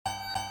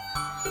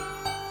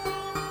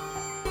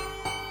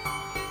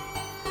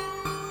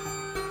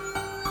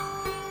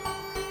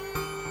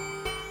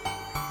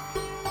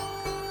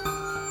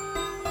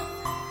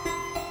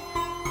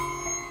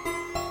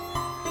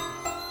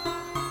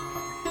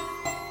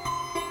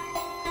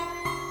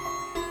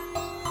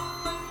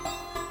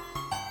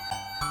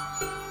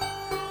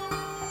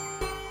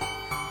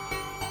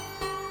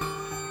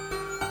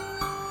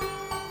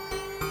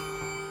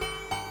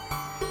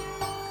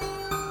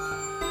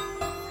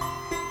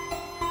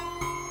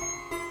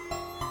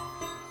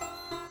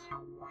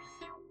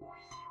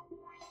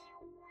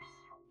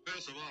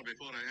Well,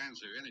 before I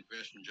answer any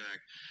question, Jack,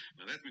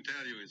 let me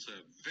tell you it's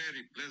a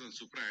very pleasant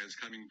surprise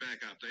coming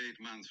back after 8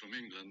 months from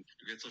England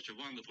to get such a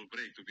wonderful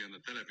break to be on the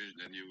television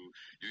and you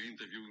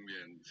interview me.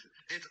 And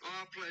it's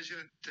our pleasure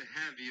to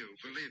have you,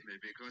 believe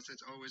me, because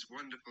it's always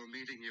wonderful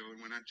meeting you,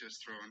 and we're not just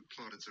throwing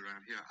plaudits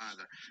around here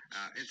either.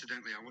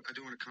 Incidentally, I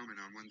do want to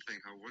comment on one thing,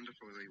 how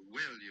wonderfully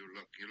well you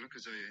look. You look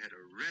as though you had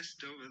a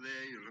rest over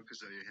there. You look as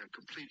though you have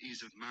complete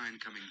ease of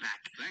mind coming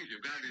back. Thank you.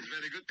 God is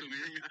very good to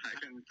me. I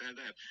can tell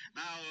that.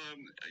 Now,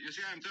 you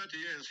see, I'm 30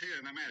 years here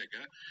in America,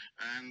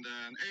 and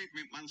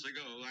 8 months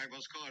ago, I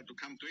was called to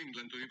come to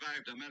England to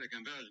revive the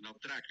American version of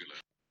Dracula.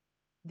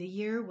 The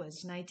year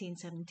was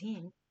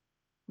 1917.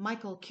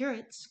 Michael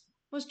Curitz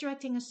was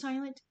directing a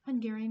silent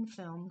Hungarian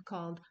film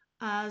called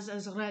Az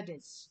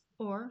Ezredes,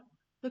 or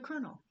The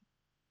Colonel.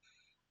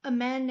 A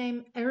man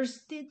named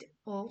Erzsébet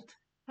Olt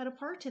had a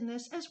part in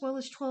this, as well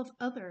as 12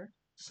 other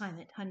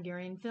silent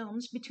Hungarian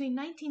films between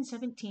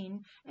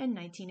 1917 and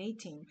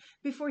 1918,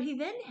 before he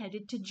then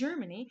headed to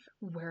Germany,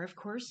 where, of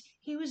course,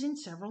 he was in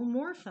several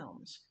more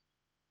films.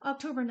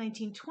 October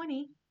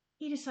 1920,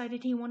 he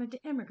decided he wanted to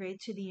emigrate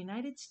to the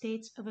United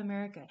States of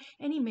America,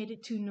 and he made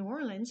it to New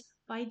Orleans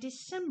by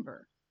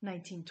December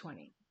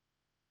 1920.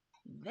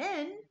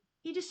 Then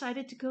he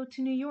decided to go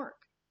to New York,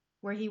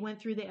 where he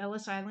went through the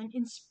Ellis Island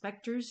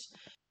inspector's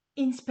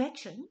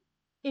inspection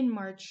in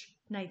March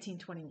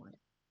 1921.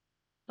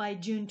 By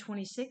June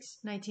 26,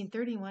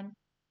 1931,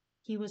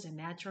 he was a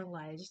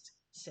naturalized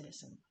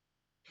citizen.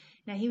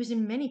 Now, he was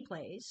in many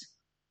plays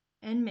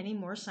and many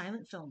more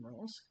silent film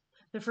roles,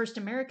 the first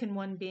American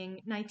one being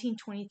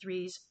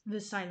 1923's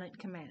The Silent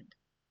Command.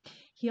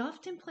 He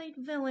often played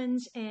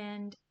villains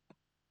and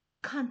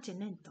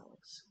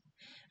continentals.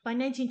 By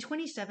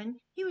 1927,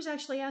 he was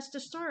actually asked to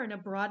star in a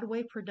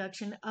Broadway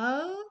production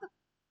of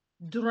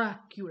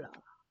Dracula.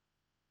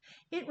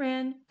 It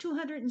ran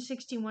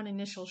 261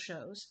 initial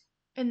shows,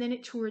 and then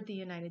it toured the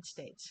United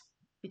States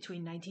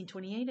between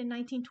 1928 and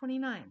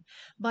 1929.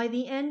 By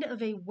the end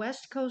of a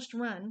West Coast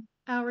run,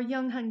 our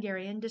young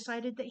Hungarian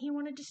decided that he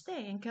wanted to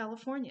stay in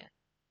California.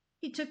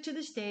 He took to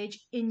the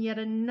stage in yet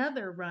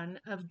another run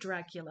of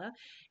Dracula,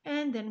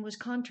 and then was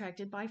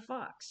contracted by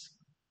Fox.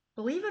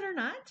 Believe it or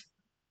not,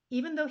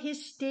 even though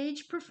his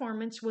stage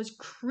performance was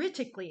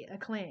critically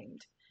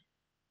acclaimed,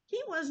 he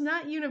was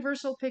not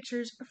Universal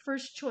Pictures'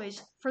 first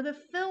choice for the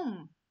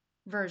film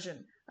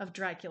version of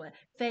Dracula.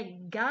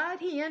 Thank God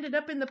he ended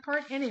up in the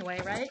part anyway,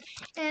 right?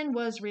 And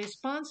was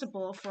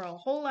responsible for a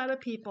whole lot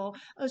of people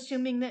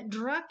assuming that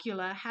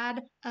Dracula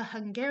had a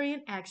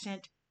Hungarian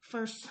accent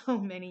for so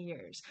many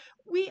years.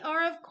 We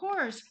are, of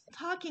course,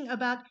 talking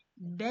about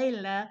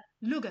Bela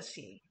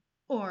Lugosi,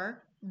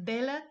 or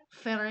Bela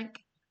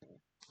Ferenc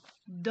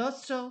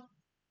Dotso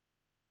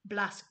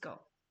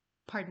Blasco.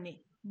 Pardon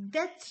me,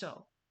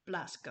 Detso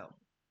Blasco,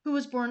 who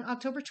was born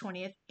October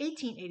 20th,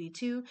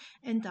 1882,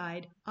 and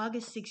died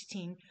August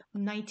 16,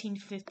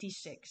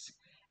 1956.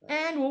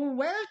 And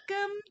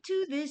welcome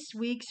to this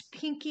week's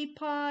Pinky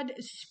Pod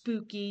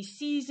Spooky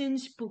Season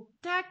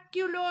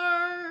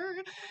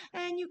Spooktacular.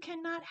 And you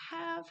cannot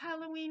have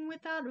Halloween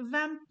without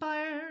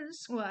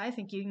vampires. Well, I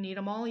think you need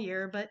them all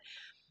year,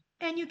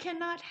 and you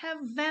cannot have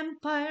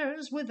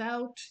vampires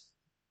without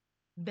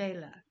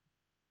Bela.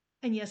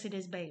 And yes, it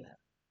is Bela,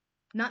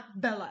 not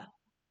Bella,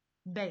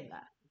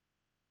 Bela.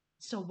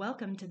 So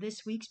welcome to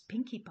this week's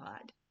Pinky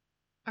Pod.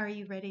 Are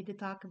you ready to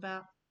talk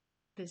about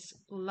this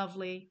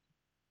lovely,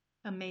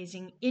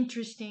 amazing,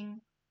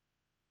 interesting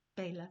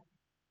Bela?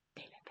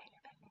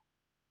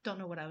 Don't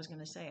know what I was going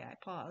to say. I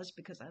paused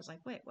because I was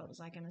like, wait, what was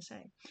I going to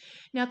say?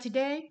 Now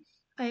today,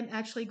 I am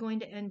actually going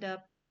to end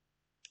up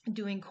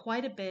doing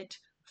quite a bit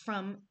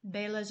from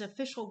Bela's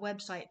official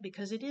website,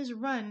 because it is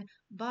run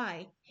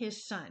by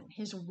his son,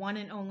 his one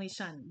and only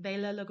son,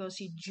 Bela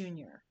Lugosi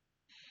Jr.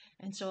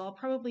 And so I'll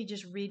probably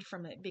just read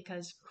from it,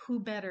 because who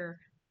better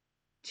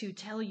to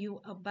tell you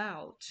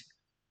about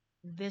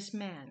this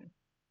man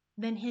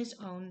than his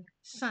own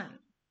son?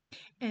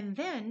 And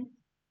then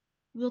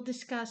we'll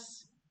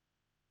discuss,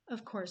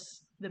 of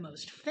course, the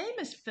most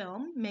famous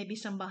film, maybe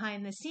some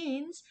behind the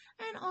scenes,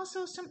 and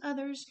also some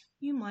others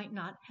you might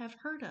not have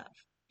heard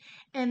of.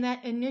 And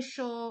that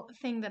initial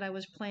thing that I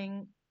was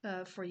playing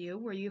for you,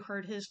 where you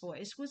heard his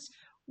voice, was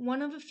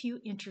one of a few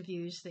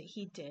interviews that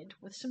he did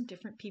with some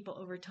different people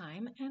over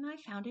time, and I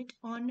found it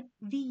on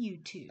the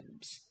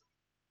YouTubes.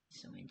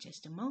 So in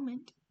just a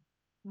moment,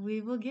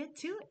 we will get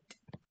to it.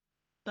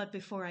 But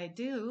before I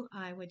do,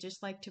 I would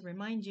just like to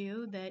remind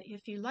you that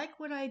if you like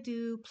what I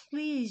do,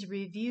 please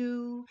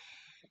review.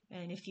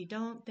 And if you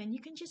don't, then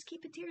you can just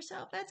keep it to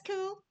yourself. That's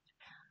cool.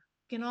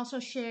 You can also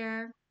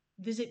share.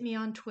 Visit me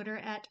on Twitter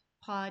at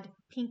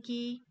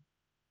PodPinky,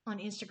 on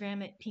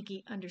Instagram at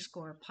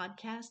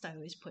Pinky_podcast. I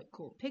always put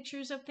cool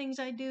pictures of things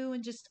I do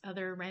and just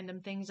other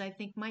random things I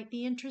think might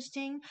be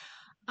interesting.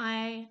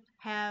 I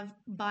have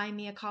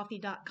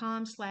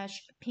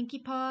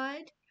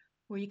buymeacoffee.com/PinkyPod,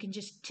 where you can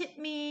just tip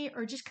me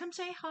or just come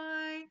say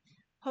hi.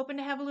 Hoping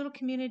to have a little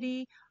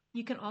community.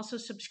 You can also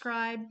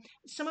subscribe.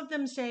 Some of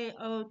them say,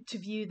 oh, to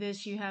view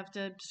this, you have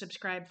to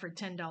subscribe for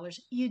 $10.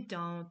 You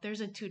don't.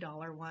 There's a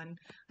 $2 one.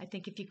 I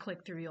think if you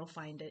click through, you'll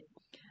find it.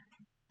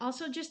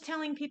 Also, just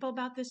telling people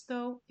about this,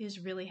 though, is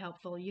really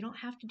helpful. You don't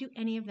have to do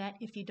any of that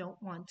if you don't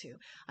want to.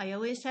 I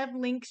always have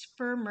links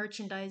for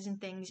merchandise and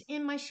things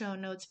in my show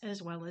notes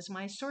as well as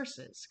my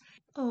sources.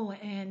 Oh,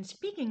 and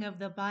speaking of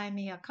the Buy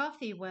Me a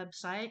Coffee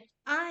website,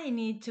 I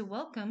need to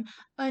welcome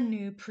a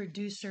new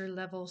producer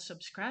level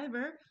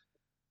subscriber.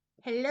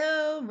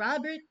 Hello,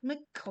 Robert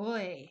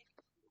McCoy.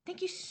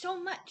 Thank you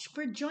so much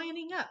for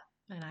joining up,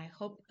 and I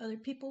hope other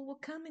people will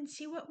come and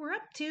see what we're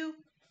up to.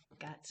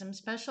 Got some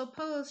special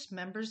posts,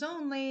 members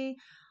only.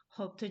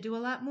 Hope to do a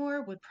lot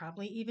more, would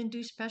probably even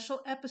do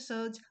special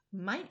episodes,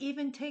 might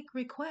even take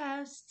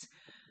requests.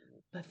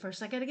 But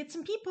first I gotta get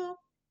some people.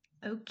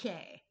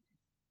 Okay,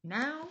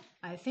 now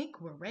I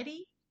think we're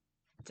ready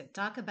to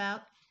talk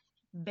about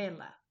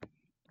Bela.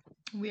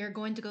 We are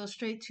going to go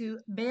straight to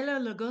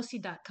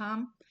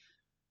belalugosi.com,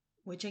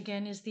 which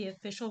again is the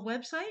official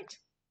website.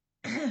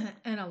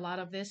 And a lot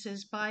of this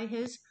is by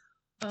his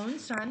own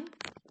son.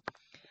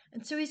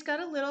 And so he's got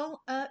a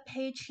little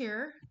page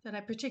here that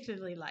I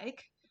particularly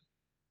like.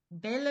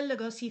 Bela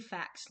Lugosi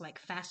Facts, like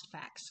fast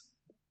facts.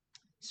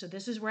 So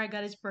this is where I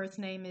got his birth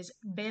name is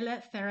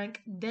Bela Ferenc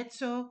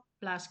Detso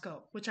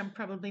Blasco, which I'm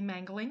probably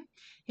mangling.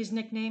 His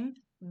nickname,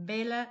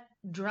 Bela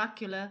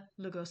Dracula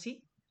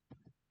Lugosi.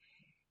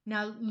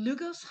 Now,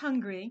 Lugos,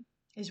 Hungary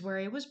is where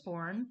he was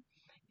born,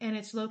 and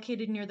it's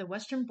located near the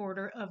western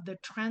border of the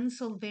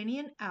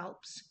Transylvanian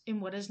Alps in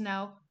what is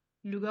now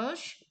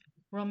Lugoj,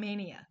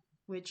 Romania,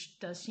 which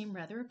does seem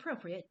rather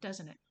appropriate,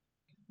 doesn't it?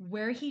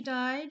 Where he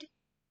died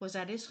was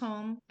at his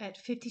home at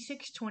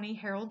 5620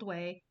 Harold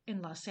Way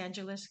in Los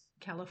Angeles,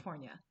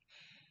 California.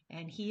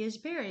 And he is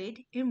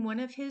buried in one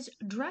of his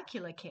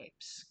Dracula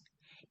capes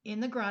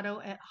in the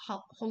grotto at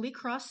Holy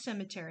Cross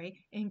Cemetery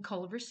in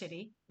Culver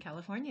City,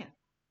 California.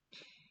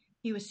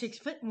 He was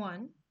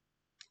 6'1",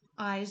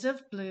 eyes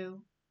of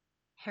blue,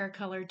 hair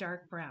color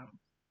dark brown.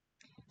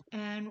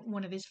 And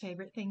one of his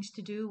favorite things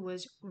to do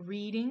was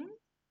reading,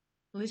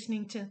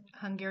 listening to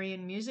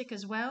Hungarian music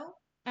as well,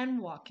 and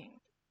walking.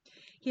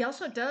 He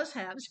also does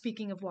have,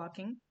 speaking of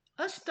walking,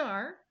 a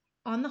star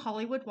on the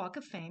Hollywood Walk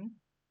of Fame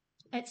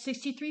at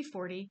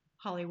 6340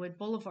 Hollywood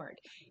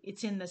Boulevard.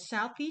 It's in the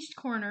southeast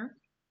corner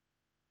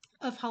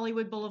of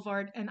Hollywood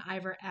Boulevard and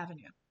Ivor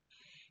Avenue.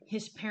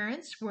 His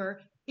parents were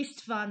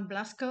Istvan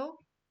Blasko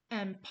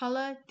and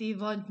Paula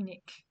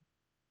Divodnik.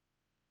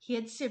 He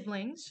had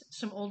siblings,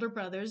 some older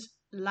brothers,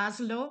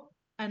 Laszlo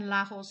and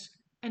Lajos,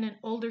 and an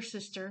older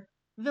sister,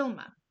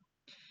 Vilma.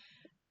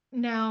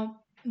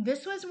 Now,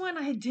 this was one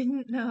I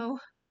didn't know.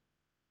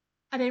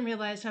 I didn't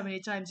realize how many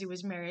times he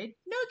was married.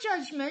 No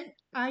judgment.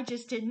 I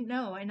just didn't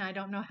know, and I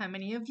don't know how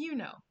many of you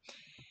know.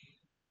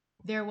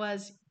 There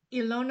was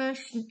Ilona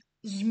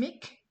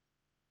Zmik,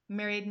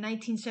 married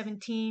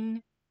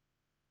 1917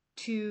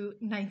 to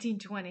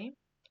 1920.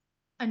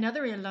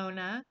 Another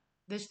Ilona,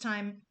 this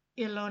time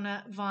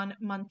Ilona von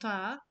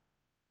Monta,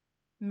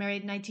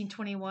 married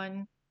 1921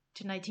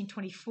 to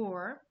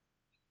 1924.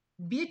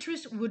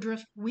 Beatrice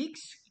Woodruff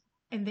Weeks,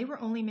 and they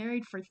were only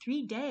married for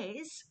 3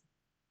 days,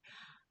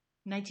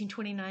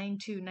 1929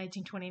 to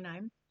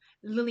 1929.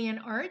 Lillian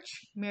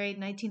Arch, married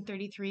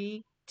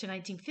 1933 to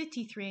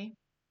 1953.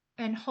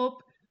 And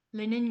Hope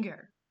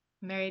Leninger,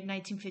 married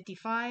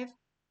 1955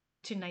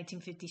 to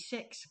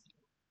 1956.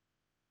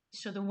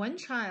 So the one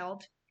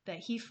child that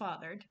he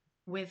fathered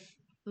with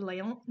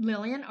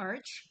Lillian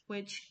Arch,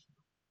 which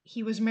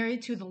he was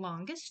married to the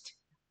longest,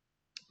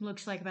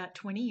 looks like about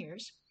 20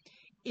 years,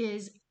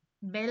 is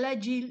Bela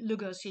G.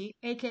 Lugosi,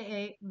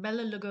 aka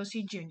Bela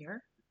Lugosi Jr.,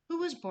 who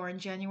was born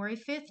January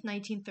 5th,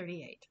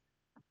 1938.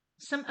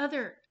 Some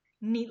other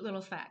neat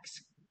little facts.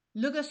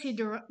 Lugosi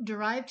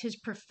derived his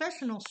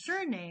professional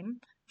surname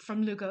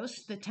from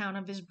Lugos, the town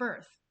of his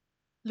birth.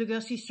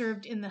 Lugosi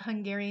served in the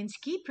Hungarian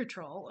Ski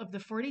Patrol of the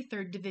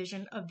 43rd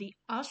Division of the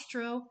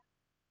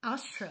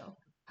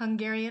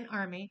Austro-Hungarian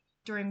Army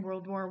during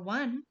World War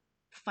I,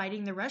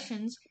 fighting the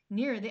Russians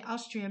near the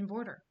Austrian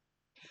border.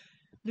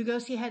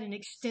 Lugosi had an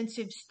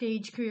extensive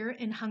stage career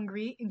in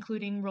Hungary,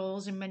 including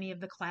roles in many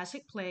of the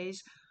classic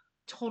plays,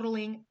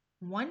 totaling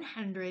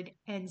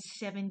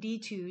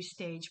 172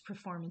 stage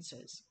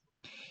performances.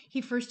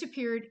 He first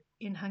appeared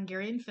in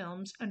Hungarian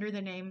films under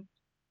the name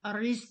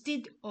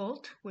Aristid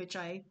Olt, which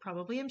I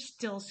probably am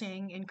still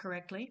saying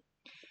incorrectly.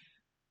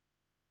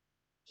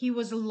 He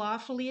was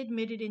lawfully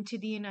admitted into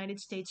the United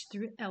States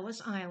through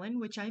Ellis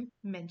Island, which I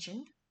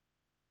mentioned.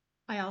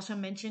 I also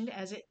mentioned,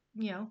 as it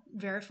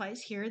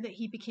verifies here, that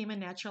he became a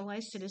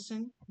naturalized citizen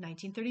in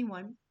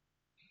 1931.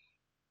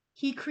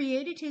 He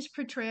created his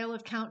portrayal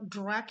of Count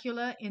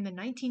Dracula in the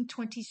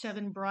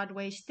 1927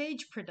 Broadway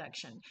stage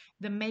production.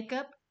 The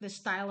makeup, the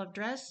style of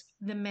dress,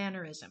 the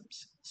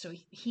mannerisms. So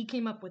he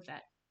came up with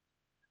that.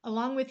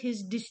 Along with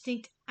his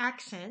distinct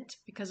accent,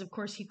 because of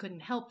course he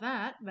couldn't help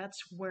that's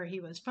where he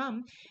was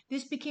from,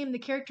 this became the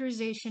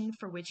characterization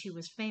for which he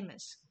was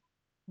famous.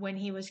 When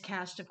he was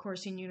cast, of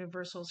course, in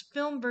Universal's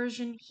film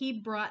version,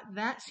 he brought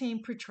that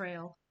same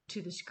portrayal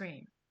to the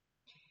screen.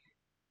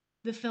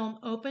 The film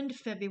opened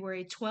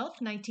February 12,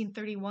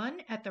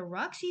 1931 at the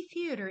Roxy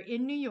Theater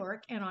in New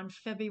York and on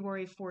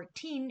February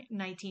 14,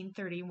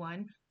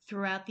 1931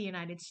 throughout the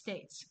United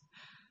States.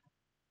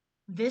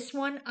 This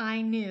one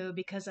I knew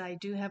because I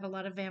do have a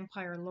lot of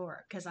vampire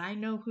lore, because I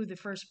know who the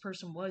first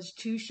person was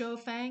to show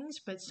fangs,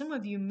 but some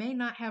of you may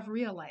not have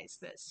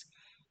realized this.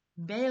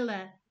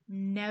 Bela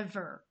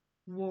never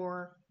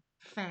wore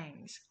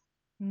fangs.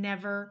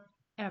 Never,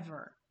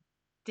 ever.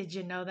 Did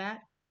you know that?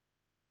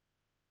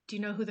 Do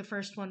you know who the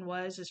first one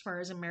was as far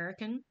as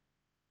American?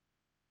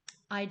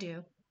 I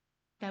do.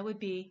 That would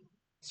be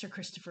Sir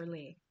Christopher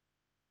Lee.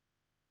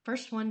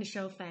 First one to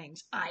show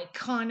fangs.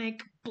 Iconic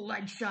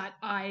bloodshot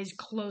eyes,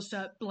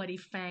 close-up bloody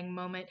fang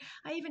moment.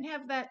 I even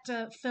have that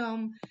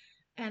film,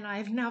 and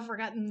I've now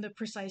forgotten the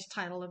precise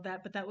title of that,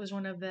 but that was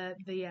one of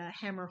the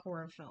Hammer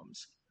horror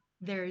films.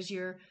 There's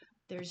your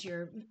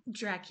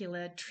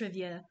Dracula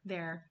trivia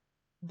there.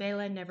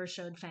 Bela never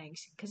showed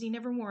fangs because he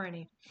never wore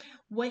any.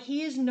 What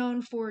he is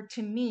known for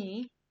to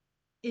me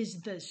is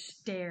the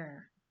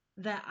stare,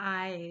 the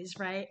eyes,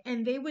 right?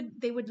 And they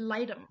would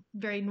light them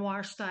very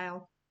noir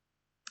style,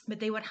 but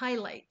they would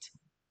highlight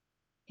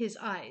his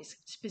eyes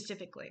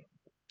specifically.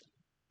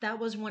 That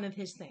was one of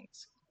his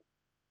things.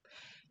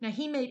 Now,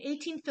 he made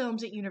 18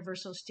 films at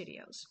Universal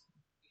Studios.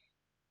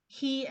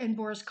 He and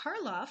Boris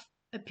Karloff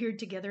appeared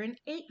together in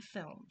 8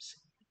 films.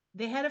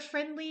 They had a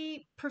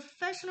friendly,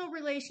 professional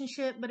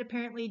relationship, but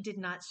apparently did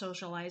not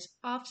socialize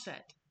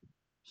offset.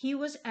 He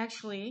was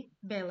actually,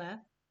 Bela,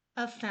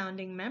 a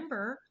founding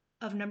member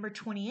of number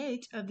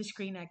 28 of the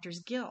Screen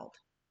Actors Guild.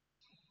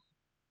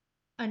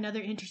 Another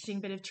interesting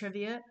bit of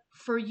trivia,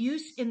 for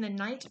use in the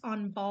Night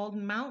on Bald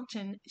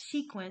Mountain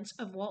sequence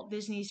of Walt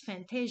Disney's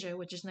Fantasia,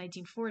 which is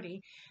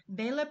 1940,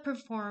 Bela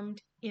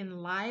performed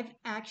in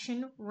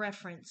live-action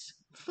reference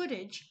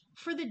footage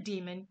for the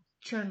demon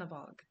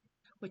Chernavog,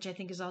 which I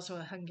think is also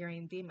a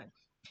Hungarian demon.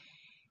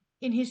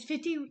 In his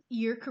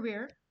 50-year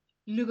career,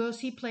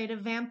 Lugosi played a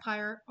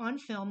vampire on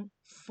film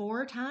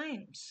 4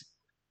 times.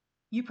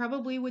 You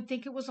probably would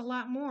think it was a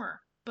lot more,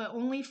 but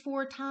only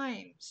 4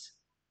 times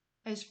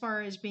as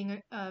far as being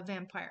a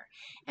vampire.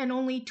 And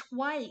only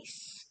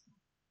twice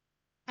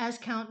as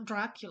Count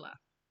Dracula.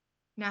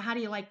 Now, how do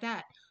you like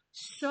that?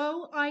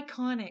 So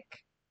iconic,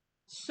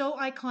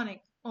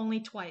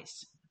 only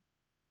twice.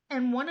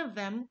 And one of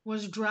them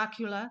was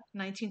Dracula,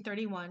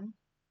 1931,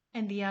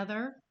 and the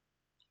other,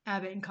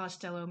 Abbott and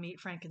Costello Meet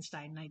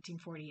Frankenstein,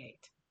 1948.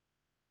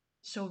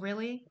 So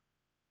really,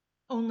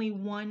 only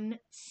one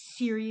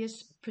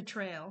serious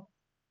portrayal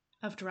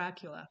of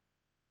Dracula,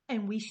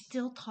 and we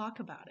still talk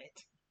about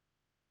it.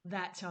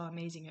 That's how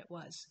amazing it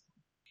was.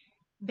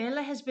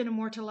 Bela has been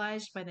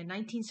immortalized by the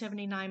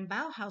 1979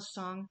 Bauhaus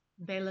song,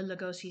 Bela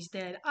Lugosi's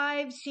Dead.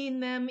 I've seen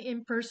them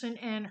in person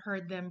and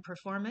heard them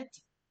perform it.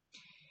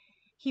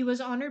 He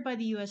was honored by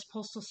the U.S.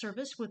 Postal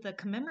Service with a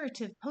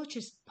commemorative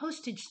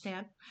postage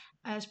stamp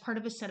as part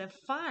of a set of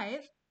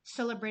 5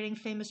 celebrating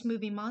famous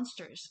movie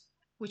monsters,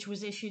 which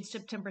was issued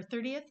September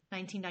 30th,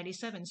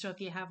 1997. So if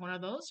you have one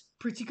of those,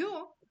 pretty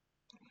cool.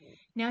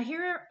 Now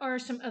here are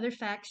some other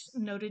facts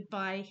noted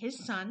by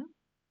his son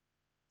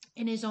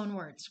in his own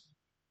words.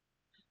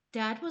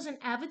 Dad was an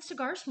avid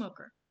cigar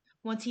smoker.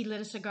 Once he lit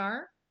a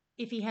cigar,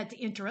 if he had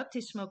to interrupt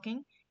his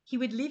smoking, he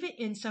would leave it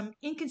in some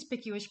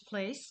inconspicuous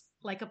place,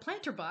 like a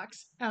planter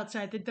box,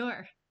 outside the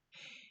door.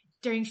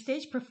 During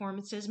stage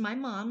performances, my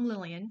mom,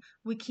 Lillian,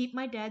 would keep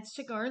my dad's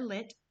cigar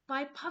lit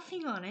by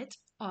puffing on it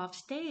off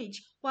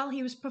stage while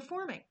he was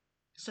performing,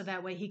 so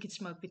that way he could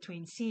smoke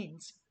between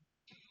scenes.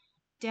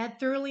 Dad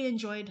thoroughly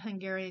enjoyed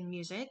Hungarian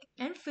music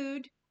and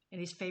food,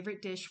 and his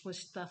favorite dish was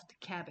stuffed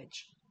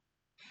cabbage.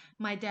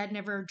 My dad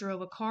never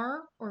drove a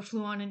car or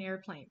flew on an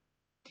airplane.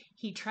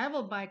 He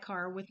traveled by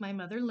car with my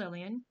mother,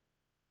 Lillian,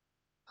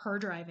 her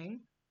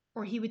driving,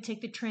 or he would take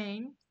the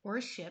train or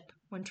a ship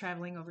when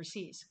traveling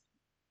overseas.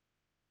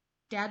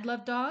 Dad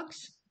loved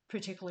dogs,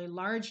 particularly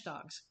large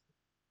dogs.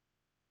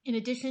 In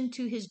addition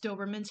to his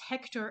Dobermans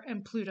Hector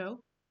and Pluto,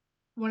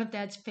 one of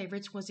Dad's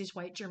favorites was his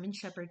white German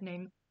shepherd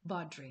named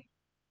Baudry.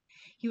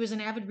 He was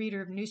an avid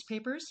reader of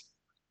newspapers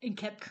and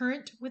kept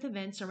current with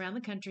events around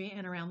the country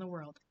and around the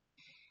world.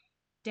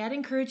 Dad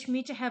encouraged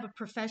me to have a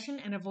profession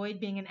and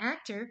avoid being an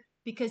actor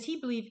because he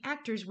believed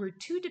actors were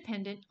too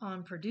dependent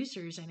on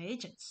producers and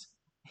agents.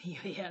 He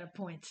had a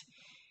point.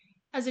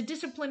 As a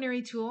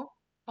disciplinary tool,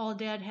 all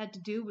Dad had to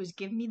do was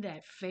give me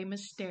that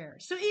famous stare.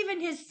 So even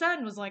his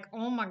son was like,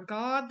 oh my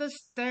God, the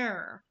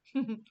stare.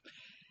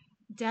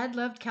 Dad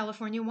loved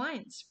California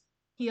wines.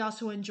 He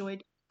also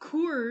enjoyed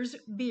Coors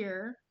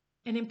beer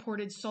and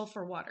imported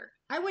sulfur water.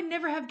 I would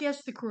never have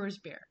guessed the Coors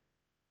beer,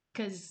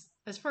 because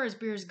as far as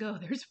beers go,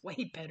 there's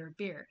way better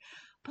beer.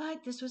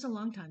 But this was a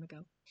long time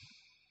ago.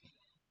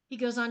 He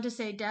goes on to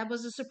say Dad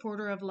was a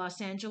supporter of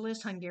Los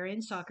Angeles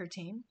Hungarian soccer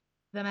team,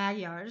 the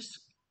Magyars,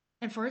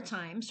 and for a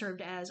time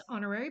served as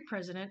honorary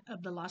president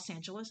of the Los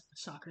Angeles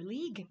Soccer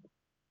League.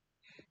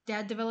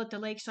 Dad developed a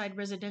lakeside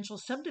residential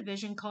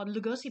subdivision called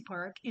Lugosi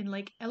Park in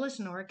Lake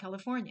Elsinore,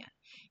 California.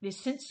 It is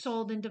since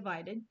sold and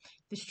divided.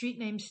 The street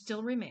names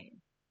still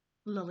remain: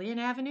 Lillian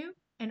Avenue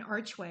and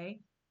Archway,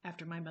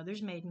 after my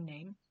mother's maiden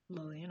name,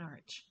 Lillian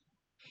Arch.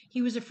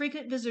 He was a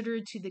frequent visitor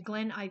to the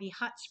Glen Ivy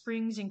Hot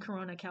Springs in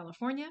Corona,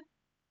 California,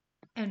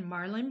 and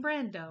Marlon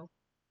Brando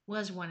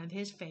was one of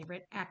his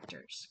favorite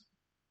actors.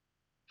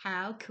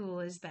 How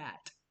cool is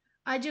that?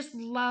 I just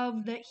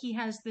love that he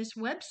has this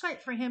website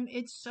for him.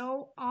 It's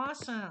so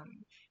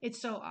awesome.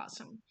 It's so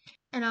awesome.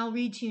 And I'll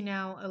read to you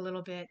now a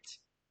little bit,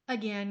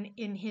 again,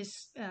 in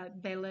his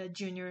Bela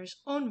Jr.'s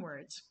own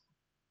words.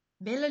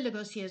 Bela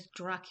Lugosi as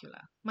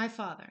Dracula. My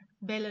father,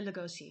 Bela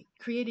Lugosi,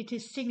 created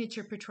his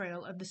signature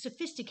portrayal of the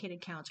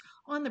sophisticated Count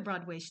on the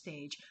Broadway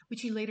stage,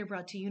 which he later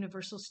brought to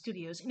Universal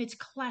Studios in its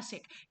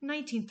classic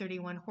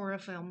 1931 horror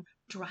film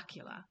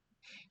Dracula.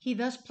 He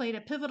thus played a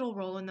pivotal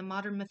role in the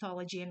modern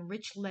mythology and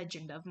rich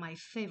legend of my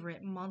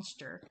favorite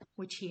monster,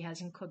 which he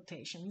has in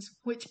quotations,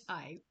 which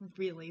I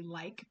really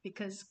like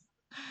because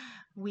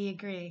we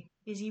agree.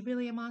 Is he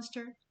really a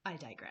monster? I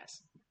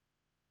digress.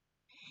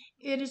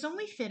 It is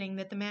only fitting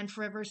that the man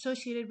forever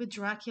associated with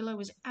Dracula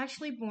was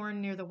actually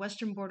born near the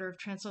western border of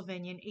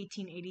Transylvania in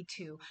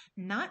 1882,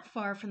 not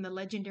far from the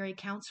legendary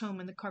Count's home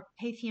in the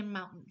Carpathian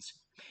Mountains.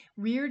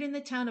 Reared in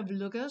the town of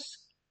Lugos,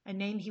 a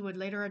name he would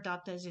later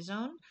adopt as his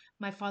own,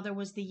 my father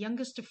was the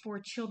youngest of 4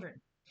 children.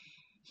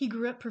 He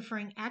grew up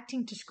preferring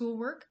acting to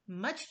schoolwork,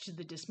 much to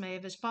the dismay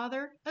of his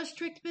father, a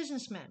strict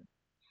businessman.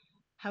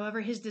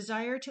 However, his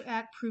desire to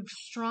act proved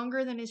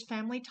stronger than his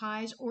family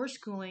ties or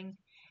schooling,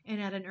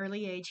 and at an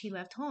early age he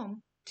left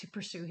home to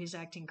pursue his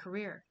acting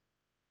career.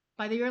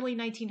 By the early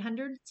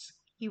 1900s,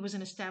 he was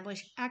an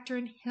established actor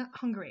in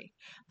Hungary.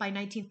 By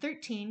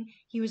 1913,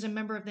 he was a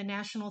member of the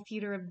National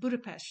Theatre of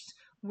Budapest,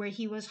 where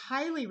he was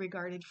highly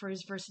regarded for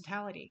his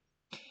versatility.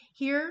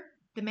 Here,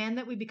 the man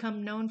that would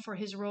become known for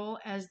his role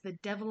as the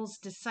Devil's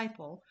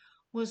Disciple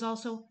was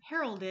also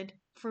heralded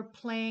for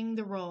playing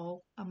the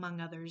role, among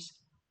others,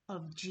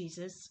 of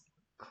Jesus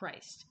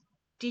Christ.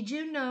 Did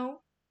you know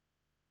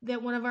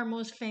that one of our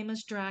most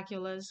famous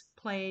Draculas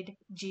played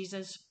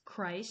Jesus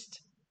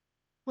Christ?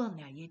 Well,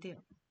 now you do.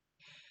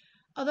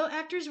 Although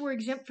actors were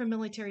exempt from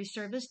military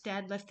service,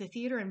 Dad left the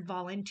theater and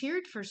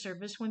volunteered for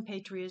service when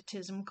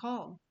patriotism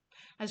called.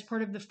 As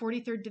part of the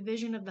 43rd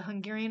Division of the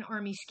Hungarian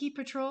Army Ski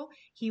Patrol,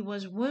 he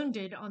was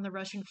wounded on the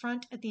Russian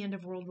front at the end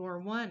of World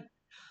War I.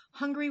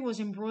 Hungary was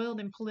embroiled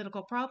in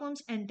political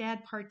problems, and Dad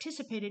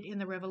participated in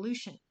the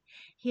revolution.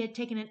 He had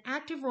taken an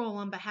active role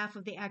on behalf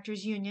of the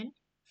Actors Union,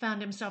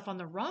 found himself on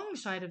the wrong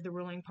side of the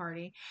ruling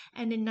party,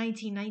 and in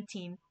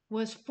 1919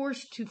 was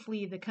forced to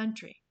flee the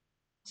country.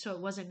 So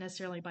it wasn't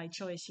necessarily by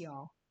choice,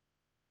 y'all.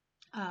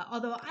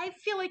 Although I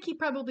feel like he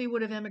probably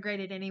would have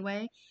emigrated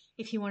anyway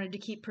if he wanted to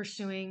keep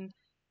pursuing.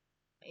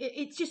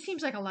 It just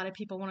seems like a lot of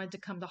people wanted to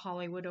come to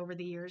Hollywood over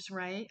the years,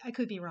 right? I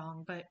could be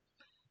wrong, but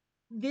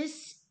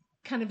this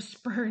kind of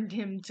spurred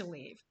him to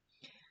leave.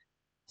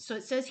 So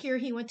it says here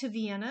he went to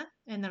Vienna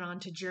and then on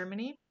to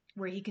Germany,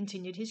 where he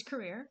continued his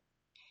career.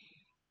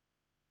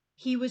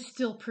 He was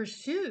still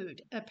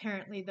pursued,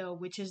 apparently, though,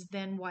 which is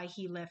then why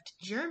he left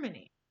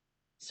Germany.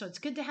 So it's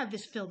good to have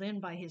this filled in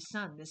by his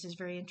son. This is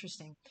very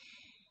interesting.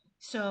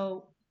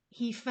 So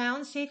he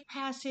found safe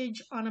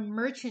passage on a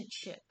merchant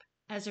ship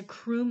as a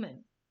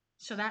crewman.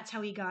 So that's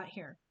how he got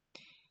here.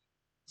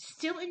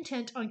 Still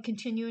intent on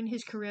continuing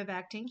his career of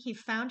acting, he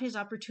found his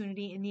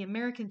opportunity in the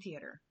American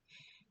theater.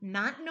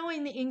 Not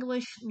knowing the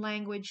English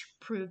language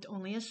proved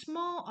only a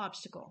small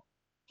obstacle.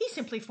 He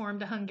simply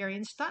formed a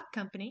Hungarian stock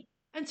company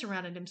and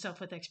surrounded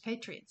himself with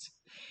expatriates.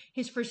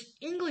 His first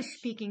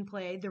English-speaking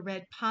play, The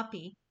Red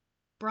Poppy,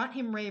 brought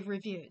him rave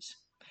reviews.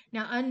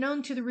 Now,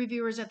 unknown to the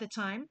reviewers at the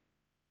time,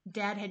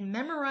 Dad had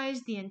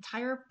memorized the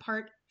entire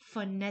part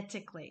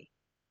phonetically.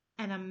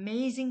 An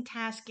amazing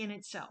task in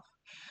itself.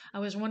 I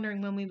was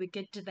wondering when we would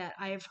get to that.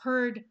 I have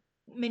heard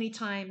many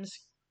times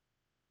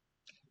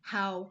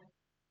how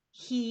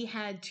he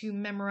had to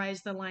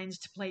memorize the lines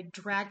to play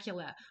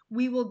Dracula.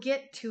 We will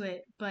get to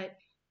it, but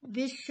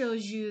this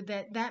shows you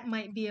that that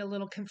might be a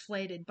little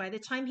conflated. By the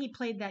time he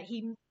played that,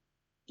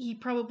 he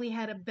probably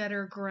had a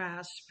better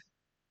grasp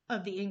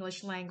of the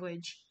English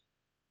language.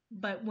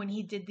 But when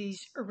he did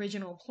these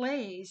original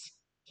plays,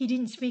 he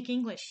didn't speak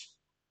English.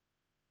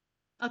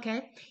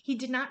 Okay? He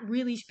did not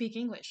really speak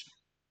English.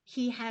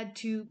 He had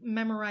to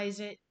memorize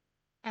it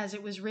as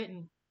it was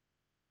written.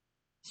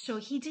 So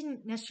he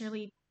didn't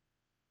necessarily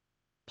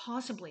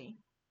possibly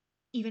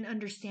even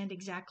understand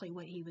exactly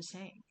what he was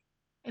saying,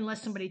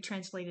 unless somebody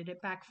translated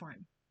it back for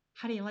him.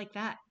 How do you like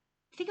that?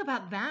 Think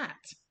about that.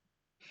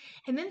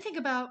 And then think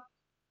about,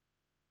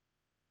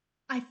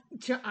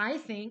 I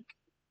think,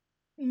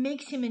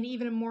 makes him an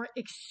even more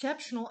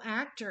exceptional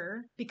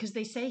actor, because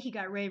they say he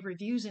got rave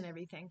reviews and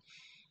everything.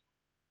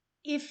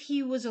 If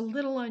he was a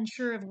little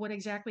unsure of what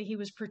exactly he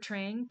was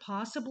portraying,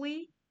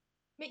 possibly,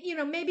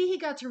 maybe he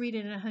got to read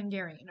it in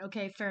Hungarian.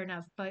 Okay, fair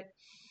enough. But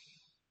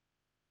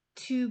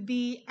to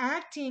be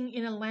acting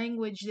in a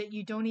language that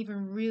you don't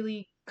even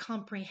really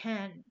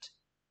comprehend,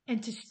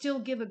 and to still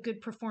give a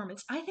good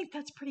performance. I think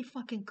that's pretty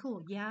fucking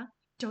cool, yeah?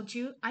 Don't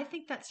you? I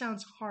think that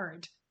sounds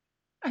hard.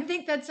 I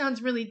think that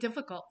sounds really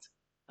difficult.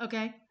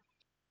 Okay?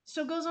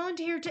 So goes on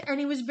to here and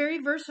he was very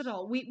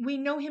versatile. We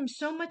know him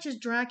so much as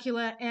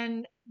Dracula,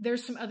 and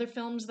there's some other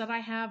films that I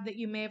have that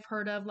you may have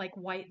heard of, like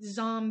White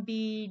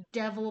Zombie,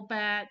 Devil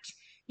Bat.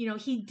 You know,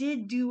 he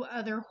did do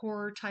other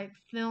horror type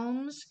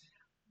films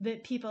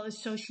that people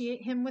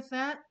associate him with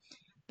that,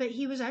 but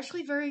he was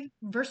actually very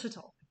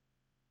versatile.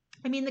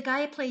 I mean, the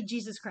guy played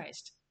Jesus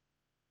Christ,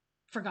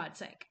 for God's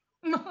sake.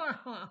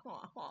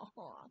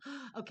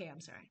 Okay,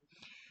 I'm sorry.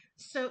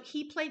 So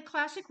he played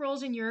classic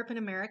roles in Europe and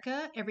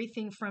America,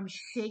 everything from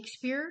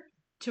Shakespeare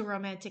to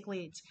romantic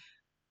leads.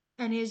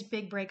 And his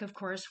big break, of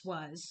course,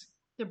 was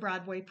the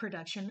Broadway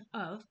production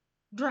of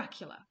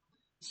Dracula.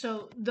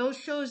 So those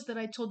shows that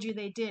I told you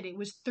they did, it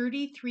was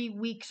 33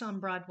 weeks on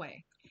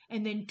Broadway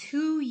and then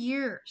 2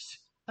 years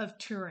of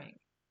touring.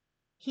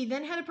 He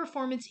then had a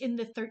performance in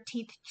The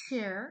 13th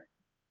Chair,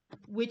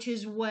 which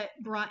is what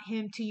brought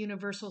him to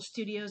Universal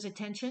Studios'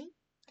 attention.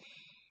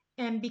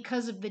 And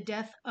because of the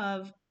death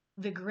of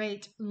the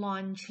great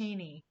Lon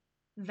Chaney,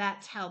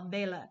 that's how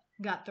Bela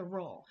got the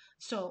role.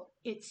 So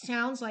it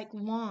sounds like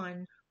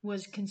Lon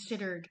was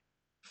considered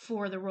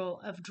for the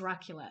role of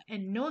Dracula.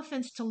 And no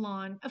offense to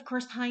Lon, of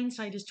course,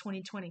 hindsight is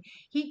 2020.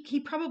 He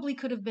probably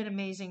could have been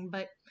amazing,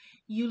 but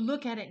you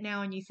look at it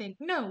now and you think,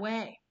 no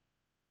way.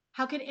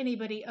 How could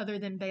anybody other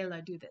than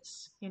Bela do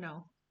this? You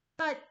know?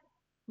 But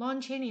Lon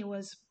Chaney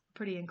was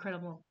pretty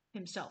incredible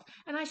himself.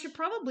 And I should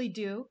probably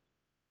do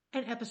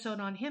an episode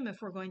on him if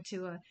we're going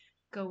to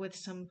go with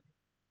some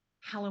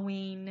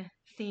Halloween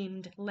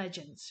themed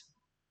legends.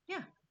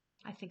 Yeah,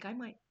 I think I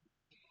might.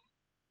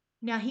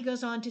 Now he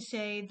goes on to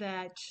say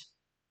that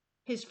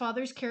his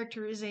father's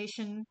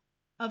characterization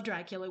of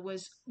Dracula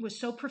was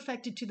so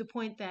perfected to the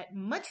point that,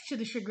 much to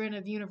the chagrin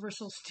of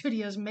Universal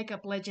Studios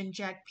makeup legend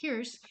Jack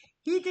Pierce,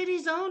 he did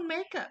his own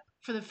makeup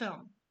for the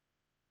film.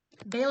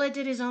 Bela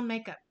did his own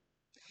makeup.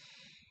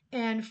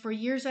 And for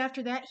years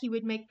after that, he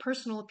would make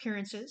personal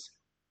appearances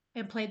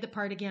and played the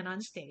part again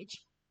on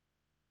stage.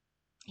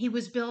 He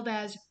was billed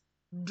as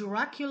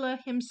Dracula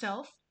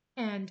himself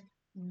and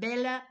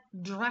Bela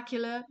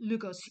Dracula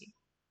Lugosi.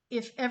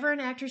 If ever an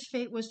actor's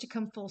fate was to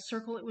come full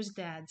circle, it was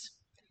Dad's.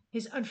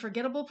 His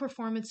unforgettable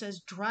performance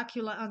as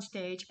Dracula on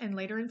stage and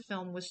later in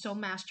film was so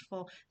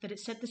masterful that it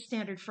set the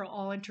standard for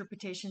all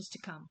interpretations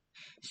to come.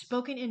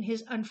 Spoken in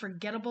his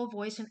unforgettable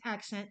voice and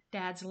accent,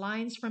 Dad's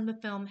lines from the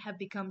film have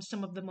become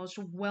some of the most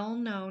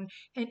well-known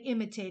and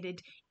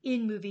imitated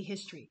in movie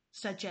history,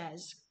 such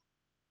as,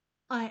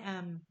 "I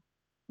am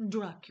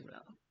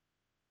Dracula.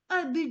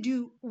 I bid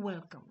you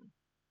welcome.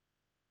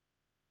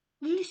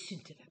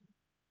 Listen to them,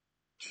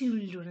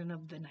 children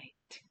of the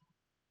night.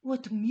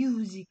 What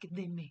music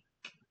they make.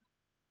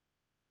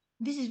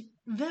 This is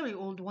very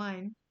old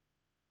wine.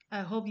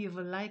 I hope you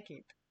will like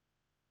it."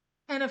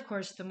 And of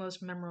course, the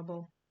most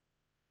memorable,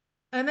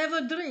 "I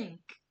never drink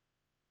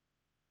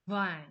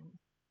wine."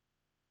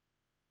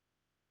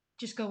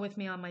 Just go with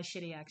me on my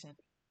shitty accent.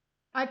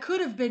 I could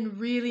have been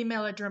really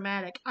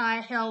melodramatic. I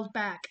held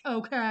back,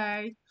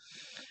 okay?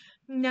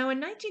 Now,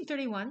 in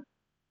 1931,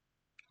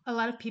 a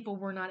lot of people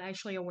were not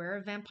actually aware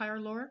of vampire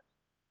lore.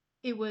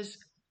 It was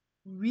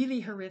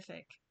really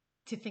horrific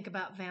to think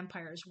about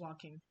vampires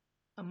walking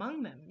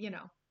among them, you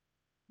know,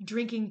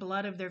 drinking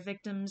blood of their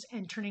victims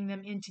and turning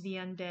them into the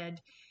undead.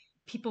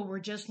 People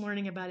were just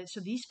learning about it, so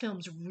these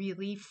films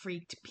really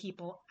freaked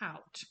people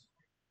out.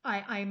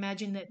 I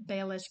imagine that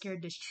Bela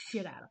scared the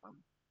shit out of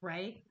them,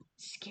 right?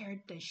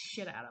 Scared the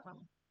shit out of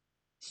them.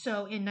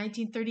 So in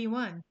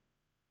 1931,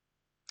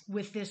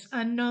 with this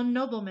unknown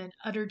nobleman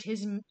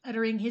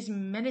uttering his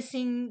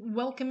menacing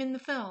welcome in the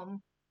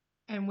film,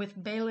 and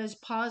with Bela's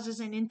pauses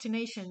and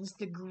intonations,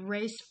 the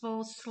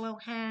graceful, slow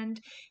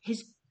hand,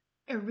 his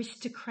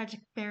aristocratic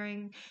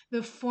bearing,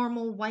 the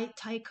formal white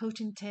tie coat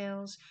and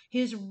tails,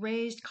 his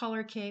raised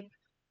collar cape,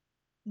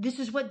 this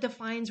is what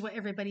defines what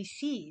everybody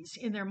sees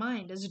in their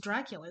mind as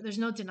Dracula. There's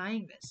no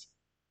denying this.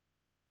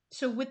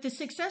 So with the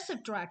success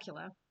of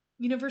Dracula,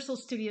 Universal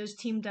Studios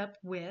teamed up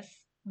with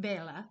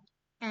Bela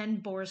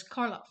and Boris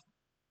Karloff.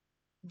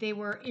 They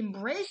were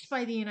embraced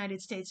by the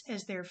United States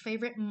as their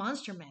favorite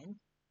monster men,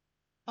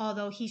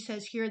 although he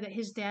says here that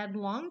his dad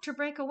longed to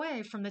break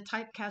away from the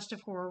typecast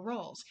of horror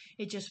roles.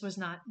 It just was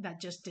not,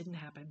 that just didn't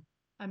happen.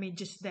 I mean,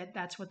 just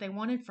that's what they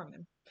wanted from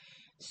him.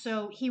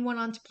 So he went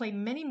on to play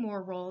many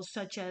more roles,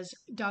 such as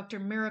Dr.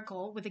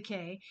 Miracle, with a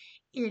K,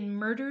 in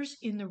Murders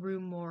in the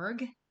Rue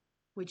Morgue,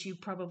 which you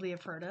probably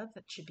have heard of.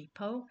 That should be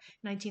Poe,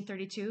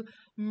 1932.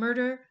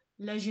 Murder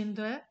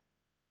Legendary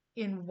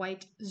in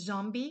White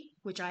Zombie,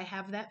 which I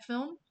have that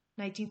film,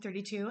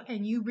 1932.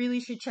 And you really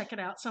should check it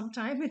out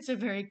sometime. It's a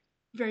very,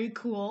 very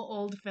cool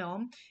old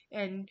film.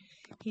 And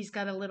he's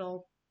got a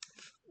little,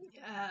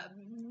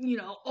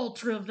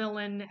 ultra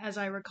villain, as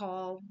I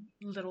recall,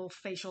 little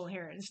facial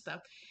hair and stuff.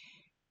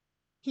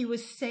 He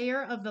was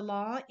Sayer of the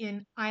Law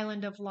in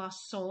Island of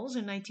Lost Souls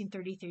in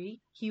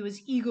 1933. He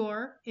was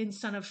Igor in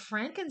Son of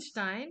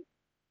Frankenstein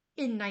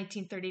in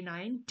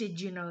 1939. Did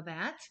you know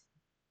that?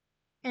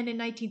 And in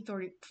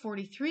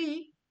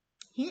 1943,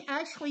 he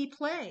actually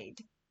played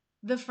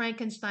the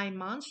Frankenstein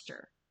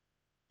monster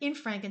in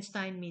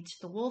Frankenstein Meets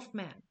the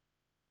Wolfman.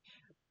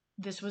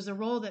 This was a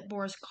role that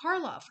Boris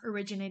Karloff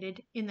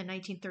originated in the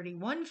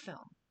 1931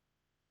 film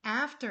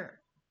after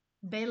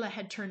Bela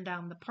had turned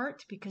down the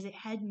part because it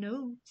had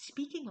no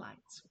speaking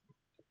lines.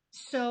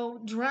 So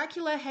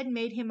Dracula had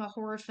made him a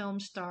horror film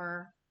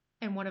star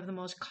and one of the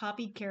most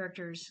copied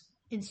characters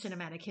in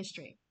cinematic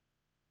history.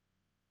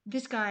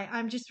 This guy,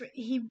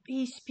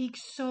 he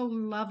speaks so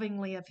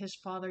lovingly of his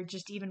father,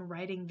 just even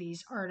writing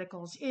these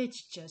articles.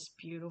 It's just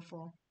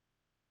beautiful.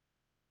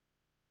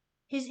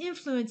 His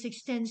influence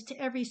extends to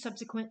every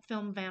subsequent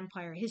film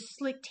vampire. His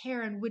slicked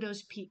hair and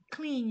widow's peak,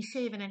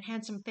 clean-shaven and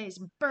handsome face,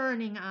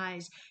 burning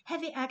eyes,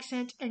 heavy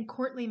accent, and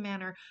courtly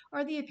manner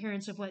are the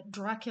appearance of what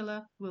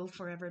Dracula will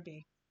forever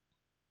be.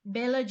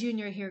 Bela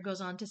Jr. here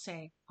goes on to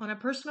say, on a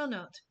personal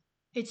note,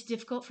 it's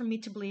difficult for me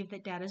to believe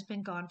that Dad has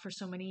been gone for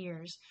so many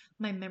years.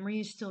 My memory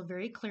is still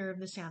very clear of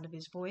the sound of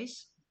his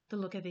voice, the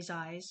look of his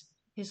eyes,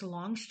 his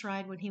long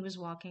stride when he was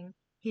walking,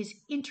 his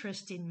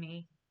interest in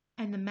me,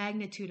 and the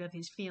magnitude of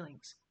his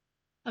feelings.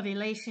 Of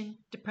elation,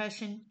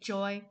 depression,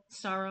 joy,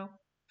 sorrow.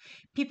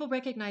 People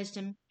recognized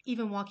him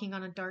even walking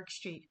on a dark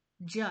street,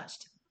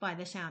 just by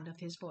the sound of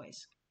his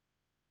voice.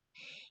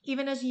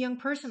 Even as a young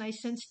person, I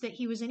sensed that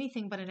he was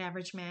anything but an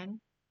average man.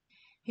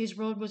 His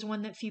road was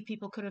one that few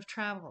people could have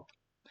traveled.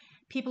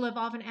 People have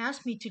often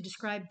asked me to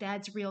describe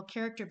Dad's real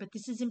character, but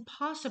this is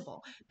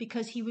impossible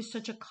because he was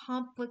such a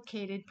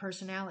complicated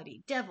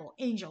personality. Devil,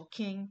 angel,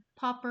 king,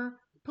 pauper,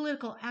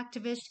 political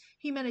activist,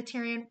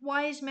 humanitarian,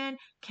 wise man,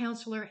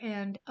 counselor,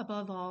 and,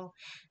 above all,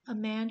 a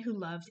man who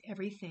loved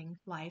everything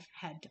life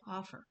had to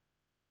offer.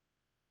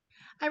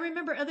 I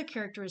remember other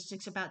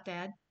characteristics about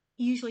Dad.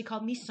 He usually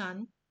called me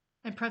son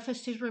and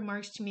prefaced his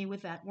remarks to me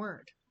with that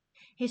word.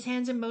 His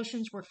hands and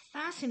motions were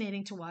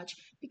fascinating to watch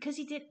because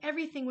he did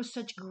everything with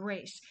such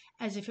grace,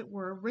 as if it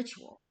were a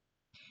ritual.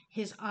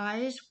 His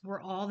eyes were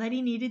all that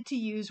he needed to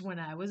use when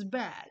I was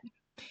bad.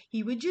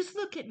 He would just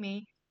look at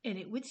me, and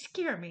it would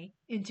scare me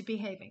into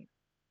behaving.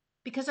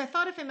 Because I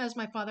thought of him as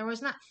my father, I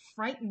was not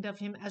frightened of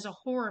him as a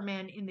horror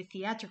man in the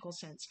theatrical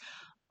sense,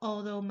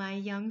 although my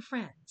young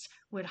friends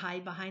would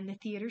hide behind the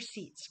theater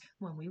seats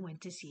when we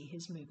went to see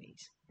his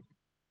movies.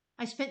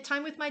 I spent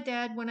time with my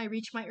dad when I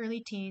reached my early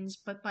teens,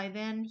 but by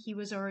then he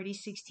was already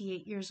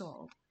 68 years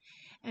old,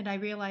 and I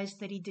realized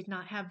that he did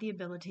not have the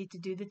ability to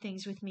do the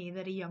things with me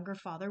that a younger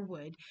father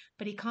would,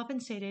 but he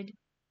compensated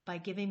by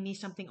giving me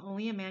something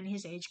only a man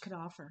his age could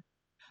offer,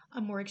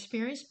 a more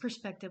experienced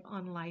perspective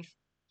on life.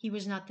 He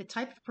was not the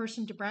type of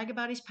person to brag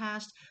about his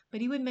past,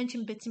 but he would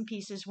mention bits and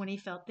pieces when he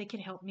felt they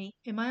could help me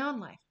in my own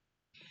life.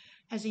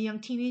 As a young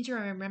teenager,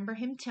 I remember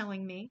him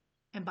telling me,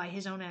 and by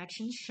his own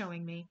actions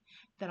showing me,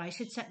 that I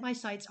should set my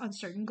sights on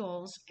certain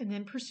goals and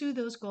then pursue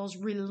those goals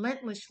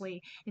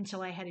relentlessly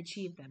until I had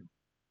achieved them.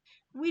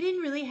 We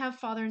didn't really have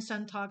father and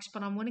son talks,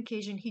 but on one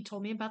occasion he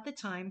told me about the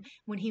time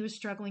when he was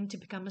struggling to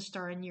become a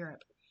star in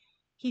Europe.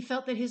 He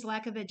felt that his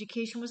lack of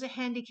education was a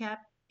handicap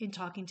in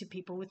talking to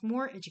people with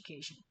more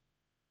education.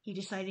 He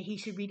decided he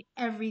should read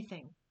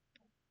everything,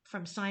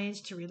 from science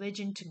to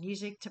religion to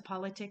music to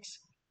politics,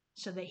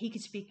 so that he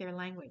could speak their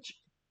language.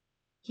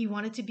 He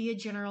wanted to be a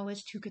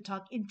generalist who could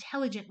talk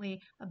intelligently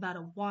about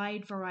a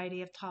wide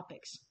variety of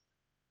topics.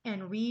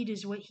 And read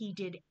is what he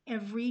did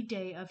every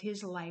day of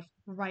his life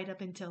right up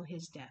until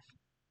his death.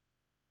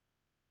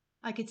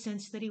 I could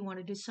sense that he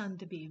wanted his son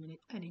to be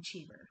an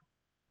achiever.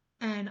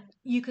 And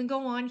you can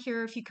go on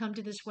here if you come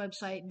to this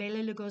website,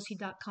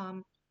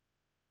 belelugosi.com.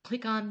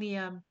 Click on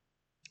the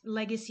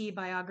legacy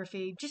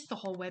biography, just the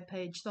whole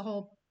webpage,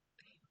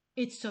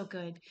 it's so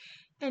good.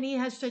 And he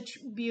has such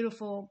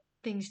beautiful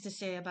things to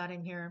say about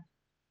him here.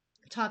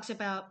 Talks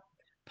about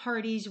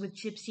parties with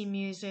gypsy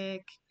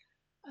music,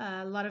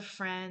 a lot of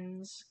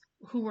friends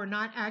who were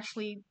not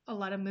actually a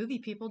lot of movie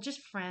people,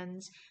 just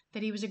friends,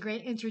 that he was a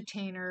great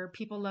entertainer.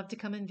 People loved to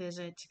come and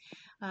visit.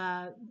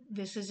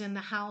 This is in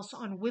the house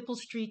on Whipple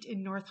Street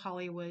in North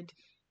Hollywood,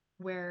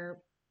 where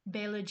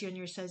Bela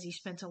Jr. says he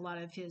spent a lot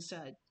of his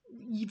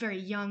very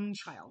young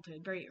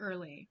childhood, very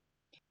early.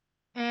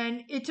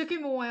 And it took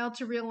him a while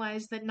to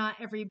realize that not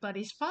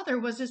everybody's father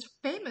was as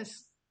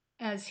famous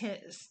as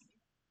his.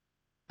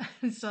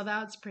 So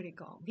that's pretty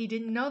cool. He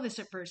didn't know this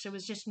at first. It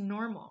was just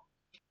normal.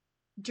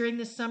 During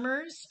the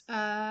summers,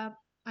 I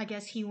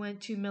guess he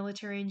went to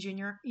military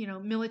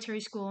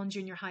school and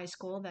junior high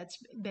school. That's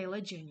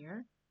Bela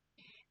Jr.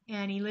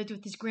 And he lived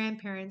with his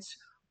grandparents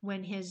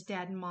when his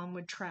dad and mom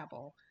would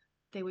travel.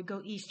 They would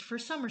go east for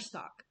summer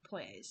stock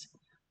plays.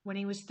 When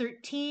he was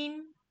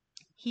 13,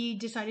 he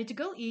decided to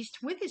go east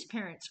with his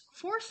parents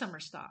for summer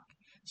stock.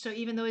 So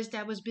even though his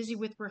dad was busy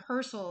with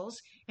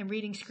rehearsals and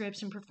reading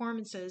scripts and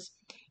performances,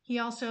 he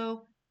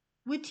also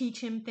would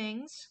teach him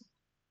things.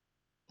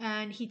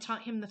 And he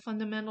taught him the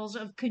fundamentals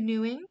of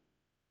canoeing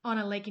on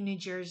a lake in New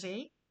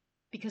Jersey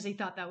because he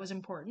thought that was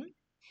important.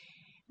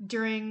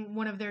 During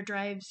one of their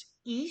drives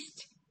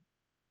east,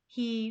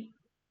 he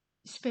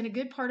spent a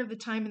good part of the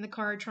time in the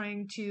car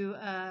trying to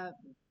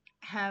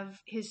have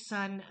his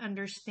son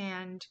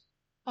understand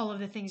all of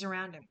the things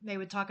around him. They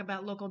would talk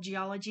about local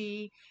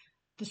geology,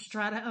 the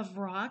strata of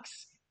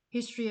rocks,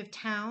 history of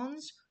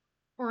towns,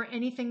 or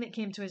anything that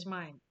came to his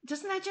mind.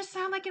 Doesn't that just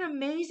sound like an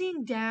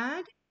amazing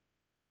dad?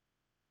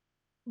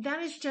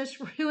 That is just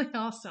really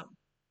awesome.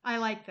 I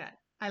like that.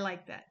 I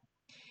like that.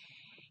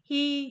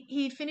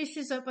 He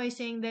finishes up by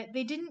saying that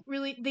they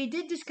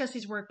did discuss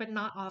his work, but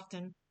not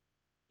often.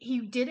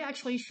 He did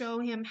actually show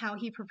him how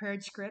he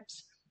prepared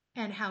scripts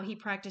and how he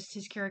practiced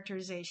his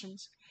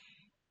characterizations.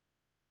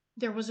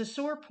 There was a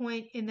sore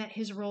point in that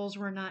his roles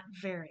were not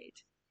varied.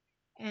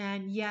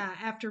 And yeah,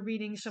 after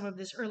reading some of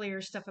this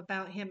earlier stuff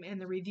about him and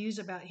the reviews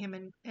about him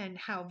and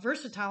how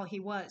versatile he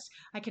was,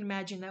 I can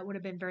imagine that would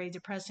have been very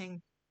depressing.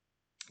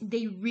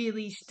 They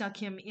really stuck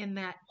him in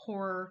that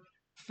horror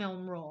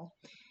film role.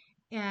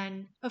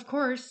 And of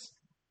course,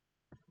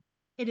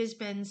 it has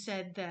been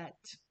said that,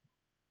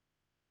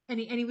 and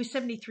he was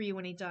 73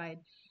 when he died.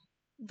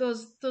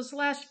 Those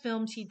last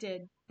films he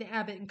did, the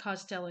Abbott and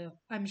Costello,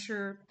 I'm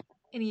sure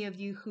any of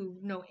you who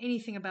know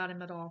anything about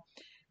him at all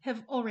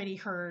have already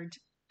heard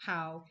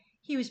how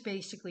he was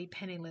basically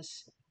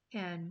penniless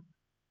and,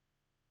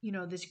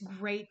 this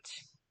great,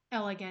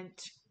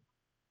 elegant,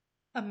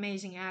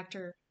 amazing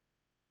actor.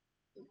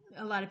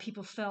 A lot of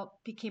people felt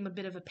became a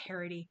bit of a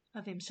parody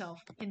of himself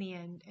in the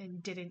end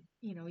and didn't,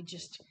 he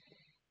just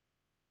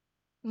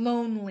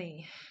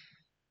lonely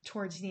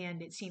towards the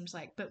end, it seems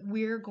like. But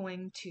we're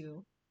going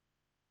to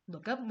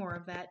look up more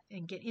of that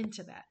and get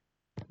into that.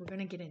 We're going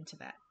to get into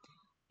that.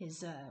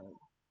 His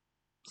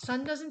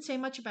son doesn't say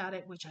much about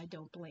it, which I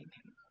don't blame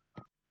him.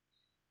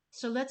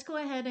 So let's go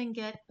ahead and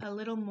get a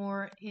little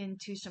more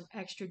into some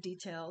extra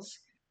details.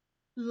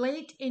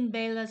 Late in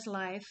Bela's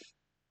life,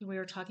 we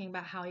were talking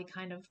about how he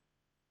kind of,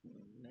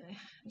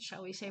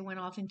 shall we say, went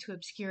off into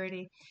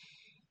obscurity.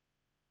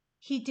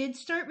 He did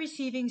start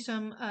receiving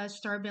some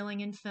star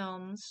billing in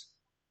films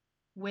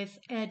with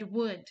Ed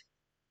Wood.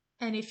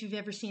 And if you've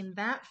ever seen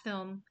that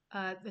film,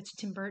 that's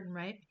Tim Burton,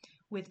 right?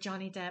 With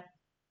Johnny Depp.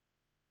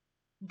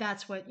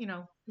 That's what,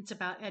 it's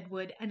about Ed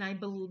Wood. And I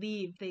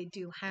believe they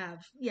do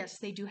have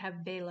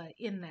Bela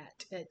in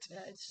that.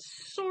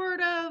 It's sort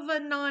of a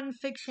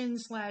non-fiction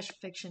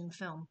 / fiction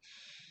film.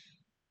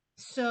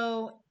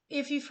 So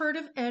if you've heard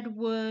of Ed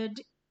Wood,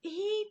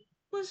 he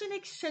was an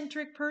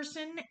eccentric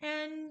person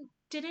and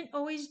didn't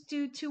always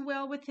do too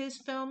well with his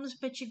films,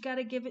 but you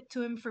gotta give it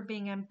to him for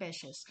being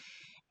ambitious.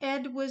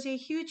 Ed was a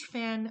huge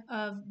fan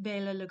of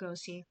Bela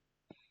Lugosi,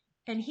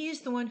 and he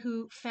is the one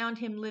who found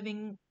him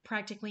living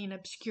practically in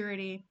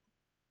obscurity,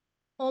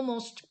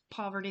 almost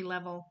poverty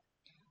level,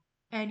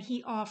 and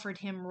he offered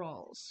him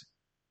roles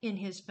in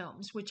his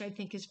films, which I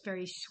think is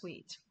very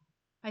sweet.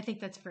 I think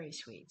that's very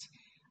sweet.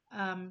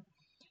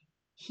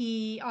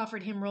 He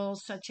offered him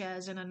roles such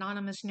as an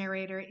anonymous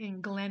narrator in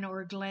Glen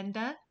or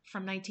Glenda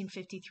from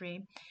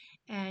 1953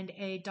 and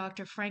a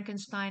Dr.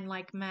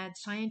 Frankenstein-like mad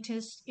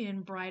scientist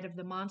in Bride of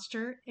the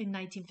Monster in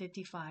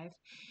 1955.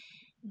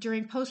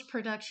 During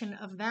post-production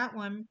of that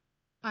one,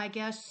 I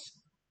guess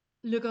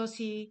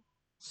Lugosi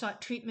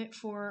sought treatment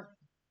for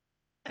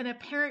an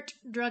apparent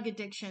drug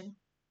addiction,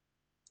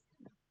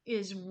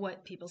 is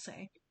what people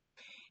say.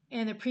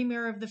 And the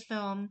premiere of the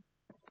film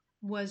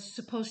was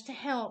supposed to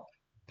help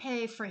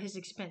pay for his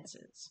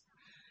expenses.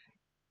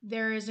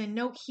 There is a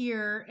note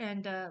here,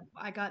 and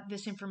I got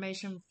this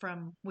information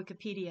from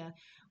Wikipedia,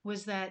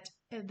 was that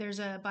there's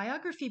a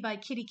biography by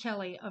Kitty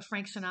Kelly of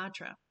Frank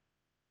Sinatra,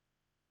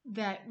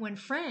 that when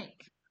Frank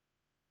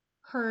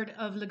heard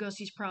of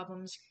Lugosi's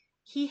problems,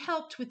 he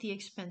helped with the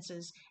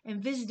expenses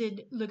and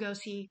visited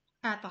Lugosi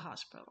at the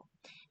hospital.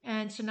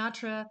 And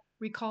Sinatra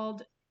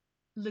recalled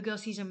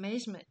Lugosi's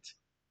amazement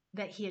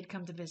that he had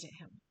come to visit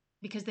him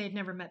because they had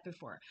never met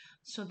before.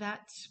 So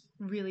that's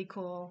really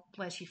cool.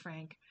 Bless you,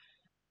 Frank.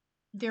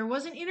 There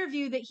was an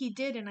interview that he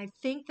did, and I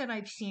think that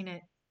I've seen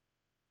it,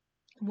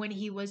 when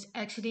he was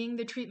exiting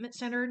the treatment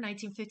center in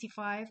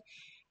 1955,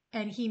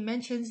 and he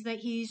mentions that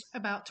he's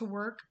about to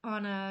work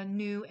on a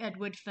new Ed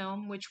Wood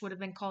film, which would have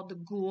been called The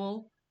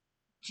Ghoul,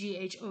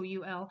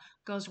 Ghoul,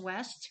 Goes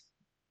West.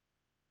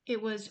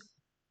 It was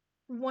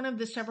one of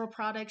the several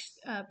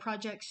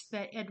projects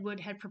that Ed Wood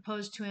had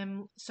proposed to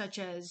him, such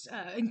as,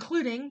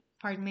 including,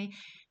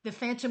 The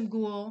Phantom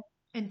Ghoul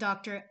and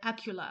Dr.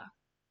 Acula.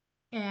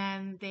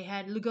 And they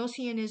had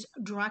Lugosi in his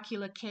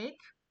Dracula cape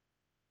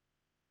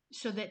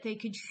so that they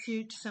could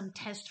shoot some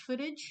test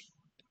footage.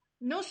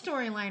 No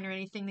storyline or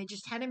anything. They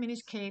just had him in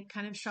his cape,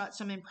 kind of shot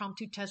some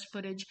impromptu test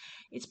footage.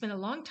 It's been a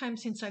long time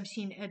since I've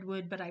seen Ed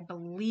Wood, but I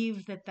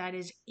believe that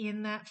is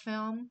in that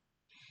film.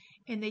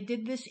 And they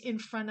did this in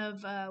front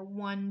of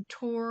one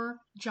Tor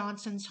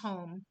Johnson's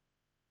home.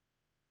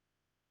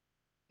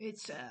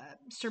 It's a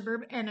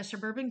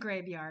suburban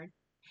graveyard.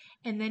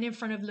 And then in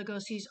front of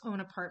Lugosi's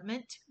own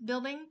apartment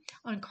building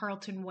on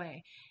Carlton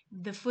Way.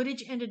 The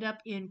footage ended up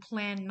in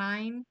Plan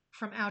 9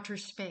 from Outer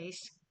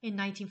Space in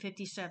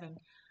 1957,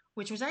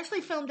 which was actually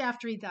filmed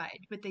after he died,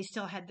 but they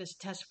still had this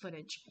test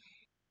footage.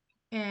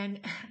 And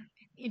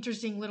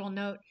interesting little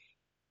note,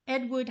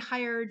 Ed Wood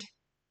hired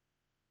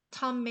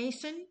Tom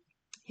Mason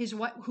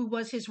who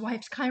was his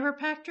wife's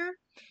chiropractor,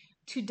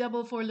 to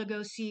double for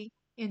Lugosi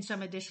in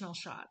some additional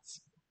shots.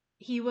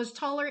 He was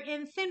taller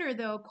and thinner,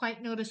 though,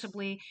 quite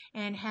noticeably,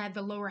 and had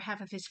the lower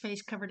half of his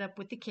face covered up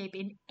with the cape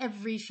in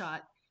every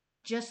shot,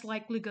 just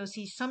like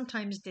Lugosi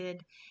sometimes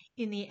did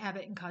in the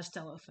Abbott and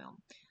Costello film.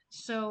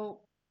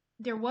 So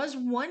there was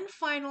one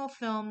final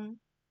film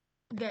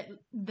that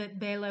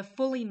Bela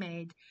fully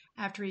made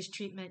after his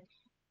treatment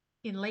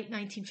in late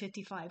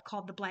 1955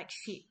 called The Black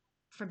Sheep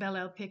for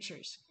Bel-El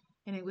Pictures.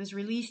 And it was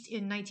released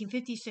in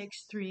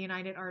 1956 through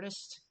United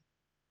Artists.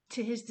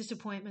 To his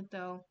disappointment,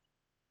 though,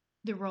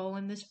 the role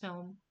in this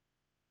film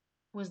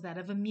was that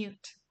of a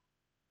mute.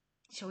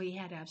 So he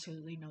had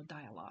absolutely no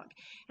dialogue.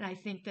 And I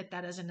think that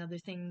that is another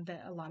thing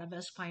that a lot of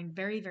us find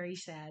very, very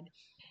sad,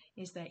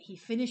 is that he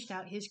finished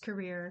out his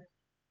career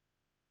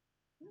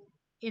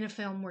in a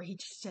film where he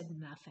just said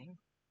nothing.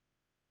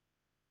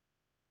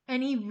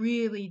 And he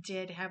really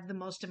did have the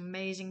most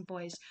amazing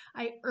voice.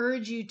 I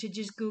urge you to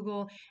just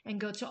Google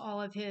and go to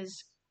all of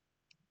his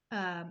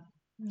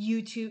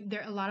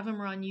YouTube. A lot of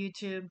them are on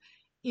YouTube,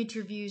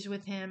 interviews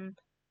with him.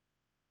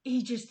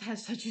 He just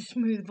has such a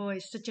smooth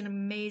voice, such an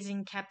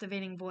amazing,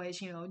 captivating voice.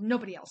 You know,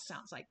 nobody else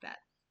sounds like that.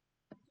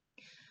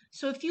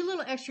 So a few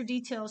little extra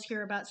details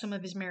here about some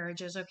of his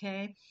marriages,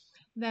 okay?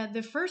 That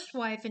the first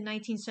wife in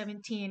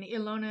 1917,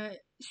 Ilona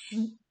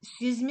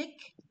Szymik,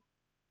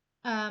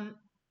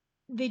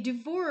 they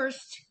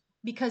divorced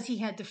because he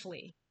had to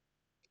flee.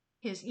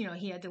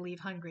 He had to leave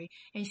Hungary,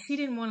 and she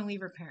didn't want to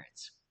leave her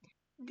parents.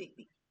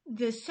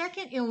 The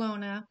second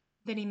Ilona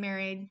that he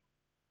married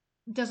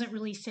doesn't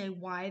really say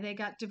why they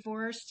got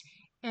divorced.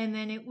 And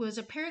then it was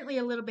apparently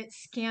a little bit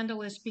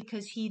scandalous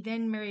because he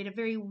then married a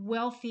very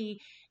wealthy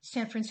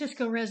San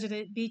Francisco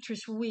resident,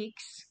 Beatrice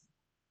Weeks,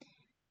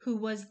 who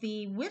was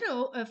the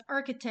widow of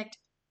architect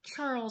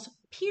Charles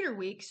Peter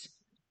Weeks,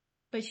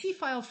 but she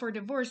filed for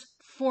divorce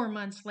 4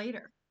 months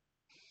later.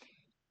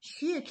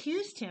 She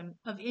accused him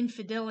of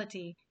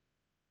infidelity,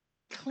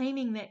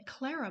 claiming that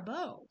Clara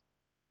Bow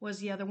was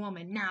the other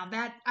woman. Now,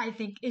 that, I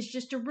think, is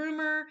just a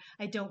rumor.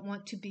 I don't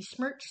want to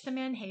besmirch the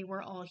men. Hey,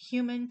 we're all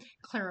human.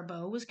 Clara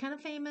Bow was kind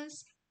of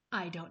famous.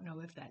 I don't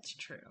know if that's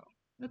true.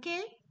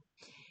 Okay?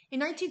 In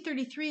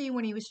 1933,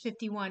 when he was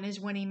 51, is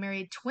when he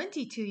married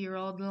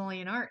 22-year-old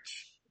Lillian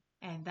Arch.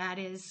 And that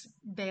is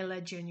Bela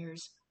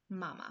Jr.'s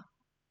mama.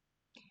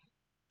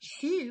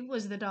 She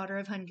was the daughter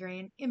of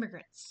Hungarian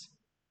immigrants.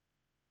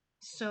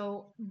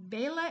 So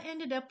Bela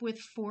ended up with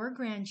 4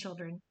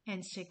 grandchildren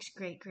and 6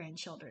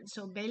 great-grandchildren.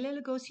 So Bela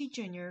Lugosi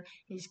Jr.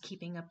 is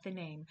keeping up the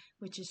name,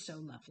 which is so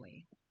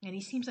lovely. And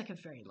he seems like a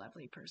very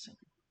lovely person.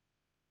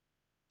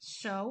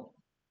 So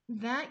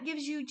that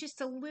gives you just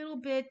a little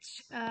bit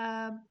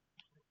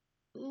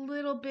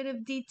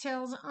of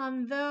details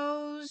on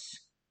those.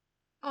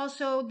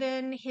 Also,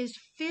 then his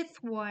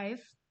 5th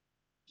wife,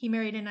 he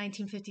married in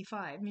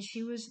 1955. And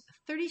she was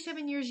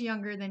 37 years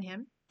younger than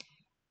him.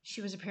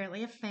 She was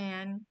apparently a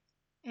fan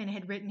and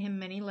had written him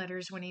many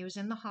letters when he was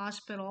in the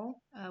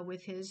hospital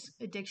with his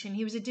addiction.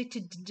 He was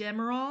addicted to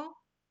Demerol.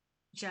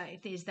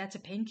 That's a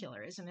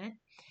painkiller, isn't it?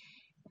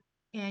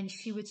 And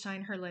she would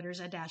sign her letters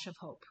 "A Dash of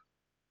Hope."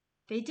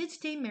 They did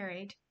stay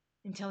married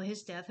until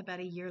his death about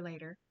a year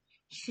later.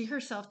 She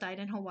herself died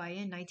in Hawaii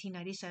in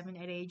 1997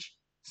 at age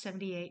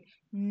 78,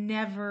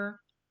 never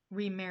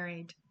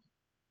remarried.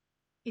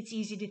 It's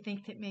easy to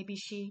think that maybe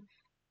she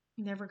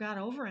never got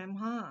over him,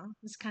 huh?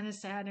 It's kind of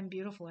sad and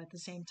beautiful at the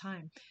same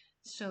time.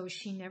 So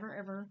she never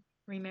ever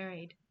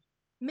remarried.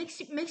 Makes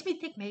me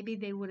think maybe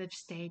they would have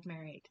stayed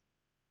married,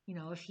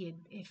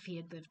 if he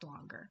had lived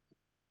longer.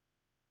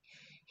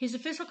 His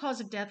official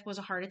cause of death was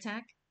a heart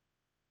attack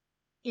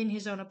in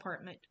his own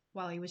apartment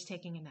while he was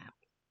taking a nap.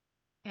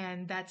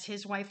 And that's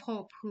his wife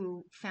Hope,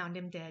 who found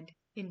him dead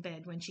in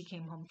bed when she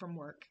came home from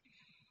work.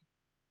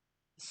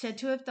 Said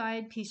to have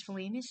died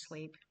peacefully in his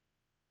sleep.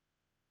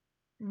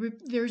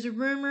 There's a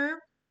rumor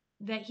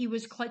that he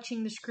was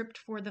clutching the script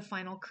for The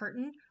Final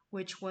Curtain,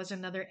 which was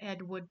another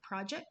Ed Wood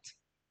project.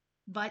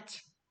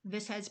 But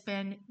this has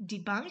been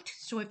debunked,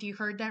 so if you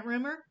heard that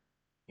rumor,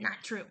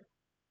 not true.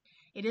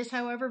 It is,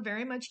 however,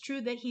 very much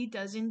true that he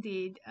does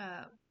indeed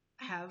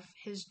have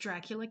his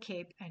Dracula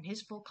cape and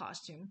his full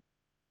costume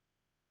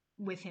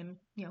with him,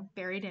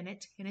 buried in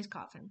it, in his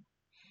coffin.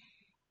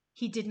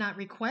 He did not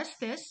request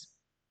this.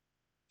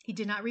 He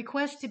did not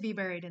request to be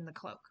buried in the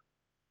cloak.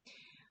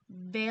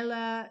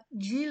 Bela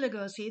G.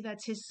 Lugosi,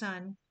 that's his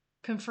son,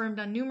 confirmed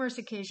on numerous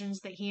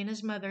occasions that he and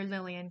his mother,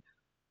 Lillian,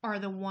 are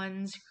the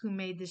ones who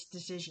made this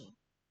decision.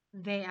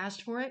 They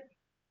asked for it,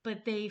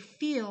 but they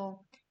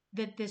feel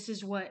that this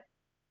is what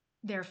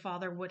their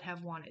father would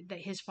have wanted, that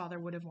his father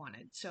would have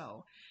wanted.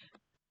 So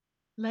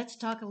let's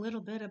talk a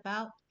little bit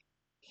about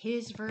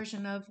his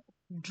version of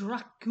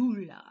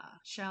Dracula,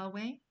 shall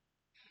we?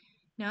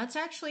 Now, it's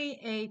actually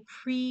a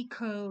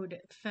pre-code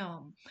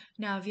film.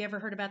 Now, have you ever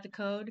heard about the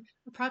code?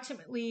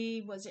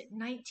 Approximately, was it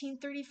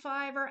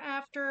 1935 or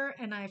after?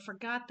 And I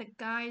forgot the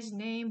guy's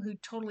name who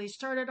totally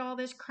started all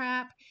this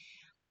crap.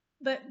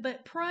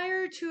 But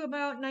prior to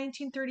about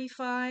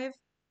 1935,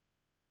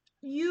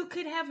 You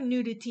could have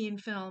nudity in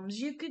films.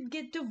 You could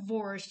get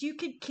divorced. You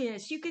could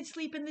kiss. You could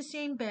sleep in the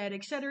same bed,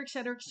 etc.,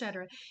 etc.,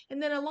 etc. And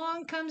then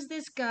along comes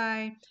this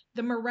guy,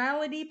 the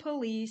morality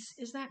police.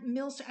 Is that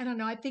Mills? I don't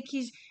know. I think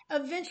he's.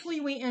 Eventually,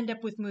 we end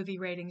up with movie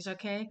ratings,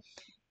 okay?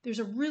 There's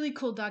a really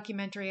cool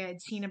documentary I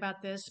had seen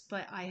about this,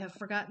 but I have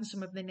forgotten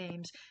some of the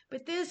names.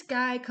 But this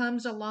guy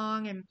comes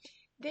along and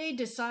they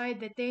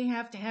decide that they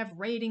have to have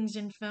ratings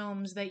in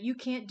films, that you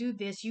can't do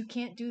this, you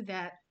can't do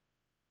that.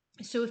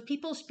 So if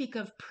people speak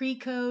of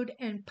pre-code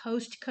and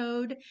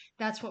post-code,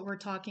 that's what we're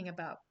talking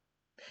about.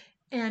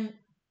 And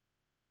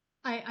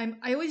I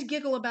always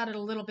giggle about it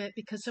a little bit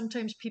because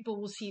sometimes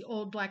people will see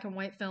old black and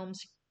white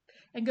films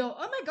and go,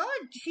 "Oh my God,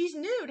 she's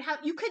nude! How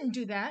you couldn't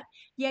do that?"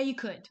 Yeah, you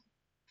could.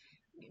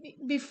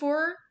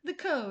 Before the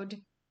code,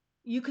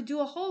 you could do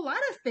a whole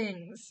lot of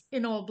things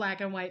in old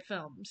black and white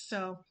films.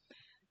 So,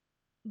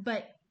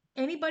 but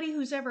anybody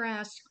who's ever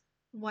asked,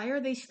 why are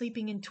they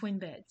sleeping in twin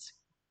beds?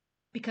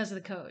 Because of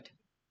the code.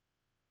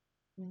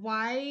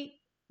 Why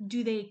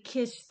do they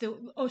kiss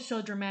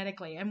so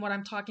dramatically? And what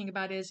I'm talking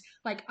about is,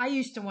 like, I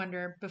used to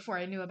wonder before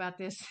I knew about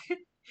this.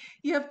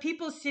 You have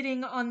people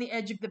sitting on the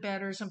edge of the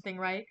bed or something,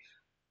 right?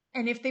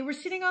 And if they were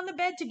sitting on the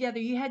bed together,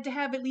 you had to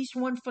have at least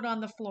one foot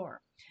on the floor.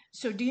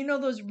 So do you know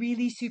those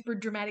really super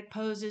dramatic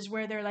poses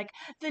where they're like,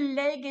 the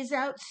leg is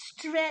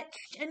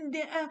outstretched and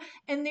they're,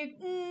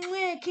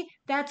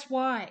 that's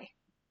why.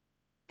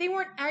 They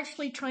weren't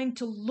actually trying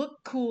to look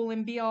cool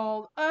and be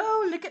all,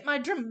 oh, look at my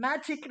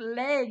dramatic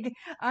leg.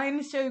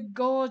 I'm so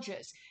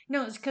gorgeous.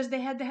 No, it's because they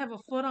had to have a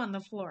foot on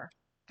the floor.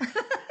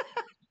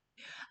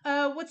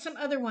 What's some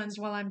other ones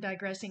while I'm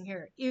digressing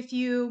here? If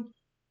you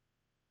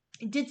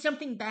did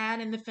something bad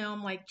in the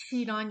film, like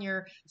cheat on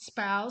your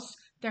spouse,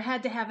 you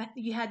had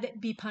to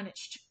be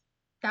punished.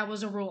 That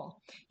was a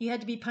rule. You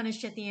had to be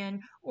punished at the end,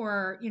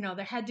 or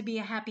there had to be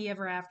a happy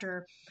ever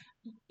after.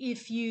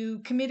 If you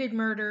committed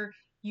murder,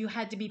 you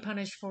had to be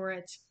punished for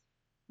it.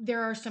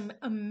 There are some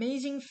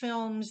amazing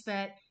films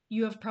that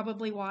you have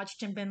probably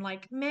watched and been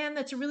like, man,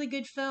 that's a really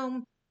good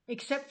film,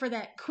 except for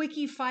that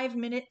quickie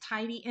 5-minute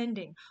tidy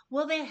ending.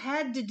 Well, they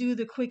had to do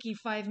the quickie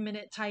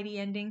 5-minute tidy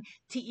ending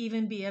to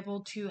even be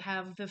able to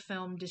have the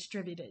film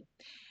distributed.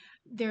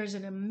 There's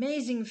an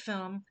amazing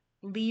film,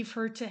 Leave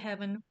Her to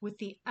Heaven, with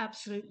the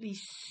absolutely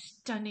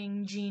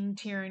stunning Gene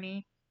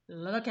Tierney.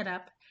 Look it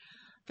up.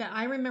 That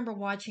I remember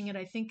watching it.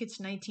 I think it's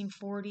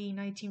 1940,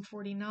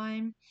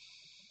 1949.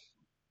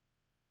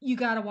 You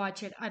gotta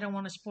watch it. I don't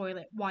want to spoil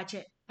it. Watch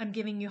it. I'm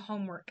giving you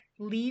homework.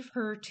 Leave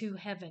Her to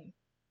Heaven.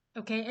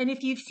 Okay? And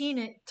if you've seen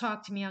it,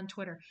 talk to me on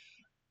Twitter.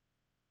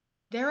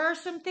 There are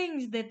some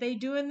things that they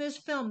do in this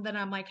film that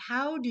I'm like,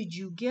 how did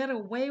you get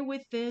away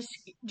with this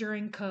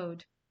during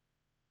code?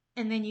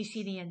 And then you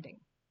see the ending.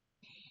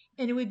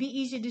 And it would be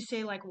easy to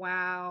say, like,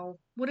 wow,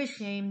 what a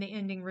shame the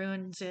ending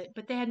ruins it.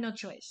 But they had no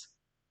choice.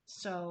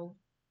 So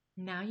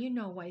now you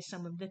know why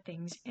some of the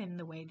things end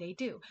the way they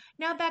do.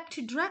 Now back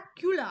to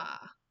Dracula.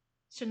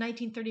 So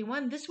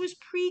 1931, this was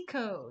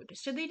pre-code.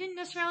 So they didn't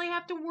necessarily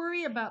have to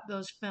worry about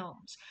those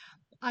films.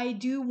 I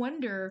do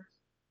wonder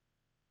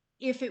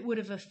if it would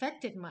have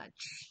affected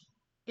much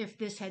if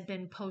this had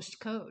been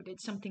post-code.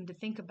 It's something to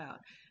think about.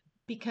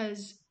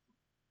 Because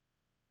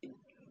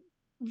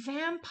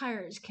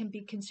vampires can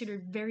be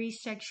considered very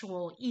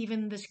sexual,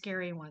 even the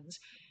scary ones.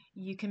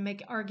 You can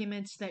make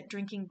arguments that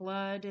drinking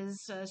blood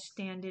is a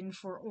stand-in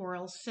for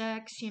oral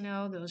sex.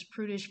 Those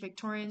prudish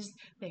Victorians,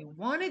 they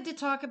wanted to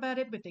talk about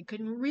it, but they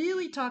couldn't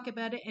really talk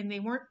about it, and they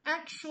weren't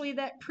actually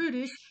that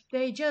prudish.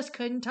 They just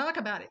couldn't talk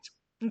about it.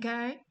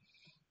 Okay?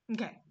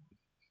 Okay.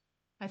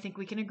 I think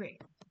we can agree.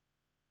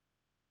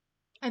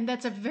 And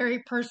that's a very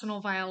personal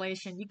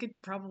violation. You could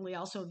probably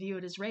also view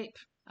it as rape.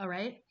 All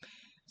right?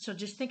 So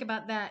just think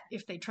about that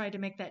if they tried to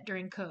make that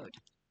during code.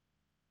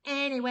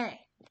 Anyway,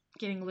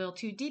 getting a little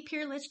too deep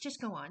here. Let's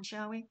just go on,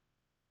 shall we?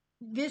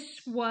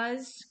 This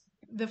was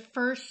the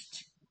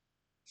first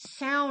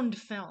sound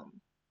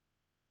film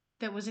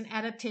that was an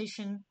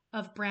adaptation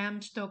of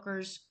Bram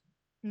Stoker's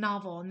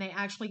novel, and they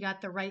actually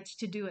got the rights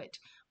to do it.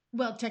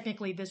 Well,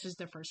 technically, this is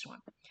the first one.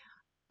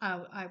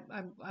 I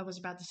was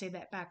about to say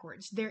that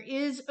backwards. There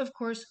is, of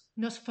course,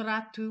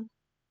 Nosferatu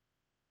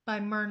by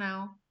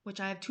Murnau,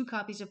 which I have 2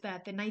 copies of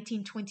that, the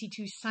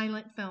 1922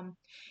 silent film.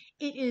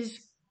 It is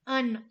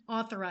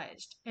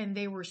unauthorized, and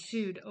they were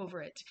sued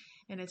over it.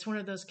 And it's one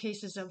of those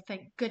cases of,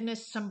 thank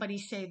goodness somebody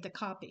saved a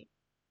copy,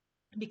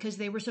 because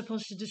they were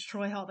supposed to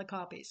destroy all the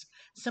copies.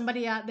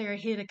 Somebody out there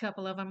hid a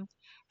couple of them,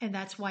 and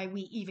that's why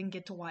we even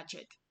get to watch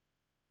it.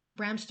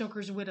 Bram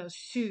Stoker's widow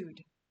sued,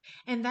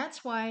 and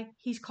that's why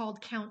he's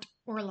called Count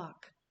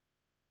Orlok.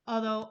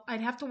 Although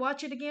I'd have to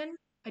watch it again.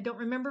 I don't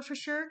remember for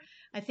sure.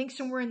 I think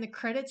somewhere in the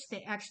credits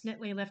they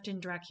accidentally left in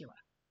Dracula.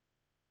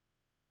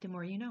 The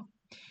more you know.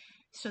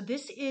 So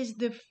this is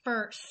the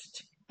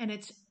first, and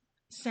it's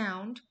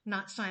sound,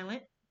 not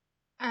silent.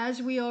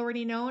 As we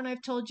already know, and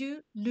I've told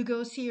you,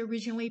 Lugosi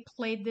originally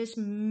played this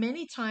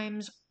many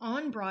times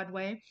on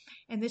Broadway.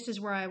 And this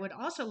is where I would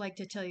also like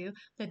to tell you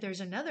that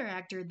there's another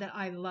actor that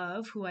I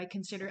love, who I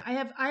consider, I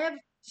have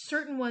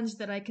certain ones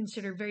that I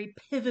consider very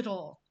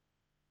pivotal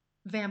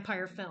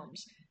vampire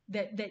films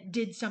that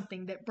did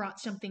something, that brought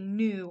something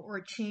new or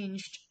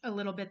changed a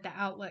little bit the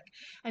outlook.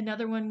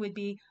 Another one would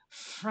be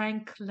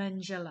Frank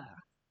Langella.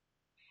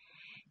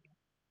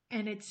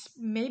 And it's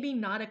maybe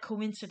not a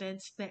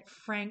coincidence that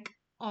Frank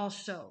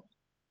also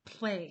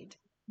played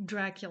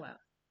Dracula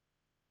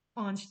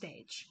on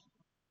stage.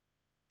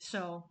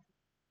 So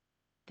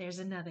there's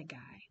another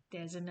guy.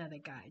 There's another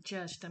guy.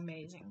 Just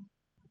amazing.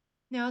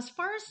 Now, as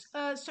far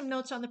as some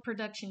notes on the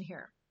production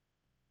here,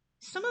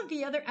 some of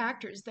the other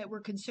actors that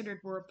were considered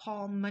were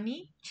Paul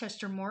Money,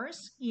 Chester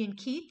Morris, Ian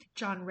Keith,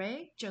 John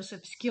Ray,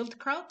 Joseph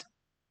Schildkraut,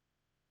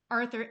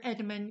 Arthur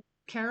Edmund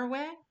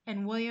Carraway,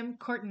 and William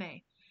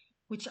Courtenay,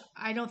 which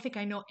I don't think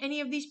I know any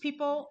of these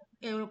people.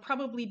 It will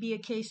probably be a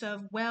case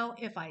of, well,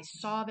 if I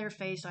saw their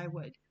face, I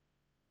would.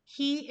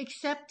 He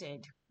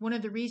accepted. One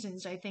of the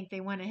reasons I think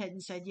they went ahead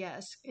and said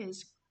yes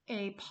is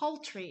a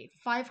paltry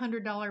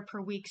 $500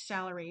 per week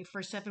salary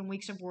for 7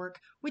 weeks of work,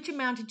 which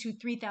amounted to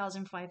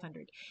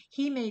 $3,500.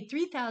 He made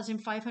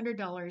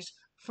 $3,500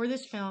 for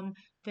this film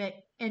that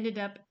ended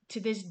up to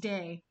this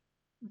day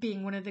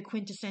being one of the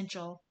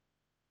quintessential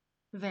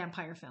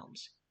vampire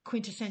films,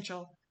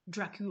 quintessential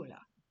Dracula.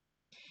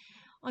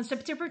 On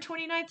September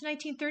 29th,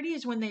 1930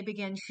 is when they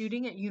began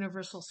shooting at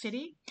Universal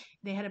City.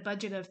 They had a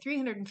budget of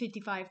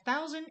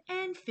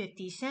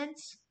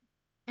 $355,050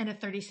 and a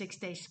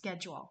 36-day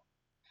schedule.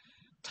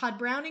 Todd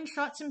Browning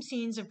shot some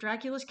scenes of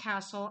Dracula's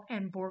castle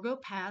and Borgo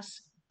Pass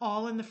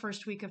all in the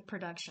first week of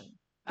production,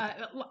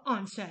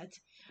 on set.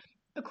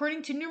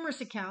 According to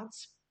numerous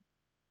accounts,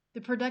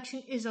 the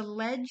production is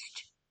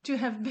alleged to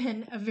have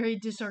been a very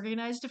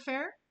disorganized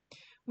affair,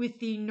 with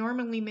the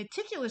normally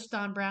meticulous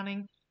Don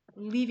Browning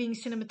leaving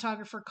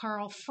cinematographer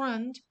Carl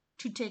Frund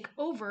to take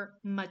over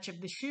much of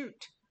the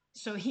shoot.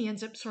 So he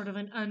ends up sort of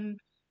an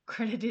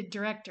uncredited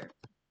director.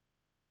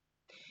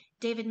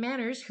 David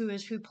Manners,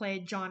 who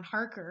played John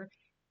Harker,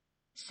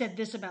 said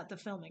this about the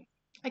filming.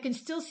 I can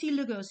still see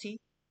Lugosi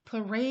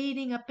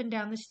parading up and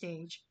down the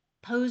stage,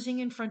 posing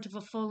in front of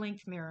a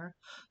full-length mirror,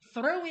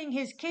 throwing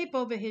his cape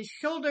over his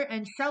shoulder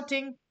and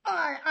shouting,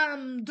 "I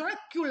am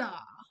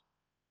Dracula!"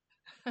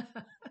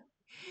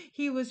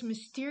 He was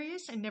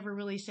mysterious and never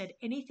really said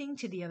anything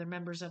to the other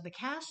members of the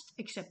cast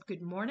except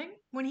good morning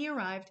when he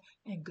arrived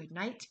and good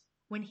night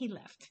when he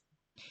left.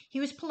 He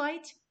was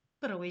polite,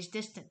 but always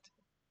distant.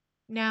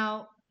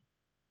 Now,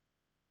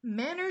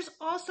 Manners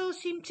also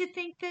seemed to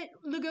think that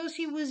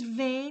Lugosi was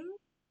vain,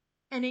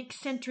 an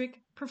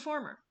eccentric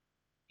performer.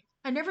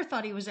 I never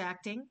thought he was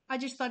acting. I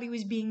just thought he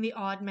was being the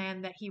odd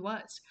man that he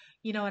was.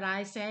 You know what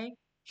I say?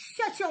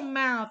 Shut your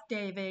mouth,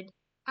 David.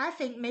 I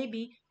think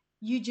maybe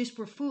you just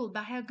were fooled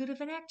by how good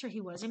of an actor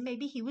he was, and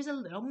maybe he was a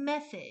little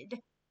method.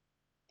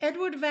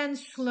 Edward Van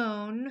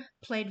Sloan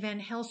played Van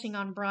Helsing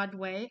on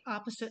Broadway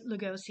opposite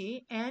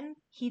Lugosi, and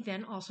he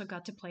then also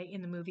got to play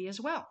in the movie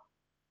as well.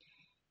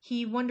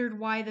 He wondered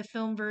why the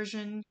film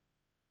version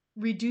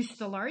reduced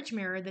the large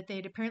mirror that they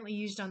had apparently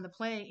used on the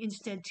play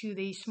instead to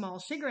the small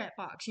cigarette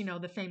box. You know,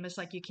 the famous,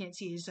 like, you can't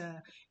see his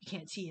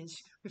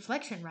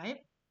reflection, right?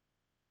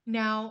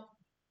 Now,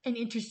 an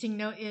interesting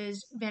note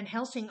is Van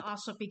Helsing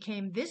also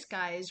became this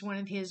guy's one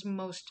of his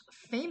most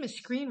famous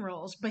screen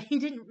roles, but he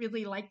didn't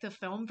really like the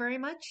film very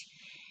much.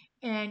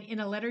 And in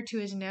a letter to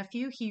his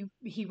nephew,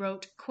 he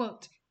wrote,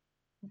 quote,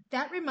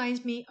 "That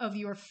reminds me of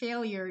your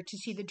failure to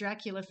see the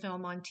Dracula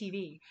film on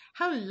TV.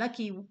 How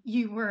lucky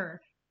you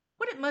were.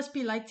 What it must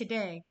be like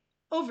today.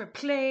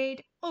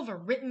 Overplayed,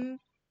 overwritten,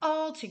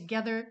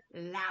 altogether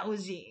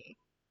lousy."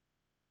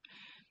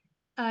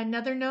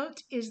 Another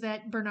note is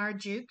that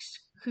Bernard Jukes,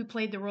 who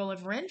played the role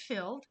of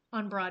Renfield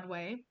on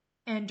Broadway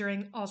and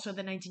during also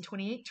the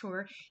 1928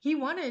 tour, he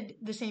wanted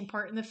the same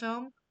part in the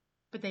film,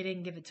 but they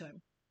didn't give it to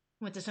him.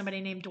 Went to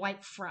somebody named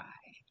Dwight Fry.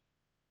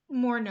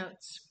 More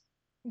notes.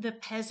 The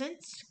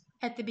peasants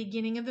at the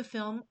beginning of the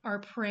film are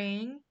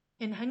praying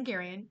in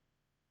Hungarian,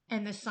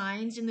 and the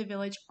signs in the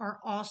village are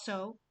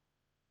also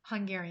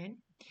Hungarian.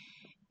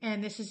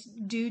 And this is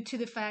due to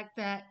the fact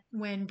that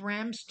when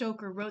Bram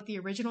Stoker wrote the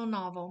original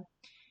novel,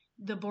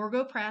 the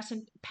Borgo Pass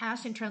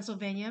in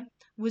Transylvania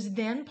was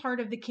then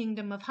part of the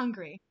Kingdom of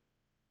Hungary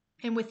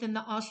and within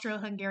the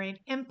Austro-Hungarian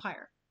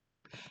Empire.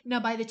 Now,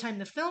 by the time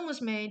the film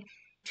was made,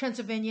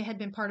 Transylvania had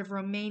been part of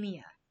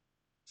Romania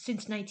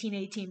since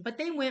 1918, but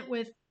they went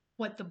with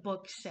what the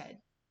book said.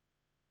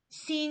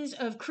 Scenes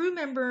of crew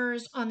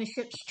members on the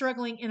ship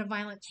struggling in a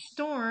violent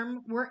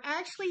storm were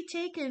actually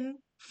taken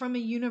from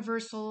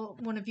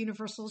one of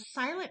Universal's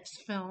silence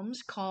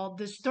films called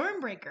The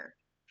Stormbreaker.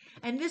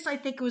 And this, I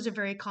think, was a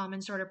very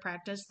common sort of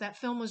practice. That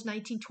film was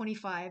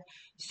 1925,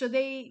 so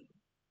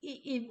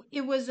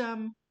it was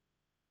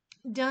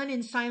done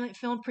in silent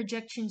film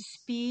projection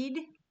speed,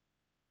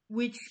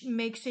 which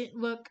makes it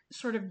look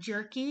sort of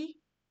jerky,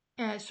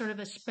 as sort of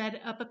a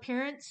sped up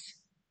appearance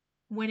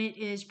when it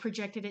is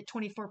projected at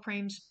 24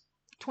 frames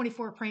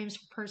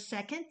per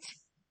second.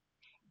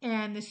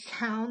 And the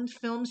sound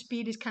film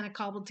speed is kind of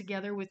cobbled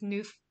together with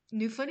new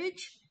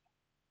footage.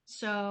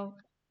 So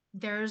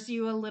there's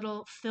you a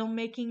little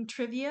filmmaking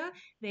trivia.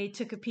 They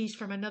took a piece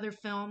from another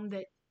film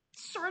that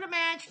sort of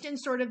matched and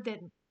sort of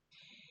didn't.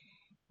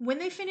 When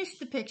they finished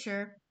the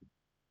picture,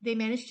 they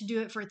managed to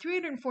do it for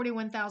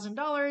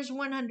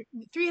 $341,000,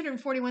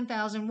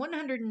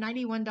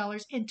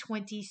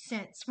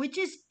 $341,191.20, which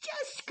is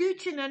just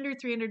scooching under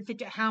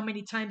 350. How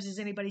many times does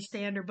anybody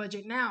stay under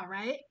budget now,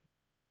 right?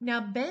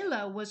 Now,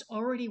 Bela was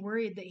already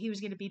worried that he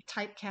was going to be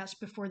typecast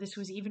before this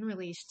was even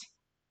released.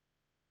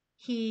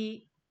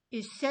 He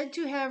is said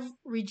to have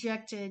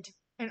rejected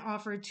an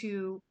offer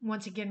to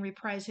once again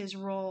reprise his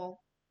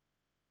role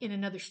in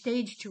another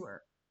stage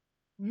tour.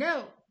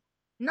 No,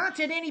 not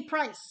at any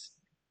price.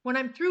 When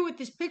I'm through with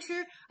this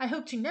picture, I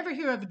hope to never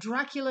hear of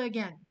Dracula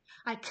again.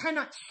 I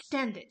cannot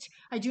stand it.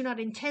 I do not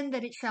intend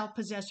that it shall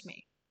possess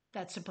me.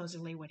 That's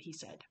supposedly what he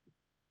said.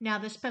 Now,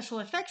 the special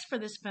effects for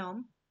this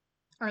film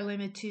are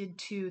limited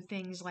to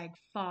things like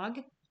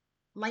fog,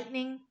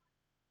 lightning,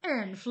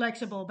 and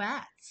flexible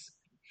bats.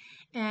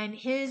 And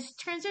his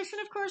transition,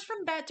 of course,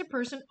 from bat to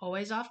person,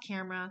 always off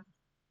camera.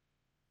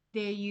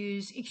 They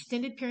use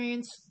extended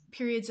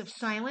periods of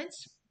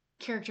silence,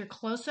 character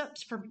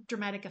close-ups for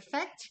dramatic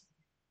effect,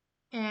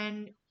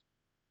 and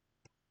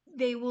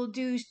they will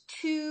do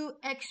two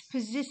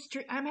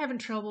exposition. I'm having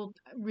trouble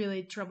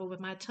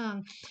with my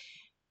tongue.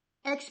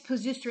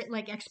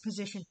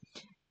 Exposition.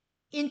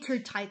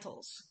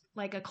 Intertitles,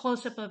 like a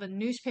close-up of a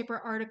newspaper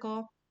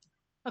article.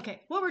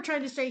 Okay, what we're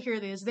trying to say here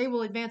is they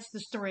will advance the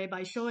story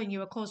by showing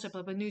you a close-up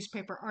of a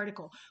newspaper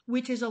article,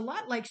 which is a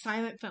lot like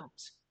silent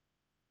films.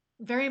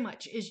 Very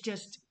much is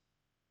just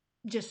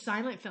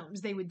silent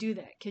films. They would do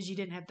that because you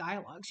didn't have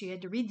dialogue, so you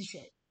had to read the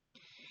shit.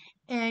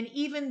 And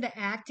even the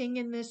acting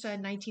in this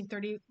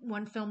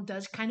 1931 film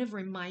does kind of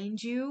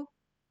remind you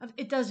of,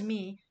 it does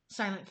me,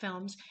 silent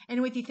films. And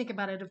when you think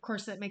about it, of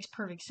course, that makes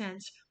perfect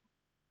sense.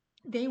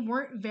 They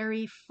weren't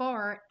very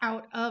far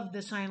out of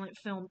the silent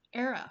film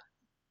era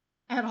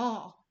at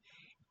all.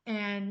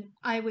 And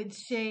I would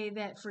say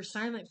that for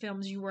silent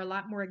films, you were a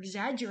lot more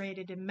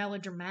exaggerated and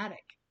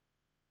melodramatic.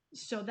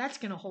 So that's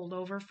going to hold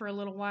over for a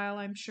little while,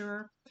 I'm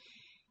sure.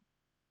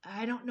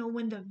 I don't know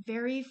when the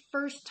very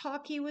first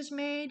talkie was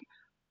made,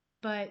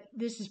 but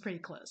this is pretty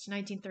close.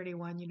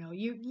 1931,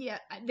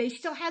 they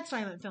still had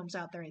silent films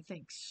out there, I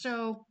think.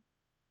 So,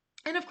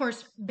 and of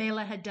course,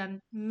 Bela had done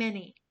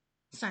many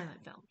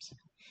silent films.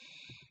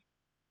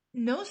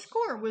 No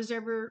score was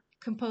ever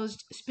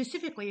composed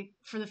specifically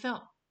for the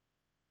film.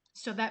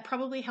 So that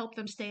probably helped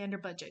them stay under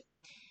budget.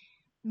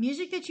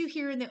 Music that you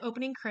hear in the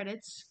opening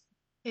credits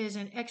is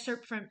an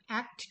excerpt from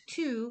Act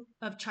 2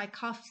 of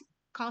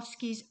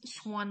Tchaikovsky's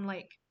Swan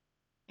Lake.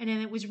 And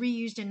then it was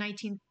reused in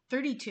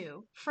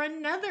 1932 for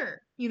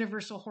another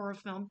Universal horror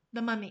film,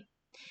 The Mummy.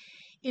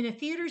 In a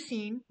theater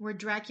scene where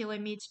Dracula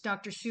meets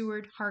Dr.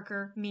 Seward,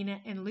 Harker, Mina,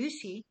 and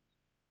Lucy,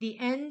 the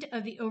end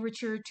of the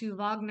overture to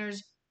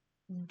Wagner's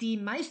Die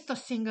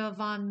Meistersinger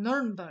von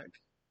Nürnberg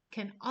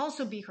can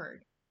also be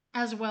heard,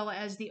 as well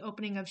as the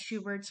opening of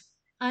Schubert's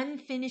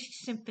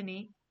Unfinished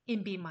Symphony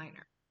in B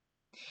minor.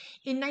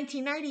 In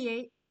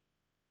 1998,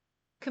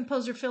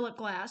 composer Philip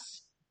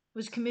Glass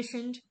was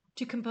commissioned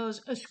to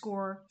compose a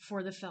score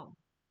for the film.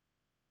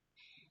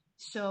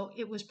 So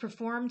it was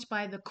performed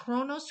by the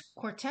Kronos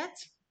Quartet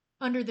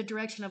under the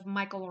direction of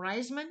Michael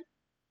Reisman,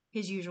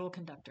 his usual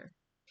conductor.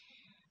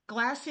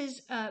 Glass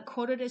is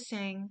quoted as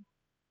saying,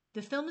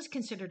 "The film is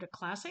considered a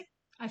classic.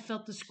 I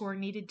felt the score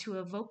needed to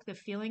evoke the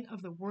feeling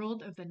of the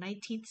world of the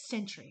 19th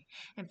century,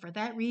 and for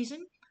that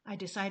reason, I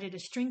decided a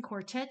string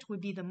quartet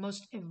would be the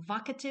most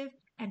evocative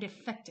and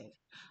effective.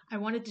 I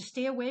wanted to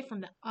stay away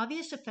from the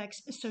obvious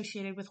effects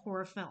associated with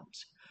horror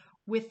films.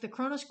 With the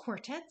Kronos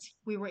Quartet,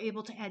 we were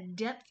able to add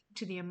depth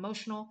to the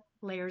emotional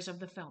layers of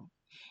the film."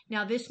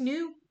 Now, this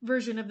new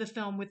version of the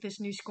film, with this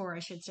new score, I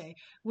should say,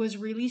 was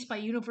released by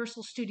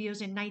Universal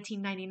Studios in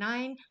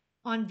 1999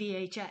 on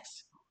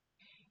VHS.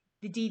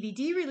 The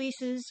DVD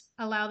releases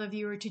allow the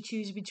viewer to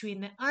choose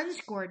between the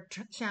unscored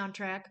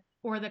soundtrack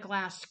or the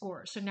Glass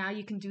score. So now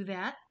you can do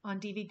that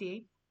on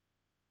DVD.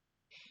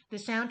 The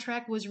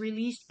soundtrack was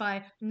released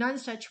by None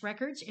Such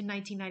Records in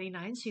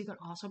 1999, so you can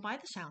also buy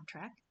the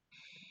soundtrack.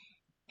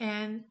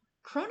 And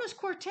Kronos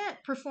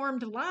Quartet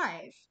performed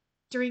live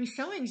during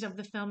showings of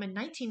the film in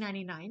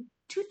 1999,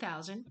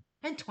 2000,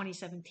 and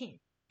 2017.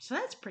 So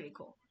that's pretty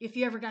cool. If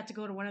you ever got to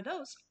go to one of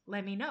those,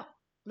 let me know.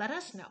 Let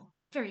us know.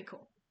 Very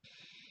cool.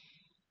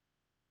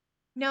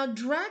 Now,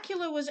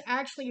 Dracula was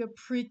actually a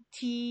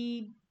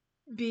pretty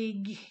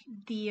big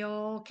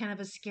deal, kind of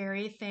a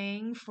scary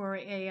thing for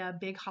a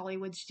big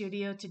Hollywood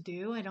studio to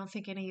do. I don't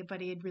think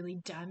anybody had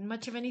really done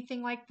much of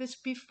anything like this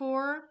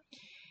before.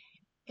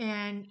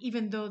 And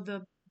even though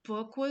the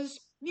book was,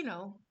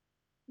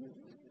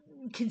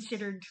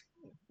 considered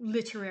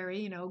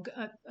literary,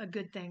 a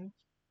good thing,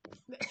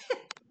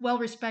 well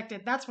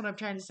respected, that's what I'm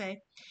trying to say.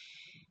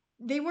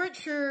 They weren't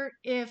sure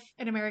if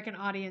an American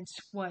audience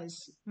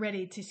was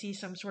ready to see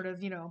some sort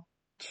of,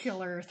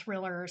 killer,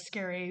 thriller,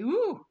 scary,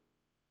 ooh.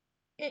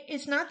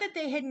 It's not that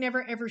they had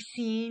never ever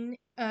seen,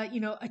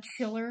 a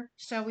chiller,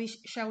 shall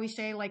we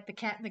say, like The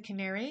Cat and the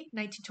Canary,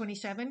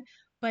 1927,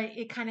 but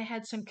it kind of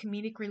had some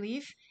comedic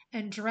relief,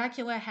 and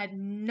Dracula had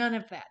none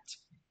of that.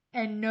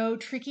 and no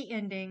tricky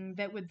ending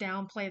that would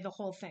downplay the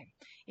whole thing.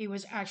 It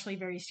was actually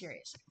very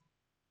serious.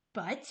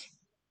 But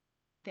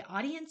the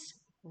audience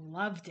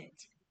loved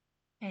it,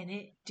 and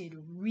it did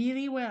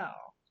really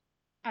well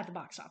at the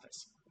box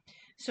office.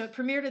 So it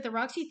premiered at the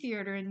Roxy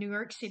Theater in New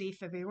York City,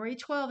 February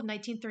 12,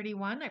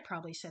 1931. I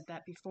probably said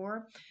that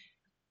before.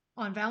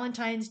 On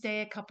Valentine's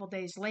Day, a couple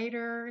days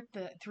later,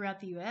 throughout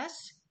the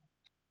U.S.,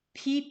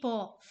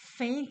 people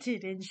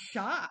fainted in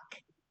shock.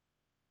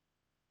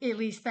 At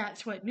least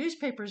that's what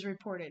newspapers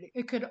reported.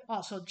 It could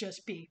also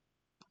just be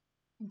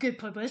good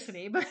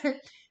publicity, but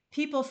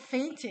people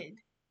fainted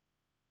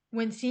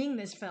when seeing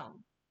this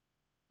film,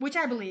 which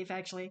I believe,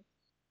 actually.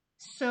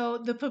 So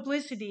the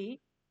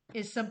publicity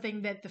is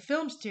something that the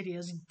film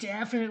studios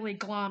definitely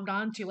glommed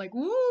onto. Like,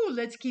 ooh,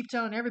 let's keep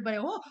telling everybody,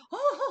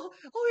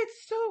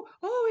 it's so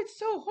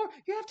horrible.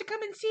 You have to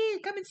come and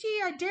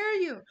see, I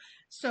dare you.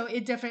 So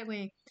it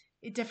definitely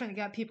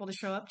got people to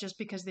show up just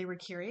because they were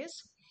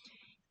curious.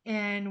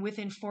 And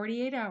within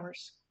 48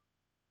 hours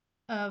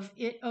of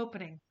it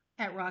opening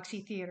at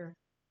Roxy Theater,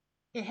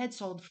 it had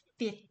sold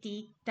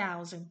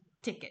 50,000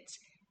 tickets.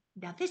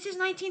 Now, this is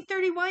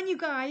 1931, you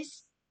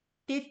guys.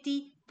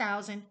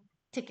 50,000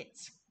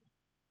 tickets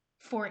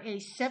for a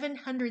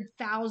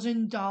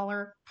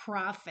 $700,000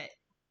 profit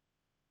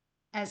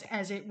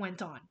as it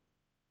went on.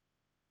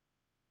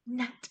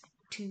 Not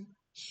too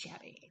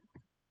shabby.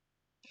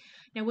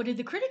 Now, what did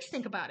the critics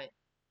think about it?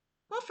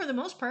 Well, for the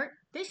most part,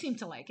 they seemed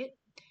to like it.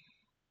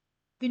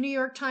 The New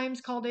York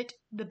Times called it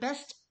the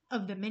best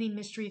of the many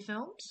mystery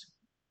films.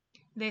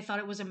 They thought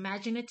it was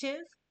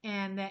imaginative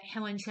and that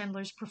Helen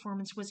Chandler's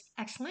performance was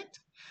excellent.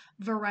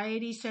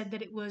 Variety said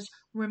that it was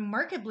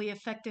remarkably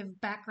effective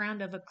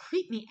background of a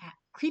creepy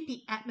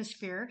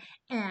atmosphere,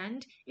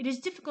 and it is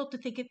difficult to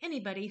think of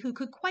anybody who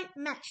could quite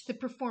match the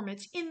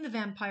performance in the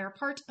vampire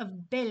part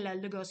of Bela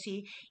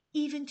Lugosi,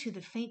 even to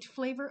the faint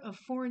flavor of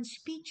foreign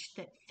speech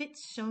that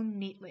fits so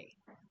neatly.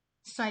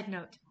 Side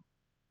note,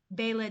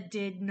 Bela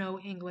did know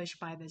English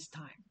by this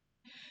time.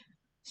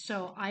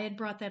 So I had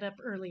brought that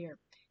up earlier.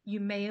 You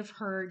may have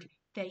heard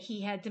that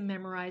he had to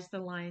memorize the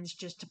lines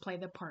just to play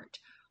the part.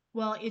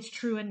 Well, it's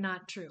true and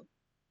not true.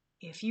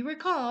 If you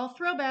recall,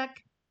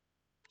 throwback,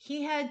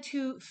 he had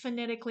to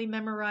phonetically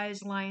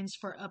memorize lines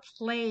for a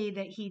play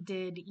that he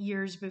did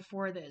years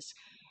before this.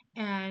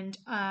 And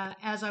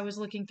as I was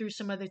looking through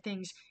some other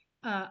things,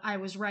 I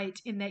was right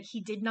in that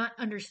he did not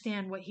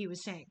understand what he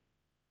was saying,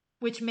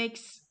 which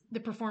makes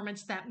the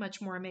performance that much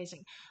more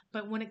amazing.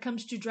 But when it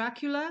comes to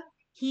Dracula,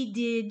 he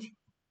did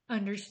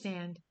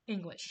understand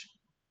English.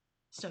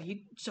 So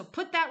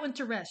put that one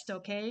to rest,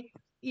 okay?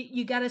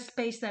 You got to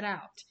space that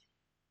out.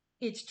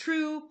 It's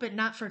true, but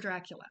not for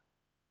Dracula.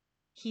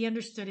 He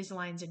understood his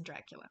lines in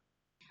Dracula.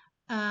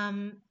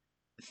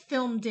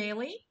 Film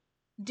Daily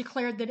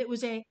declared that it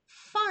was a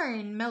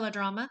fine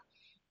melodrama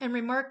and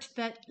remarked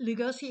that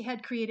Lugosi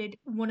had created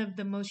one of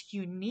the most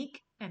unique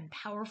and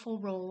powerful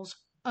roles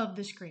of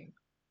the screen.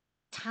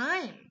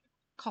 Time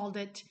called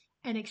it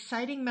an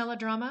exciting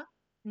melodrama,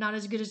 not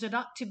as good as it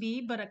ought to be,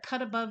 but a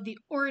cut above the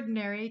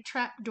ordinary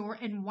trapdoor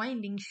and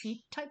winding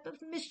sheet type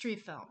of mystery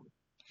film.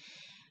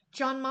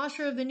 John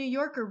Mosher of The New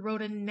Yorker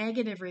wrote a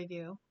negative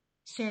review,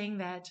 saying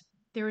that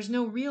there is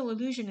no real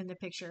illusion in the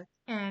picture,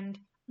 and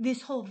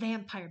this whole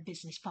vampire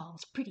business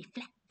falls pretty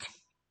flat.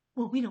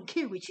 Well, we don't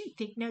care what you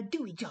think now,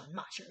 do we, John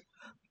Mosher?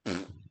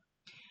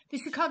 The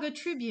Chicago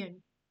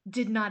Tribune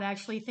did not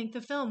actually think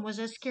the film was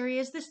as scary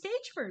as the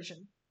stage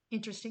version.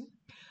 Interesting.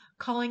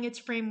 Calling its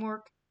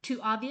framework too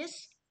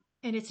obvious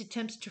and its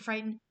attempts to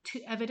frighten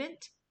too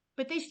evident,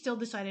 but they still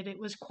decided it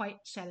was quite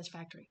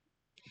satisfactory.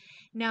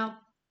 Now,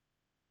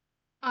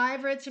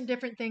 I've read some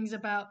different things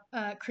about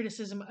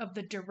criticism of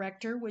the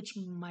director, which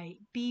might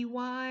be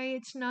why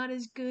it's not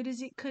as good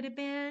as it could have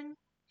been.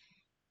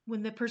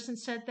 When the person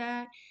said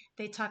that,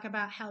 they talk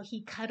about how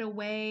he cut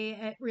away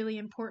at really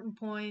important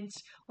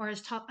points, or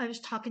I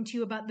was talking to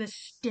you about the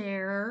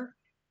stare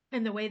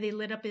and the way they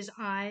lit up his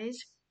eyes.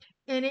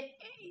 And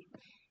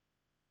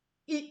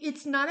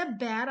it's not a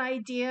bad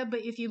idea,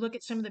 but if you look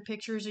at some of the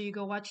pictures or you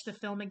go watch the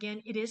film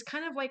again, it is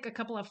kind of like a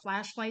couple of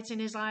flashlights in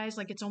his eyes,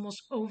 like it's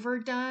almost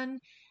overdone.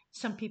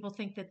 Some people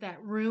think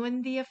that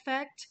ruined the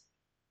effect.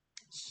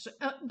 So,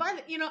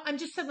 I'm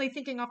just suddenly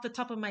thinking off the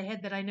top of my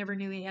head that I never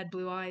knew he had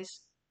blue eyes,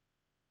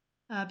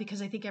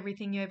 because I think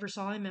everything you ever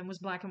saw him in was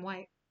black and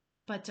white.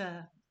 But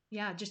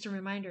yeah, just a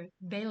reminder,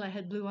 Bela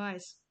had blue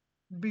eyes.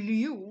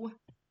 Blue.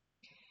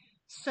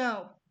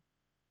 So,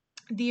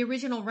 the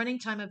original running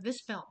time of this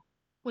film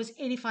was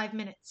 85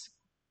 minutes.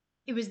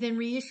 It was then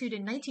reissued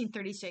in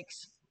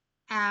 1936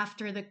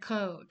 after the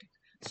code.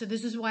 So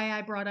this is why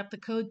I brought up the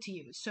code to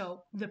you.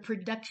 So the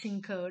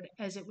production code,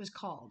 as it was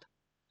called.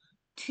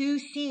 2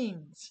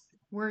 scenes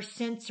were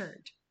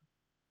censored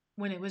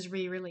when it was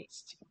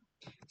re-released.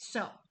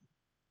 So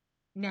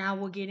now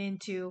we'll get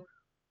into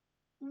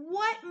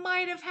what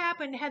might have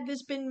happened had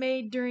this been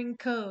made during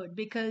code,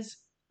 because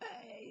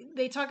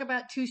they talk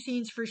about 2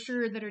 scenes for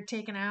sure that are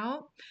taken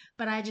out,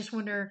 but I just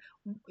wonder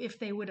if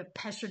they would have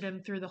pestered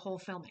him through the whole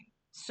filming.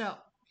 So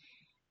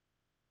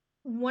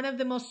one of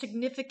the most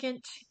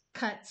significant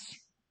cuts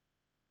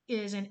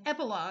is an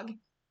epilogue,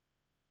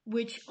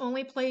 which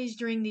only plays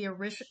during the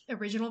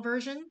original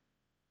version.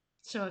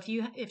 So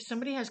if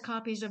somebody has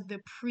copies of the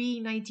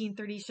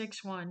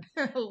pre-1936 one,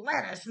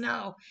 let us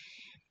know.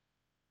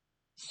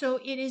 So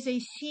it is a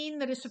scene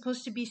that is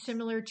supposed to be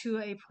similar to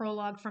a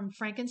prologue from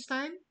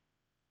Frankenstein,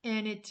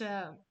 and it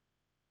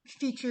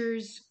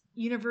features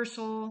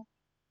Universal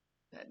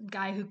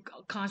guy who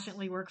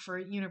constantly worked for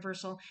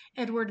Universal,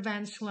 Edward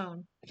Van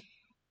Sloan.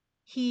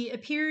 He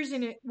appears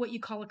in what you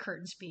call a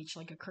curtain speech,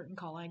 like a curtain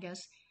call, I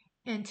guess,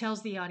 and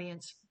tells the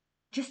audience,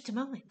 "Just a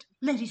moment,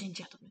 ladies and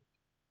gentlemen.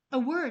 A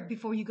word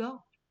before you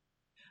go.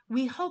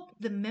 We hope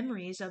the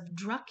memories of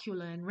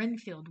Dracula and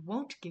Renfield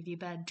won't give you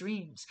bad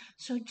dreams,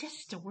 so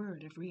just a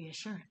word of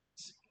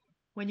reassurance.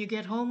 When you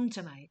get home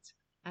tonight,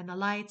 and the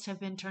lights have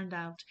been turned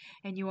out,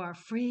 and you are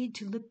afraid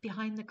to look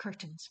behind the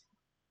curtains,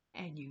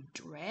 and you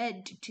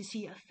dread to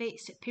see a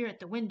face appear at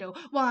the window,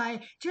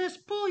 why,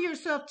 just pull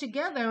yourself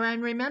together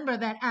and remember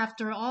that,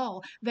 after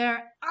all,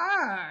 there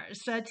are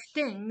such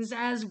things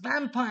as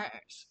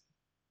vampires."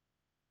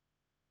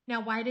 Now,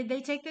 why did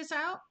they take this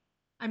out?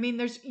 I mean,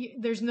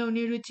 there's no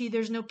nudity,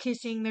 there's no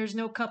kissing, there's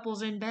no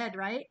couples in bed,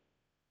 right?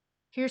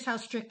 Here's how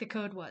strict the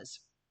code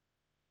was.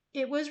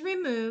 It was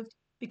removed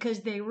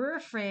because they were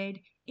afraid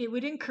it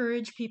would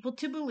encourage people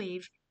to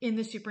believe in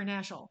the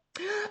supernatural.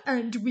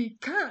 And we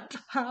can't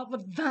have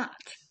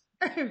that.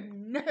 Oh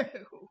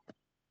no.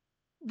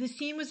 The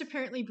scene was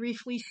apparently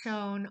briefly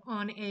shown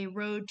on a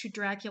Road to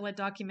Dracula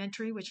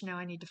documentary, which now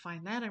I need to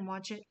find that and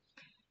watch it.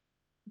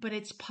 But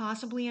it's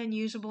possibly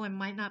unusable and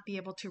might not be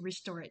able to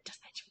restore it.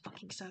 Doesn't that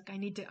fucking suck?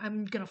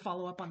 I'm gonna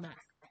follow up on that.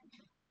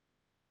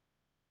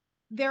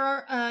 There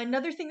are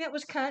another thing that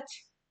was cut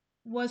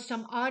was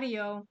some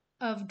audio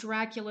of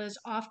Dracula's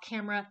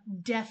off-camera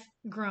death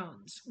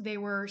groans. They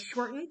were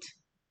shortened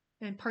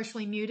and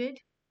partially muted,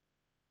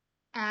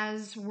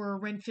 as were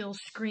Renfield's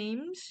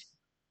screams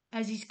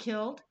as he's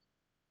killed.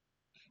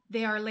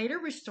 They are later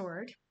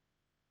restored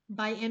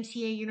by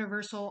MCA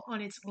Universal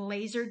on its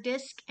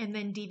Laserdisc and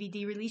then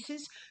DVD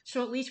releases,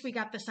 so at least we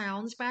got the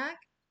sounds back.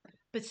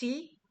 But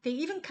see, they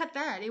even cut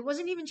that. It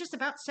wasn't even just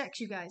about sex,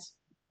 you guys.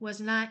 It was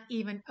not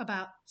even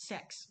about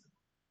sex.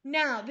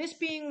 Now, this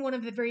being one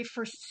of the very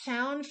first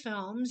sound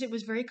films, it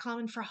was very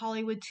common for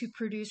Hollywood to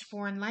produce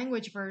foreign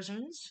language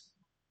versions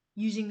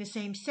using the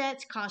same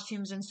sets,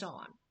 costumes, and so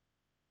on.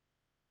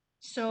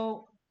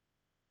 So,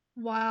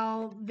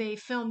 while they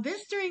filmed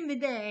this during the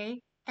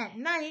day, at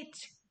night,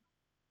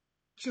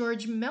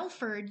 George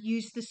Melford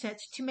used the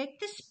sets to make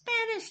the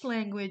Spanish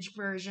language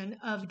version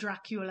of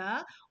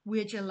Dracula,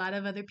 which a lot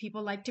of other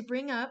people like to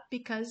bring up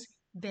because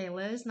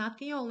Bela is not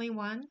the only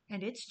one,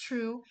 and it's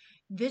true.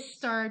 This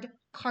starred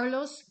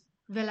Carlos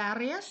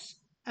Velarias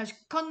as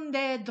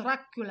Conde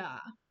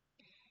Dracula.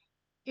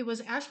 It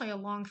was actually a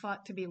long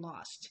thought to be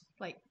lost.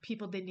 Like,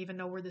 people didn't even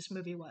know where this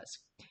movie was.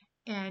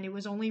 And it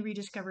was only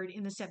rediscovered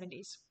in the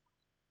 70s.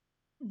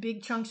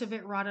 Big chunks of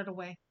it rotted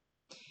away.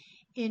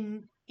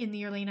 In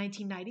the early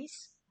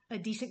 1990s, a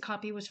decent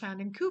copy was found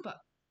in Cuba.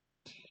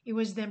 It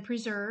was then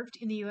preserved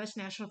in the U.S.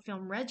 National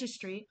Film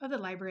Registry of the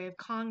Library of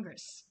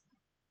Congress.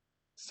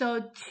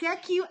 So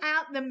check you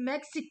out the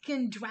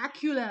Mexican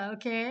Dracula,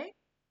 okay?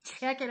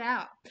 Check it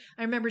out.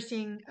 I remember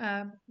seeing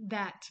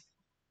that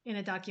in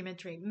a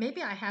documentary.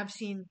 Maybe I have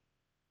seen,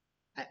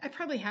 I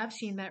probably have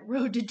seen that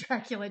Road to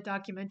Dracula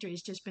documentary.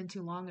 It's just been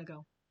too long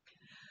ago.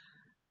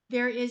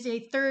 There is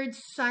a third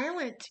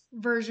silent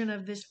version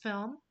of this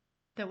film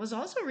that was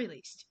also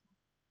released.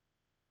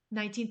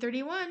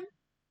 1931,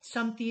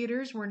 some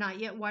theaters were not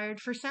yet wired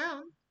for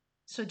sound,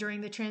 so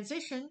during the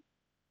transition,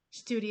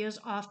 studios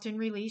often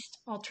released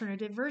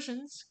alternative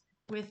versions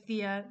with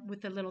the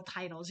little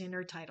titles,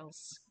 inner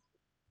titles.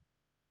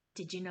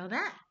 Did you know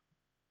that?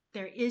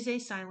 There is a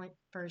silent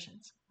version.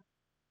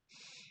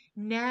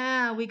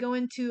 Now we go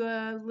into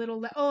a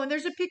little... Oh, and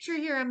there's a picture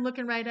here. I'm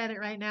looking right at it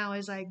right now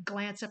as I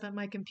glance up at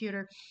my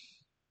computer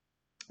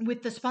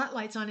with the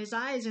spotlights on his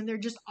eyes, and they're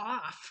just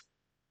off.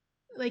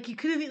 Like, you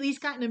could have at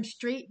least gotten him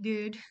straight,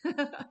 dude.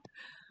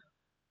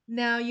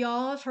 Now,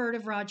 y'all have heard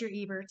of Roger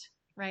Ebert,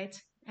 right?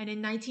 And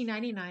in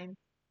 1999,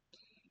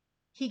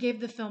 he gave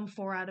the film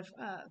 4 out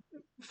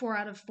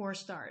of 4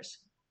 stars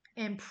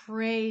and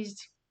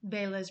praised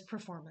Bela's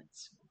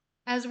performance,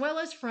 as well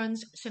as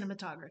Franz's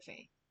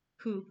cinematography,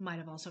 who might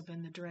have also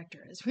been the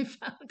director, as we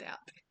found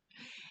out.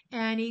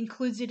 And he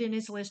includes it in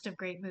his list of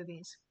great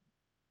movies.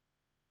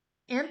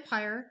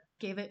 Empire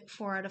gave it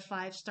 4 out of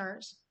 5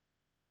 stars,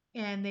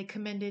 and they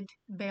commended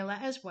Bela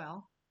as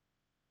well,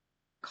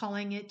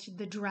 calling it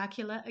the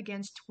Dracula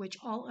against which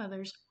all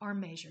others are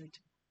measured.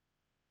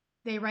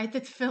 They write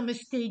that the film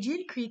is staged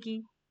and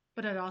creaky,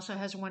 but it also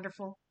has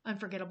wonderful,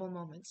 unforgettable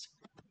moments.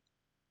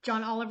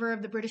 John Oliver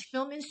of the British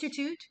Film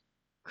Institute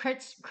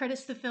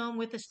credits the film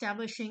with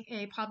establishing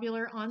a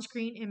popular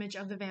on-screen image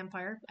of the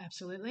vampire,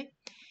 absolutely,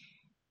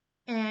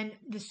 and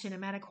the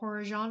cinematic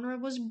horror genre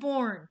was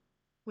born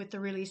with the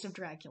release of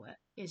Dracula,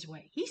 is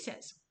what he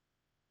says.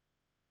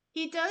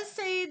 He does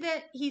say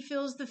that he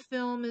feels the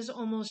film is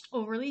almost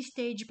overly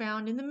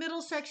stage-bound in the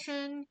middle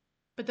section,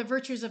 but the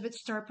virtues of its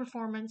star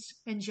performance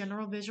and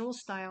general visual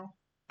style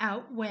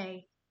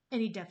outweigh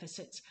any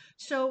deficits.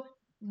 So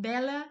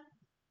Bela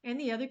and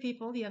the other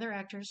people, the other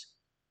actors,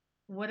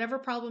 whatever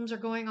problems are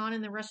going on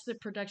in the rest of the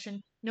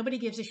production, nobody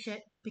gives a shit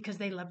because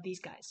they love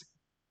these guys.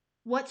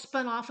 What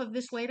spun off of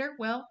this later?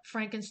 Well,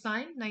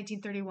 Frankenstein,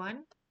 1931.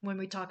 When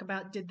we talk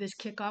about did this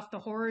kick off the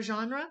horror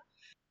genre,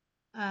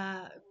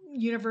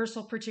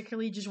 Universal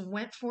particularly just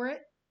went for it.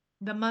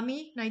 The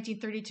Mummy,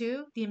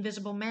 1932. The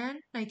Invisible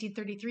Man,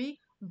 1933.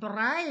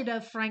 Bride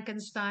of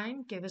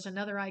Frankenstein gave us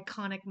another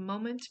iconic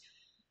moment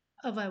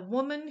of a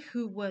woman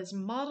who was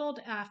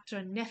modeled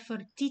after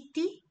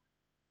Nefertiti.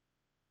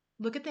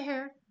 Look at the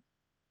hair.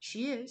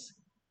 She is.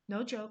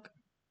 No joke.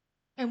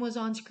 And was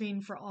on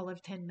screen for all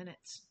of 10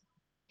 minutes.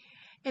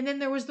 And then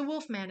there was The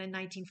Wolfman in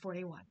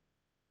 1941.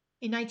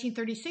 In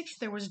 1936,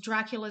 there was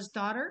Dracula's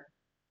Daughter,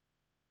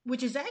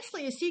 which is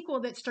actually a sequel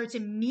that starts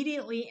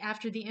immediately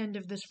after the end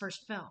of this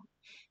first film.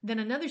 Then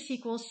another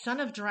sequel, Son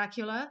of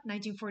Dracula,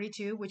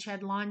 1942, which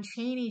had Lon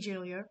Chaney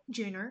Jr.,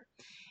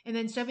 and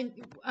then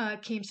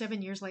came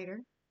 7 years later.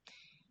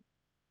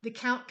 The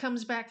count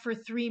comes back for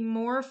 3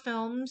 more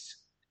films,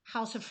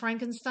 House of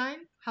Frankenstein,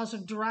 House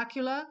of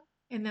Dracula,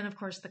 and then, of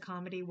course, the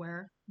comedy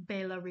where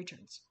Bela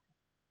returns.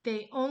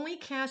 They only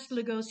cast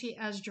Lugosi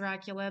as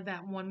Dracula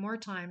that one more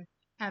time,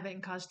 Abbott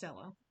and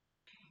Costello.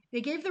 They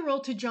gave the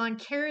role to John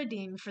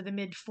Carradine for the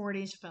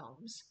mid-40s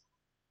films.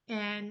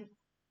 And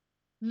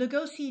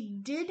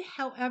Lugosi did,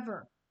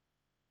 however,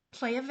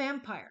 play a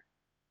vampire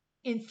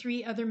in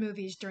 3 other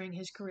movies during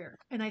his career.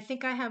 And I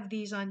think I have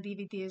these on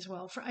DVD as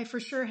well. I for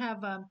sure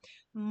have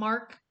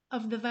Mark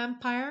of the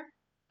Vampire,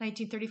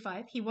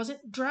 1935. He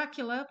wasn't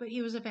Dracula, but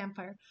he was a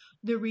vampire.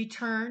 The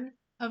Return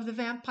of the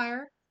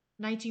Vampire,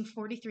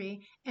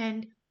 1943.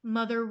 And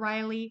Mother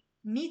Riley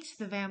Meets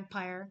the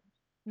Vampire,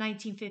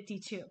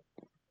 1952.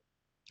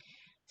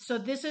 So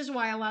this is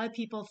why a lot of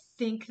people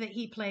think that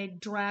he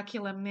played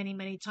Dracula many,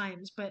 many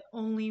times, but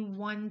only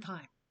one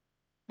time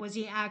was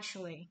he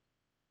actually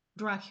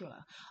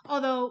Dracula.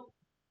 Although,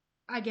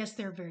 I guess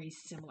they're very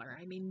similar.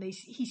 I mean,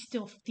 he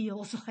still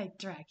feels like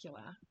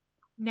Dracula.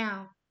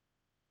 Now,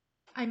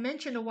 I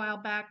mentioned a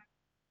while back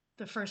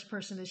the first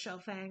person to show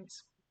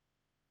fangs.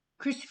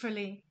 Christopher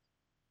Lee.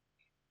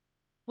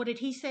 What did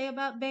he say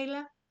about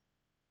Bela?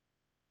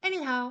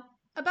 Anyhow,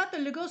 about the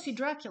Lugosi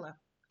Dracula,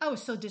 I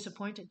was so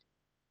disappointed.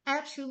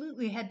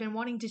 Absolutely had been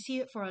wanting to see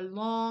it for a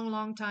long,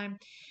 long time.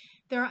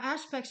 There are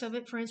aspects of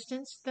it, for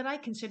instance, that I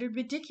considered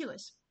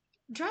ridiculous.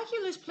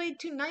 Dracula's played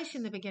too nice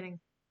in the beginning.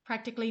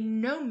 Practically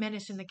no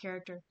menace in the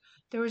character.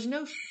 There was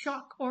no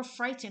shock or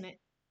fright in it.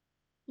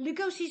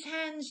 Lugosi's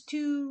hands,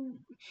 too...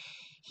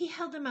 He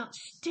held them out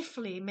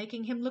stiffly,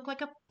 making him look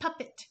like a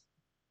puppet.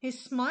 His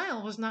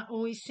smile was not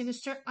always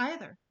sinister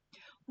either.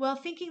 While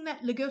thinking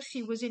that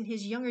Lugosi was in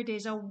his younger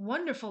days a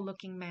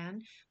wonderful-looking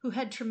man who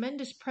had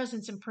tremendous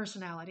presence and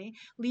personality,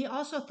 Lee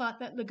also thought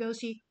that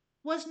Lugosi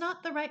was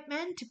not the right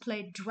man to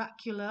play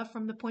Dracula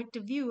from the point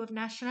of view of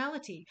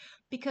nationality,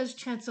 because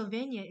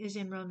Transylvania is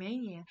in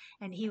Romania,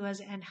 and he was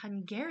an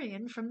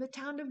Hungarian from the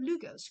town of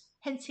Lugos,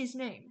 hence his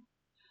name.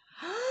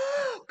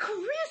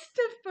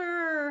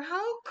 Christopher,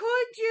 how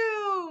could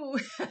you?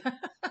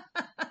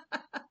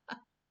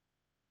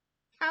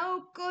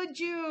 How could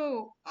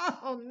you?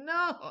 Oh,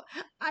 no.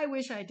 I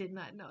wish I did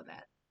not know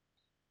that.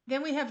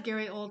 Then we have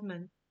Gary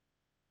Oldman,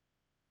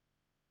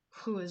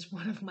 who is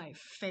one of my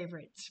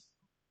favorites.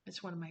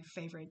 It's one of my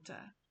favorite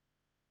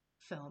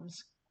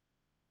films.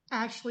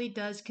 Actually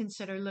does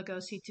consider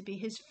Lugosi to be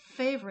his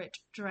favorite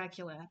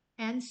Dracula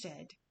and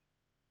said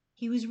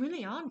he was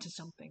really on to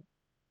something.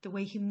 The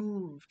way he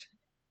moved,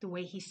 the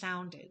way he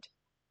sounded.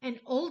 And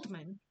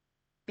Oldman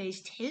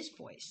based his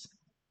voice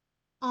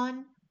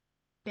on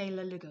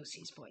Bela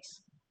Lugosi's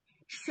voice.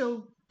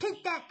 So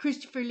take that,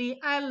 Christopher Lee.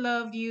 I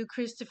love you,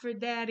 Christopher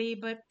Daddy,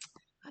 but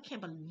I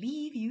can't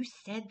believe you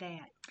said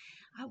that.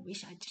 I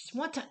wish I just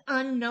want to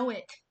unknow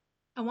it.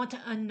 I want to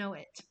unknow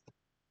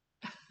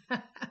it.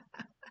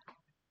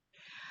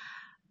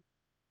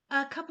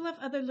 A couple of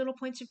other little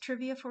points of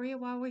trivia for you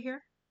while we're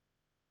here.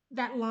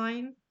 That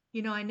line,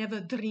 I never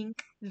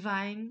drink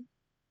wine,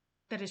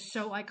 that is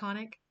so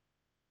iconic,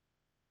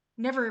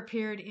 never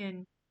appeared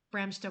in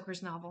Bram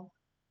Stoker's novel,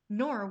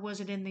 nor was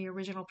it in the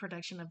original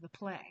production of the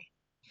play.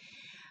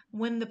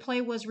 When the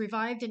play was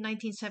revived in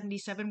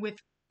 1977 with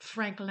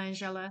Frank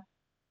Langella,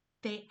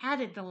 they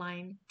added the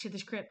line to the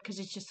script because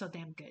it's just so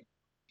damn good.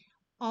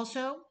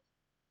 Also,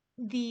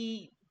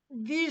 the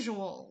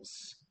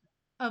visuals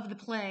of the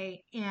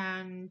play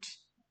and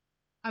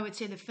I would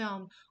say the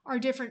film are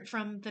different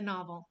from the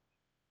novel.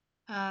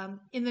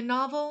 In the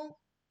novel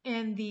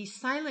and the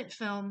silent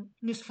film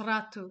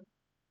Nosferatu,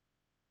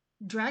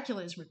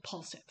 Dracula is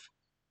repulsive,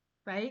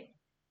 right?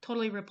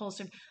 Totally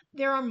repulsive.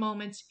 There are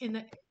moments in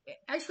the...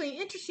 Actually,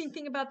 an interesting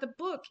thing about the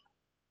book,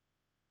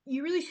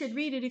 you really should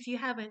read it if you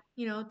haven't.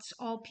 It's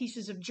all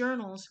pieces of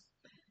journals.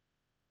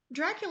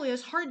 Dracula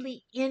is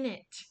hardly in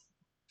it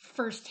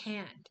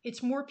firsthand.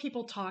 It's more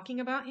people talking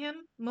about him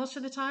most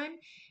of the time.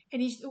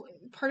 And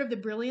part of the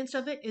brilliance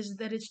of it is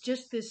that it's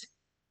just this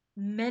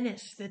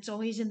menace that's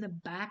always in the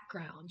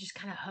background, just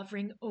kind of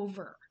hovering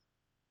over.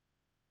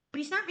 But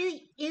he's not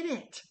really in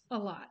it a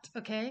lot,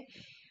 okay?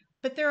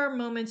 But there are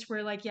moments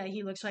where, like, yeah,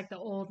 he looks like the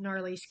old,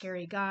 gnarly,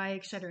 scary guy,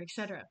 etc.,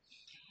 etc.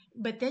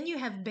 But then you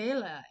have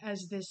Bela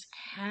as this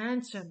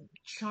handsome,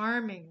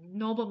 charming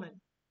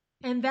nobleman.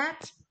 And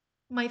that,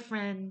 my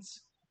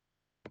friends,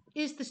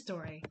 is the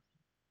story.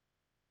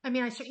 I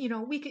mean,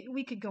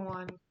 we could go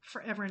on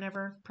forever and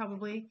ever,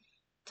 probably,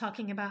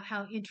 talking about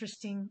how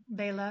interesting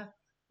Bela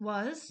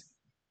was.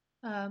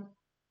 Um,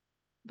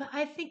 but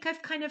I think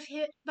I've kind of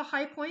hit the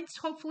high points,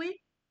 hopefully.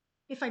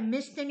 If I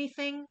missed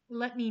anything,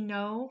 let me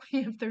know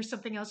if there's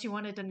something else you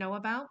wanted to know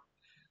about.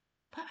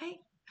 But I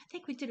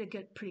think we did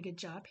a pretty good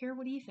job here.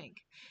 What do you think?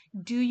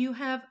 Do you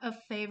have a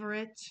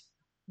favorite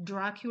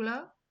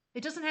Dracula?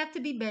 It doesn't have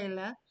to be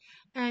Bela.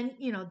 And,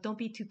 don't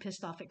be too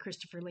pissed off at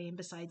Christopher Lee. And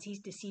besides, he's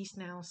deceased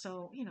now,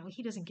 so,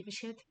 he doesn't give a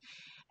shit.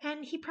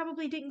 And he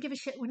probably didn't give a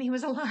shit when he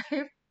was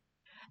alive.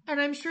 And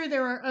I'm sure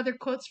there are other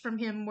quotes from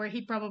him where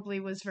he probably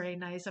was very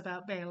nice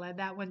about Bela.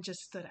 That one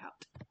just stood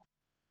out.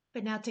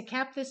 But now to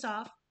cap this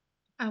off,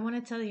 I want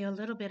to tell you a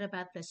little bit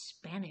about the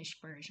Spanish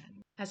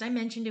version. As I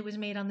mentioned, it was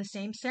made on the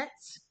same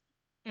sets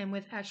and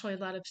with actually a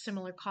lot of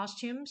similar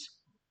costumes.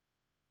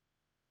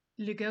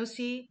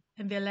 Lugosi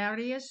and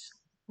Valerius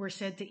were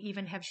said to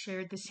even have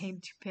shared the same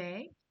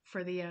toupee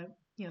for the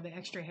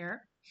extra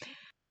hair.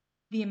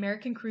 The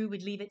American crew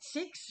would leave at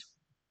 6,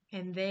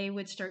 and they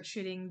would start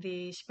shooting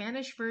the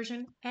Spanish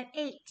version at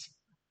 8.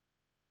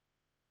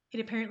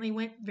 It apparently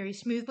went very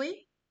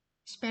smoothly.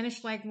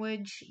 Spanish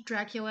language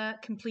Dracula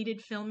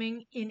completed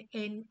filming in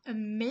an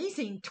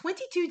amazing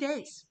 22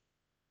 days.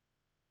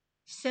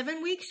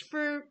 7 weeks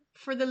for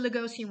the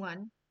Lugosi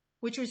one,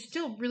 which was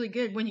still really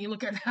good when you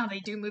look at how they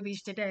do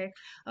movies today.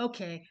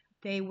 Okay,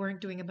 they weren't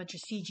doing a bunch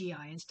of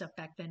CGI and stuff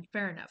back then,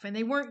 fair enough. And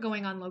they weren't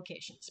going on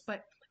locations,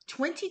 but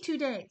 22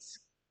 days.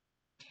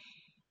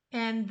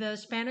 And the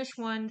Spanish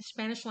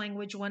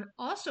language one,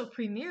 also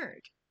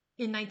premiered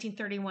in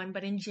 1931,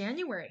 but in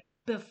January,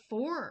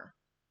 before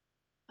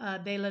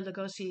Bela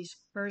Lugosi's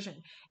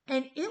version.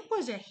 And it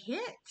was a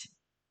hit,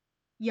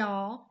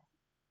 y'all,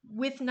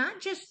 with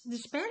not just the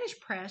Spanish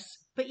press,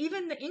 but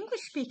even the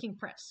English-speaking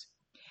press.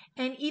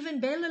 And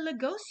even Bela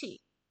Lugosi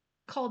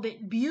called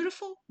it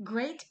beautiful,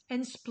 great,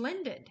 and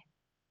splendid.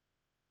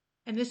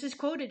 And this is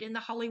quoted in the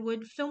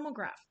Hollywood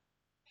Filmograph.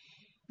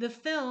 The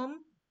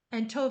film,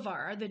 and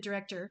Tovar, the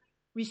director,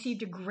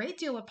 received a great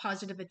deal of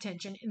positive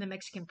attention in the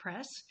Mexican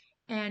press,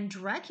 and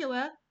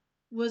Dracula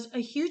was a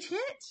huge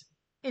hit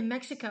in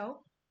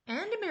Mexico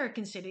and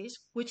American cities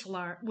with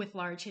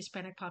large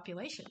Hispanic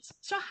populations.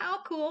 So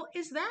how cool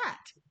is that?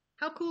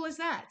 How cool is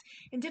that?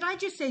 And did I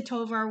just say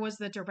Tovar was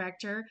the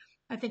director?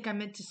 I think I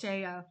meant to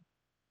say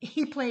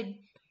he played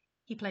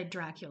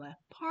Dracula.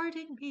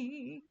 Pardon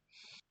me.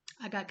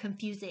 I got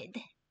confused.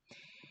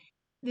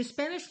 The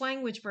Spanish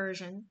language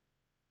version,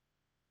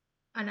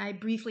 and I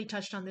briefly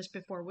touched on this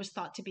before, was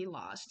thought to be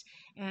lost.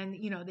 And,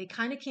 they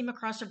kind of came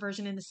across a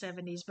version in the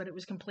 70s, but it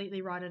was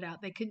completely rotted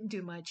out. They couldn't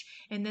do much.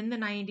 And then the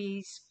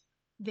 90s,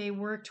 they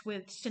worked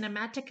with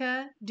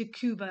Cinematica de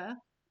Cuba.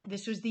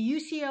 This was the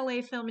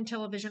UCLA Film and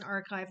Television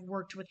Archive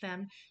worked with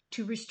them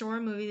to restore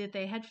a movie that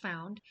they had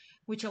found,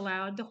 which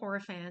allowed the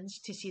horror fans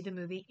to see the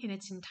movie in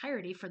its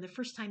entirety for the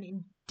first time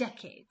in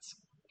decades.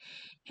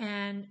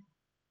 And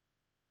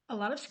a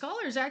lot of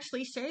scholars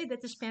actually say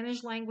that the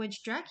Spanish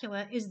language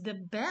Dracula is the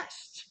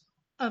best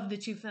of the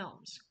two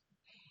films.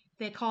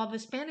 They call the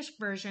Spanish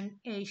version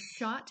a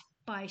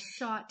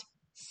shot-by-shot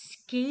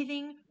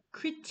scathing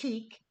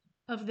critique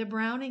of the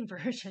Browning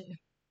version.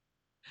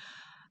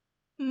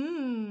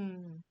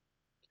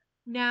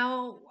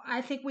 Now,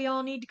 I think we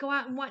all need to go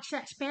out and watch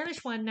that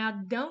Spanish one now,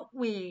 don't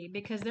we?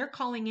 Because they're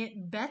calling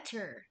it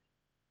better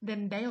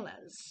than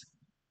Bela's.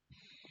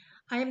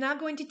 I am now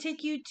going to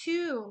take you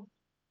to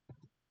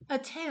A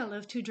Tale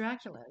of Two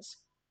Draculas,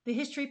 the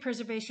history,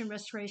 preservation,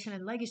 restoration,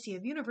 and legacy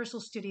of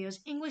Universal Studios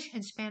English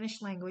and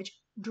Spanish language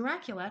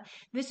Dracula.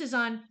 This is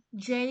on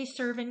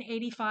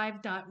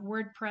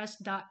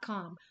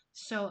jservin85.wordpress.com.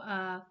 So,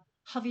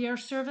 Javier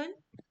Servan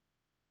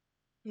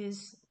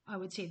is, I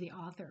would say, the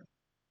author.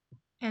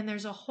 And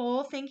there's a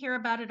whole thing here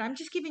about it. I'm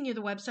just giving you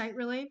the website,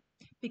 really,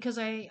 because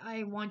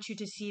I want you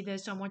to see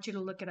this. I want you to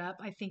look it up.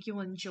 I think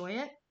you'll enjoy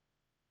it.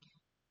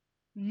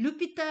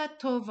 Lupita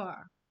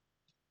Tovar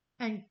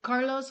and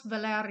Carlos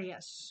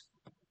Valerius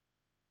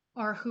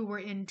are who were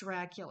in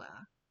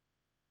Dracula.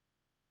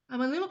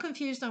 I'm a little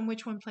confused on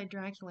which one played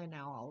Dracula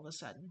now all of a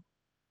sudden.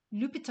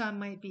 Lupita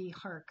might be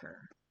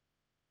Harker.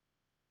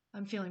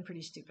 I'm feeling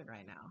pretty stupid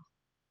right now.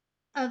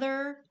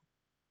 Other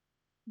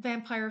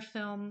vampire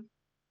film,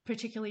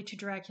 particularly to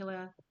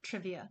Dracula,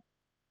 trivia.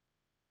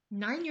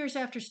 9 years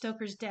after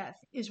Stoker's death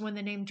is when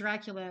the name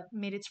Dracula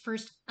made its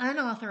first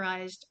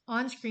unauthorized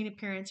on-screen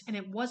appearance, and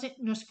it wasn't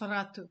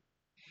Nosferatu.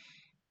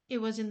 It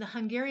was in the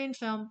Hungarian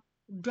film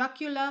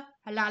Dracula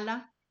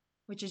Halala,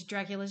 which is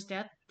Dracula's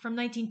Death, from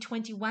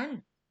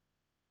 1921.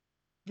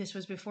 This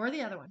was before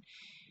the other one.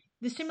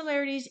 The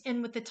similarities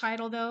end with the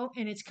title, though,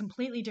 and it's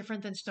completely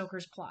different than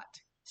Stoker's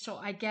plot. So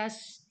I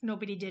guess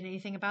nobody did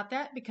anything about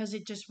that because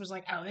it just was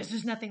like, oh, this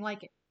is nothing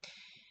like it.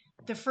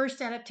 The first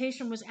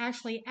adaptation was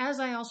actually, as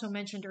I also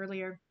mentioned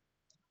earlier,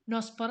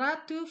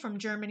 Nosferatu from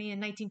Germany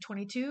in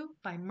 1922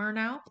 by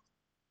Murnau.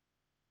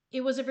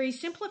 It was a very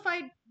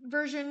simplified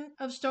version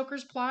of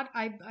Stoker's plot.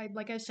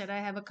 Like I said, I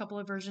have a couple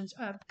of versions,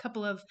 a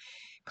couple of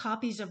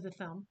copies of the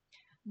film.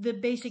 The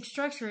basic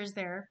structure is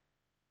there.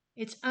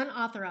 It's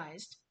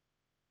unauthorized.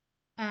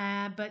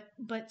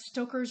 But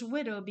Stoker's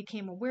widow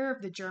became aware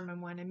of the German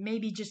one and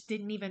maybe just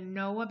didn't even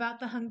know about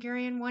the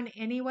Hungarian one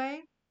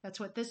anyway. That's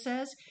what this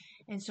says.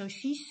 And so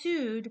she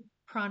sued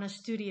Prana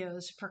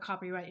Studios for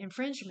copyright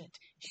infringement.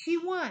 She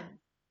won,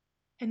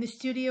 and the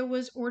studio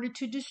was ordered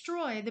to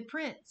destroy the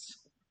prints.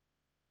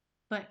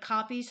 But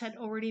copies had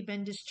already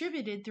been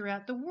distributed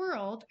throughout the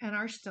world and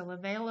are still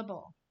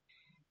available.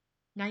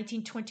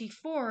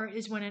 1924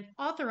 is when an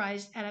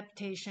authorized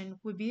adaptation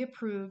would be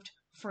approved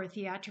for a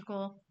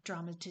theatrical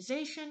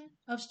dramatization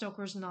of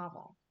Stoker's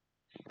novel.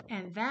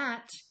 And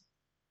that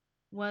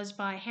was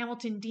by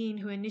Hamilton Dean,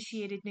 who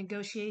initiated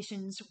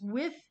negotiations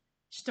with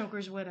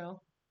Stoker's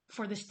widow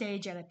for the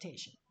stage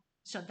adaptation.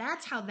 So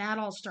that's how that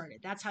all started.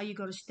 That's how you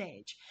go to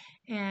stage.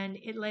 And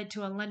it led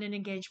to a London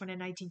engagement in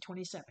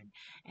 1927.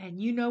 And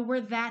you know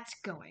where that's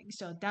going.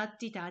 So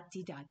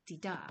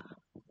da-di-da-di-da-di-da.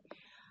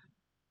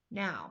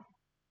 Now,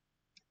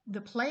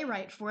 the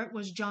playwright for it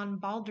was John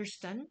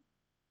Balderston,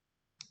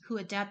 who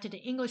adapted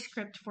an English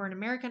script for an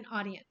American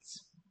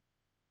audience.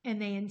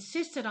 And they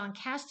insisted on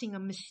casting a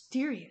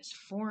mysterious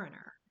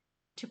foreigner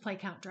to play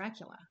Count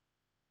Dracula.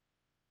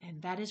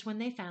 And that is when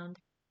they found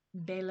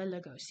Bela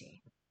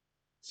Lugosi.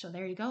 So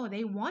there you go.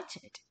 They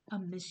wanted a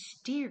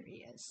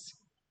mysterious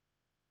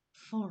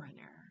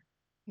foreigner,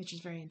 which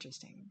is very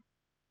interesting.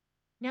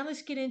 Now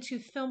let's get into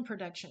film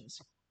productions.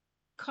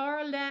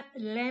 Carl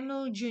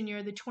Laemmle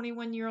Jr., the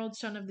 21-year-old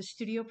son of the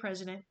studio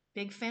president,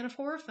 big fan of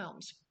horror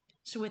films.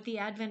 So with the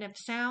advent of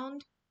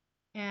sound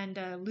and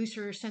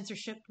looser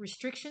censorship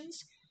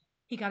restrictions,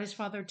 he got his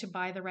father to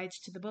buy the rights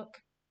to the book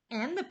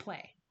and the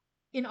play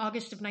in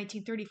August of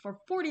 1930 for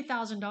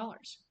 $40,000.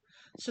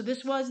 So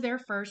this was their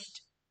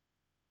first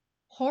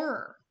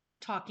horror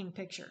talking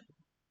picture.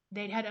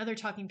 They'd had other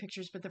talking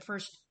pictures, but the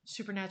first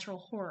supernatural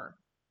horror.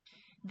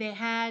 They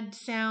had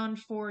sound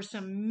for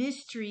some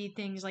mystery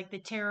things like The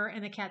Terror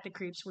and The Cat That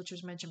Creeps, which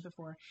was mentioned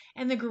before,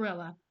 and The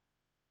Gorilla.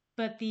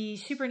 But the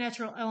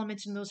supernatural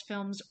elements in those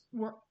films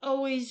were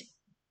always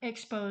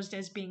exposed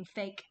as being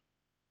fake.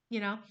 You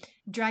know,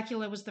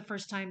 Dracula was the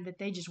first time that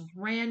they just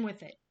ran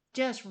with it.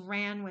 Just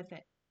ran with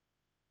it.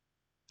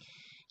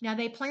 Now,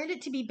 they planned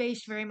it to be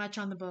based very much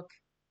on the book,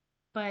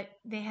 but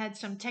they had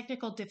some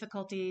technical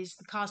difficulties,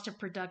 the cost of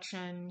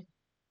production.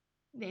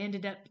 They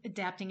ended up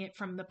adapting it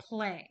from the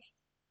play.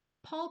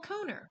 Paul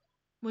Kohner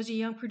was a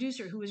young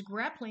producer who was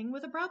grappling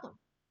with a problem.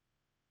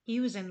 He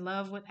was in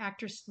love with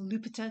actress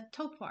Lupita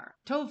Tovar.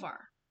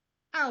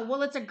 Oh,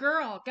 well, it's a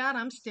girl. God,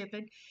 I'm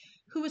stupid.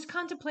 Who was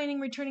contemplating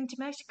returning to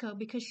Mexico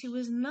because she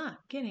was not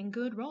getting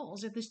good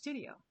roles at the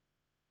studio.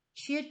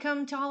 She had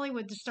come to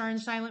Hollywood to star in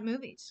silent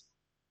movies,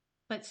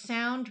 but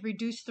sound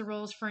reduced the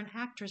roles for an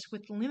actress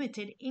with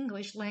limited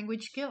English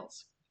language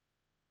skills.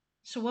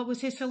 So what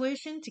was his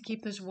solution to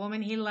keep this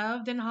woman he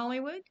loved in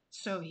Hollywood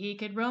so he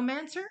could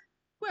romance her?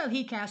 Well,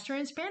 he cast her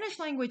in Spanish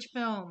language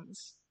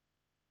films.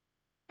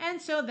 And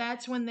so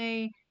that's when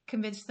they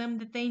convinced them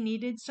that they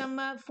needed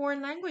some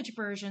foreign language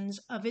versions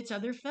of its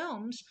other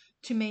films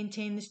to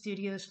maintain the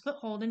studio's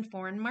foothold in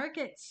foreign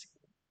markets.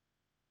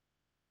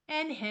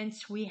 And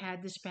hence we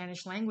had the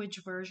Spanish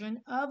language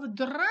version of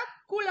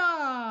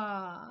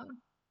Dracula.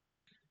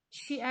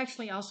 She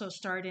actually also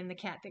starred in The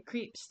Cat That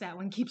Creeps. That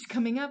one keeps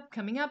coming up,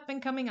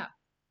 and coming up.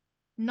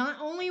 Not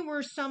only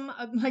were some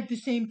like the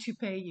same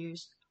toupee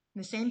used,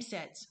 the same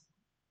sets,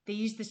 they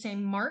used the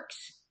same marks,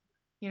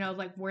 you know,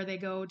 like where they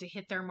go to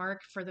hit their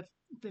mark for the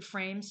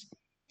frames.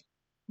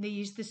 They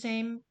used the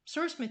same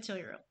source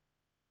material,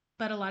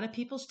 but a lot of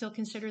people still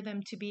consider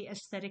them to be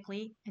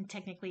aesthetically and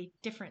technically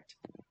different.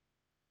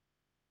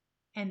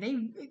 And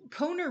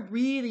Kohner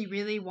really,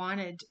 really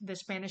wanted the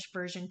Spanish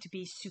version to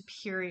be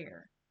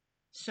superior.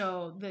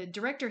 So the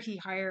director he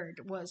hired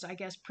was, I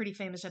guess, pretty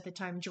famous at the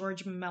time,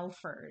 George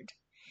Melford.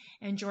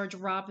 And George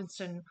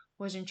Robinson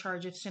was in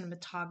charge of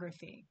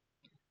cinematography.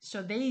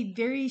 So they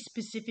very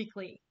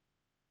specifically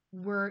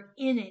were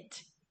in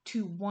it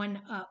to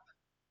one-up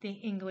the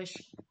English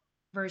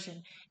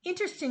version.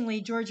 Interestingly,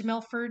 George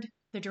Melford,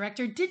 the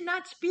director, did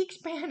not speak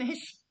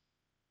Spanish.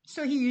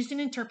 So he used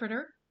an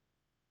interpreter.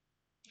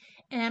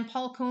 And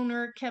Paul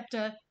Kohner kept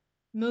a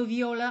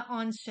moviola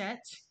on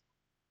set.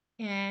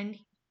 And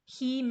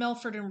he,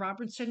 Melford, and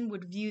Robertson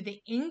would view the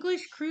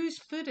English crew's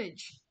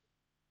footage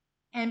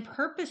and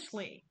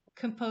purposely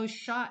compose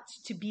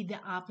shots to be the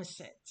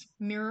opposite,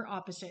 mirror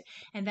opposite.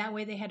 And that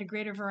way they had a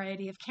greater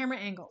variety of camera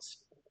angles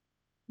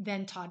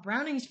than Todd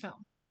Browning's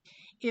film.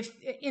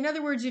 In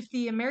other words, if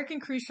the American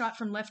crew shot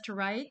from left to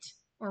right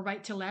or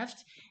right to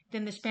left,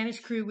 then the Spanish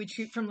crew would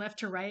shoot from left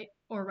to right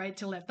or right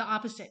to left, the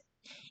opposite.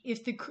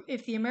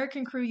 If the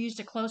American crew used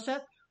a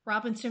close-up,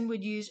 Robinson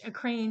would use a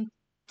crane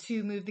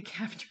to move the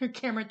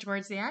camera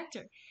towards the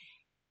actor.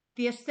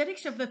 The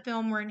aesthetics of the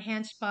film were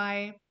enhanced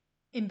by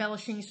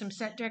embellishing some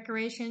set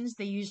decorations.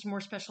 They used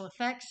more special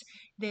effects.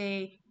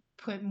 They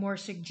put more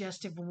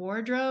suggestive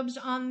wardrobes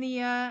on the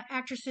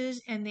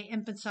actresses, and they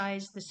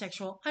emphasized the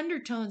sexual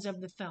undertones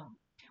of the film,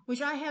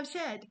 which I have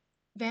said,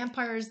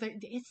 vampires,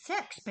 it's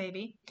sex,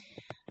 baby.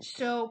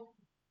 So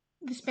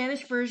the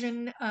Spanish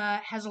version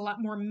has a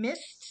lot more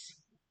mists,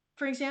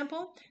 for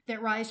example,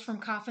 that rise from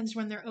coffins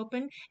when they're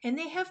open, and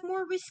they have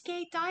more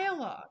risque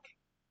dialogue.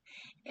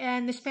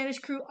 And the Spanish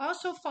crew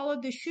also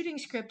followed the shooting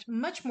script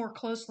much more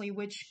closely,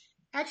 which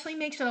actually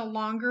makes it a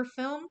longer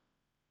film,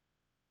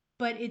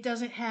 but it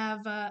doesn't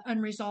have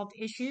unresolved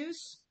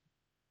issues,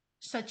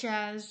 such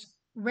as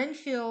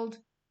Renfield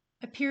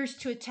appears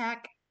to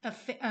attack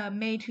a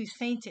maid who's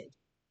fainted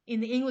in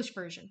the English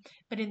version.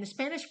 But in the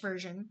Spanish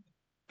version,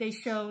 they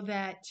show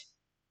that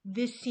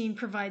this scene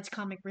provides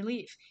comic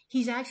relief.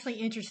 He's actually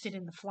interested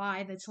in the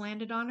fly that's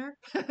landed on her.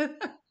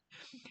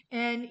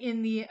 And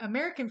in the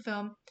American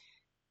film,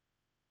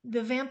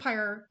 the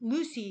vampire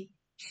Lucy,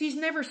 she's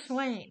never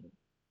slain.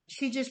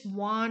 She just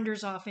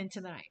wanders off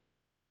into the night.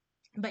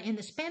 But in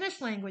the Spanish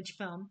language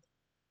film,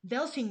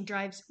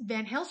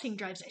 Van Helsing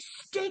drives a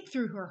stake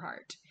through her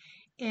heart.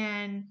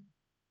 And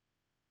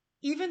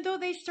even though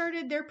they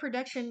started their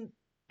production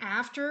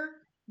after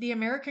the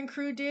American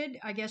crew did,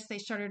 I guess they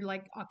started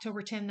like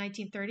October 10,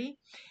 1930,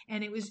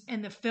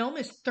 and the film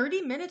is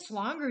 30 minutes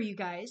longer, you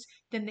guys,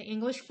 than the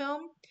English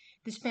film.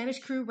 The Spanish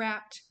crew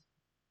wrapped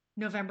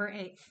November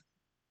 8th.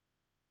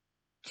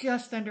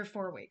 Just under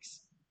 4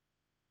 weeks.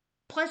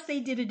 Plus they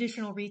did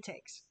additional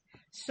retakes.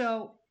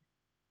 So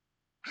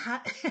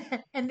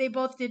and they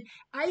both did.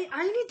 I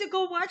need to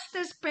go watch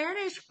the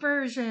Spanish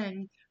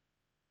version.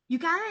 You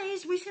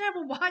guys, we should have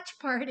a watch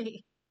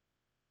party.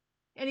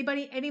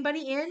 Anybody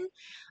in?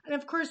 And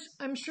of course,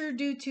 I'm sure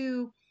due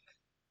to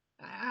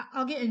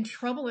I'll get in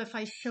trouble if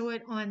I show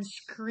it on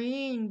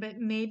screen, but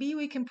maybe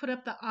we can put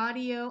up the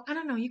audio. I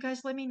don't know. You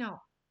guys let me know.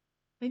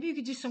 Maybe you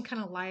could do some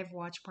kind of live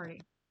watch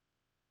party.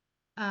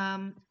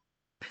 I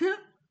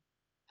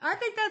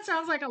think that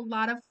sounds like a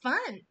lot of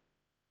fun.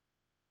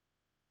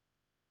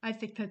 I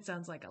think that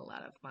sounds like a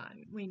lot of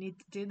fun. We need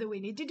to do the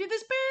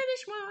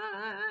Spanish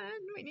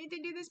one. We need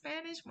to do the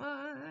Spanish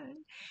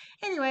one.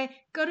 Anyway,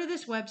 go to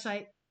this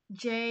website,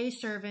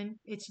 jservin,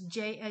 it's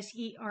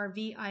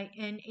JSERVIN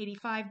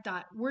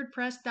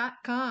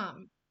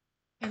 85.wordpress.com,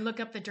 and look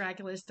up the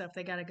Dracula stuff.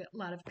 They got a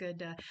lot of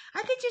good,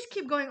 I could just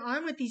keep going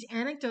on with these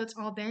anecdotes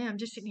all day. I'm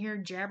just sitting here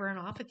jabbering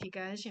off with you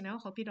guys,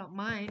 hope you don't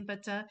mind.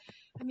 But,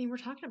 we're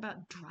talking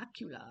about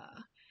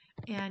Dracula,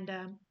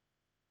 and,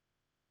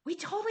 we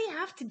totally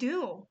have to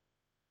do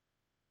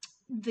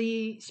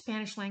the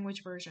Spanish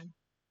language version.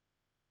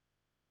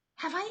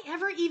 Have I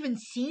ever even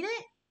seen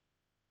it?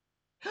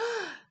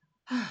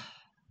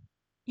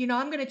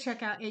 I'm going to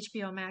check out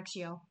HBO Max,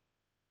 yo.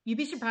 You'd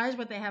be surprised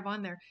what they have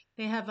on there.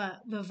 They have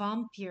the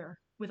Vampire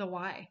with a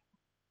Y.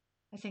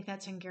 I think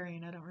that's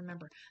Hungarian. I don't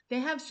remember. They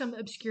have some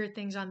obscure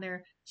things on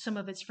there. Some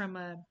of it's from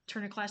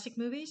Turner Classic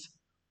Movies.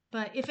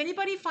 But if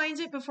anybody finds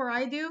it before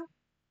I do,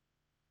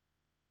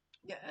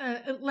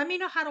 let me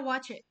know how to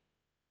watch it,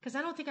 because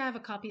I don't think I have a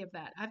copy of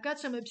that. I've got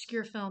some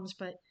obscure films,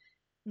 but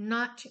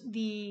not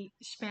the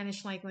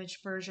Spanish language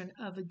version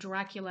of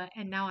Dracula,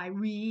 and now I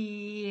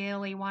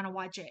really want to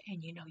watch it,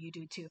 and you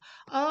do too.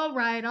 All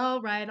right,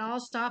 I'll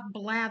stop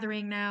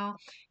blathering now,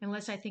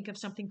 unless I think of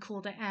something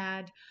cool to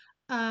add.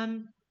 I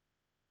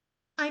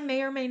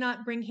may or may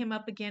not bring him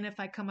up again if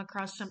I come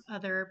across some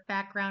other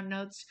background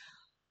notes.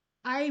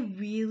 I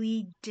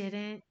really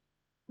didn't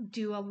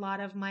do a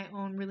lot of my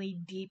own really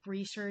deep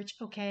research,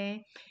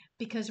 okay?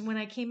 Because when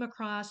I came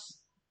across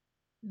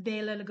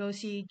Bela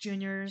Lugosi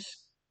Jr.'s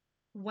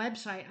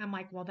website, I'm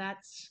like, well,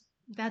 that's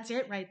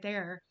it right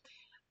there.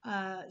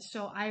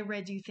 So I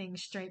read you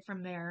things straight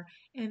from there.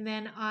 And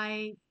then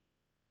I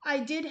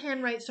did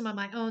handwrite some of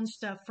my own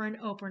stuff for an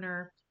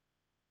opener.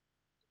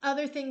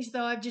 Other things,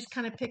 though, I've just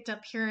kind of picked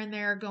up here and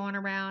there, going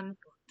around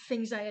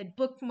things I had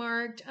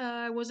bookmarked.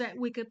 I was at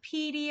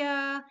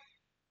Wikipedia.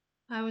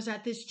 I was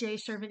at this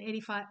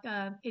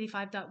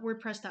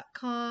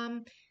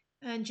jservant85.wordpress.com,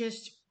 and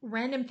just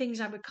random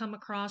things I would come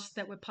across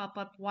that would pop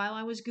up while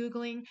I was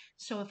Googling.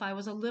 So if I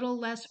was a little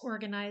less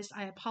organized,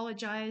 I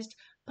apologized.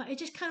 But I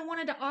just kind of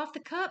wanted to, off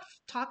the cuff,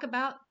 talk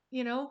about,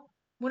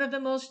 one of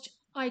the most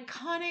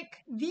iconic,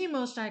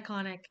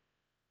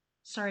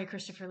 sorry,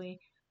 Christopher Lee,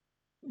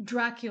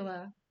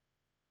 Dracula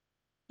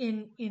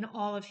in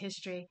all of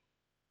history.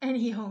 And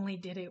he only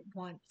did it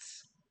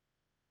once.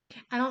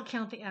 I don't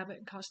count the Abbott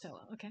and Costello,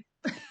 okay?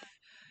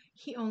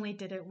 He only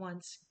did it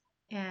once.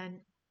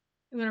 And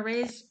I'm going to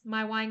raise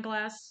my wine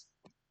glass.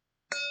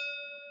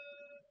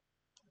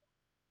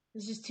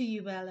 This is to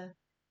you, Bella.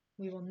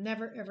 We will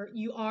never, ever...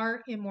 You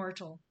are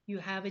immortal. You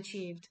have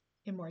achieved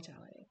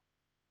immortality.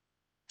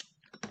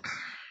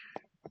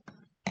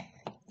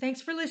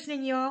 Thanks for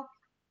listening, y'all.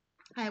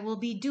 I will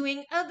be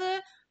doing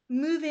other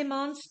movie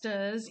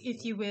monsters,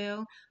 if you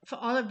will, for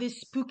all of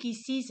this spooky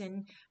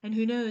season. And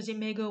who knows, it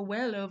may go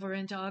well over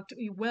into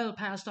well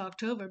past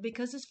October,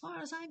 because as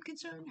far as I'm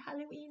concerned,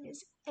 Halloween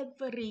is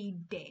every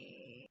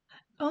day.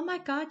 Oh my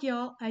God,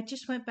 y'all. I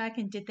just went back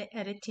and did the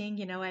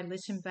editing. I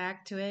listened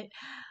back to it.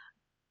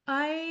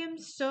 I am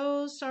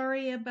so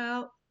sorry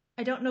about,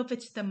 I don't know if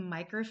it's the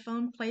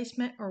microphone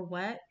placement or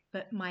what,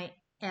 but my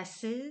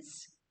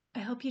S's. I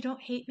hope you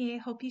don't hate me. I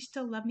hope you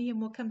still love me and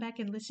will come back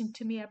and listen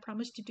to me. I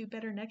promise to do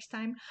better next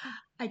time.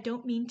 I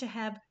don't mean to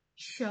have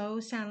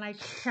show sound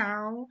like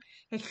show.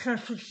 I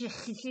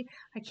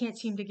can't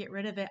seem to get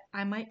rid of it.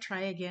 I might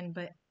try again,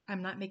 but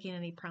I'm not making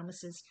any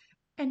promises.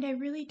 And I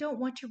really don't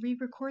want to re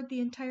record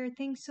the entire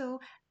thing, so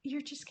you're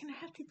just going to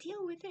have to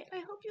deal with it. I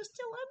hope you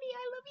still love me.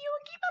 I love you.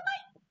 Okay, bye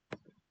bye.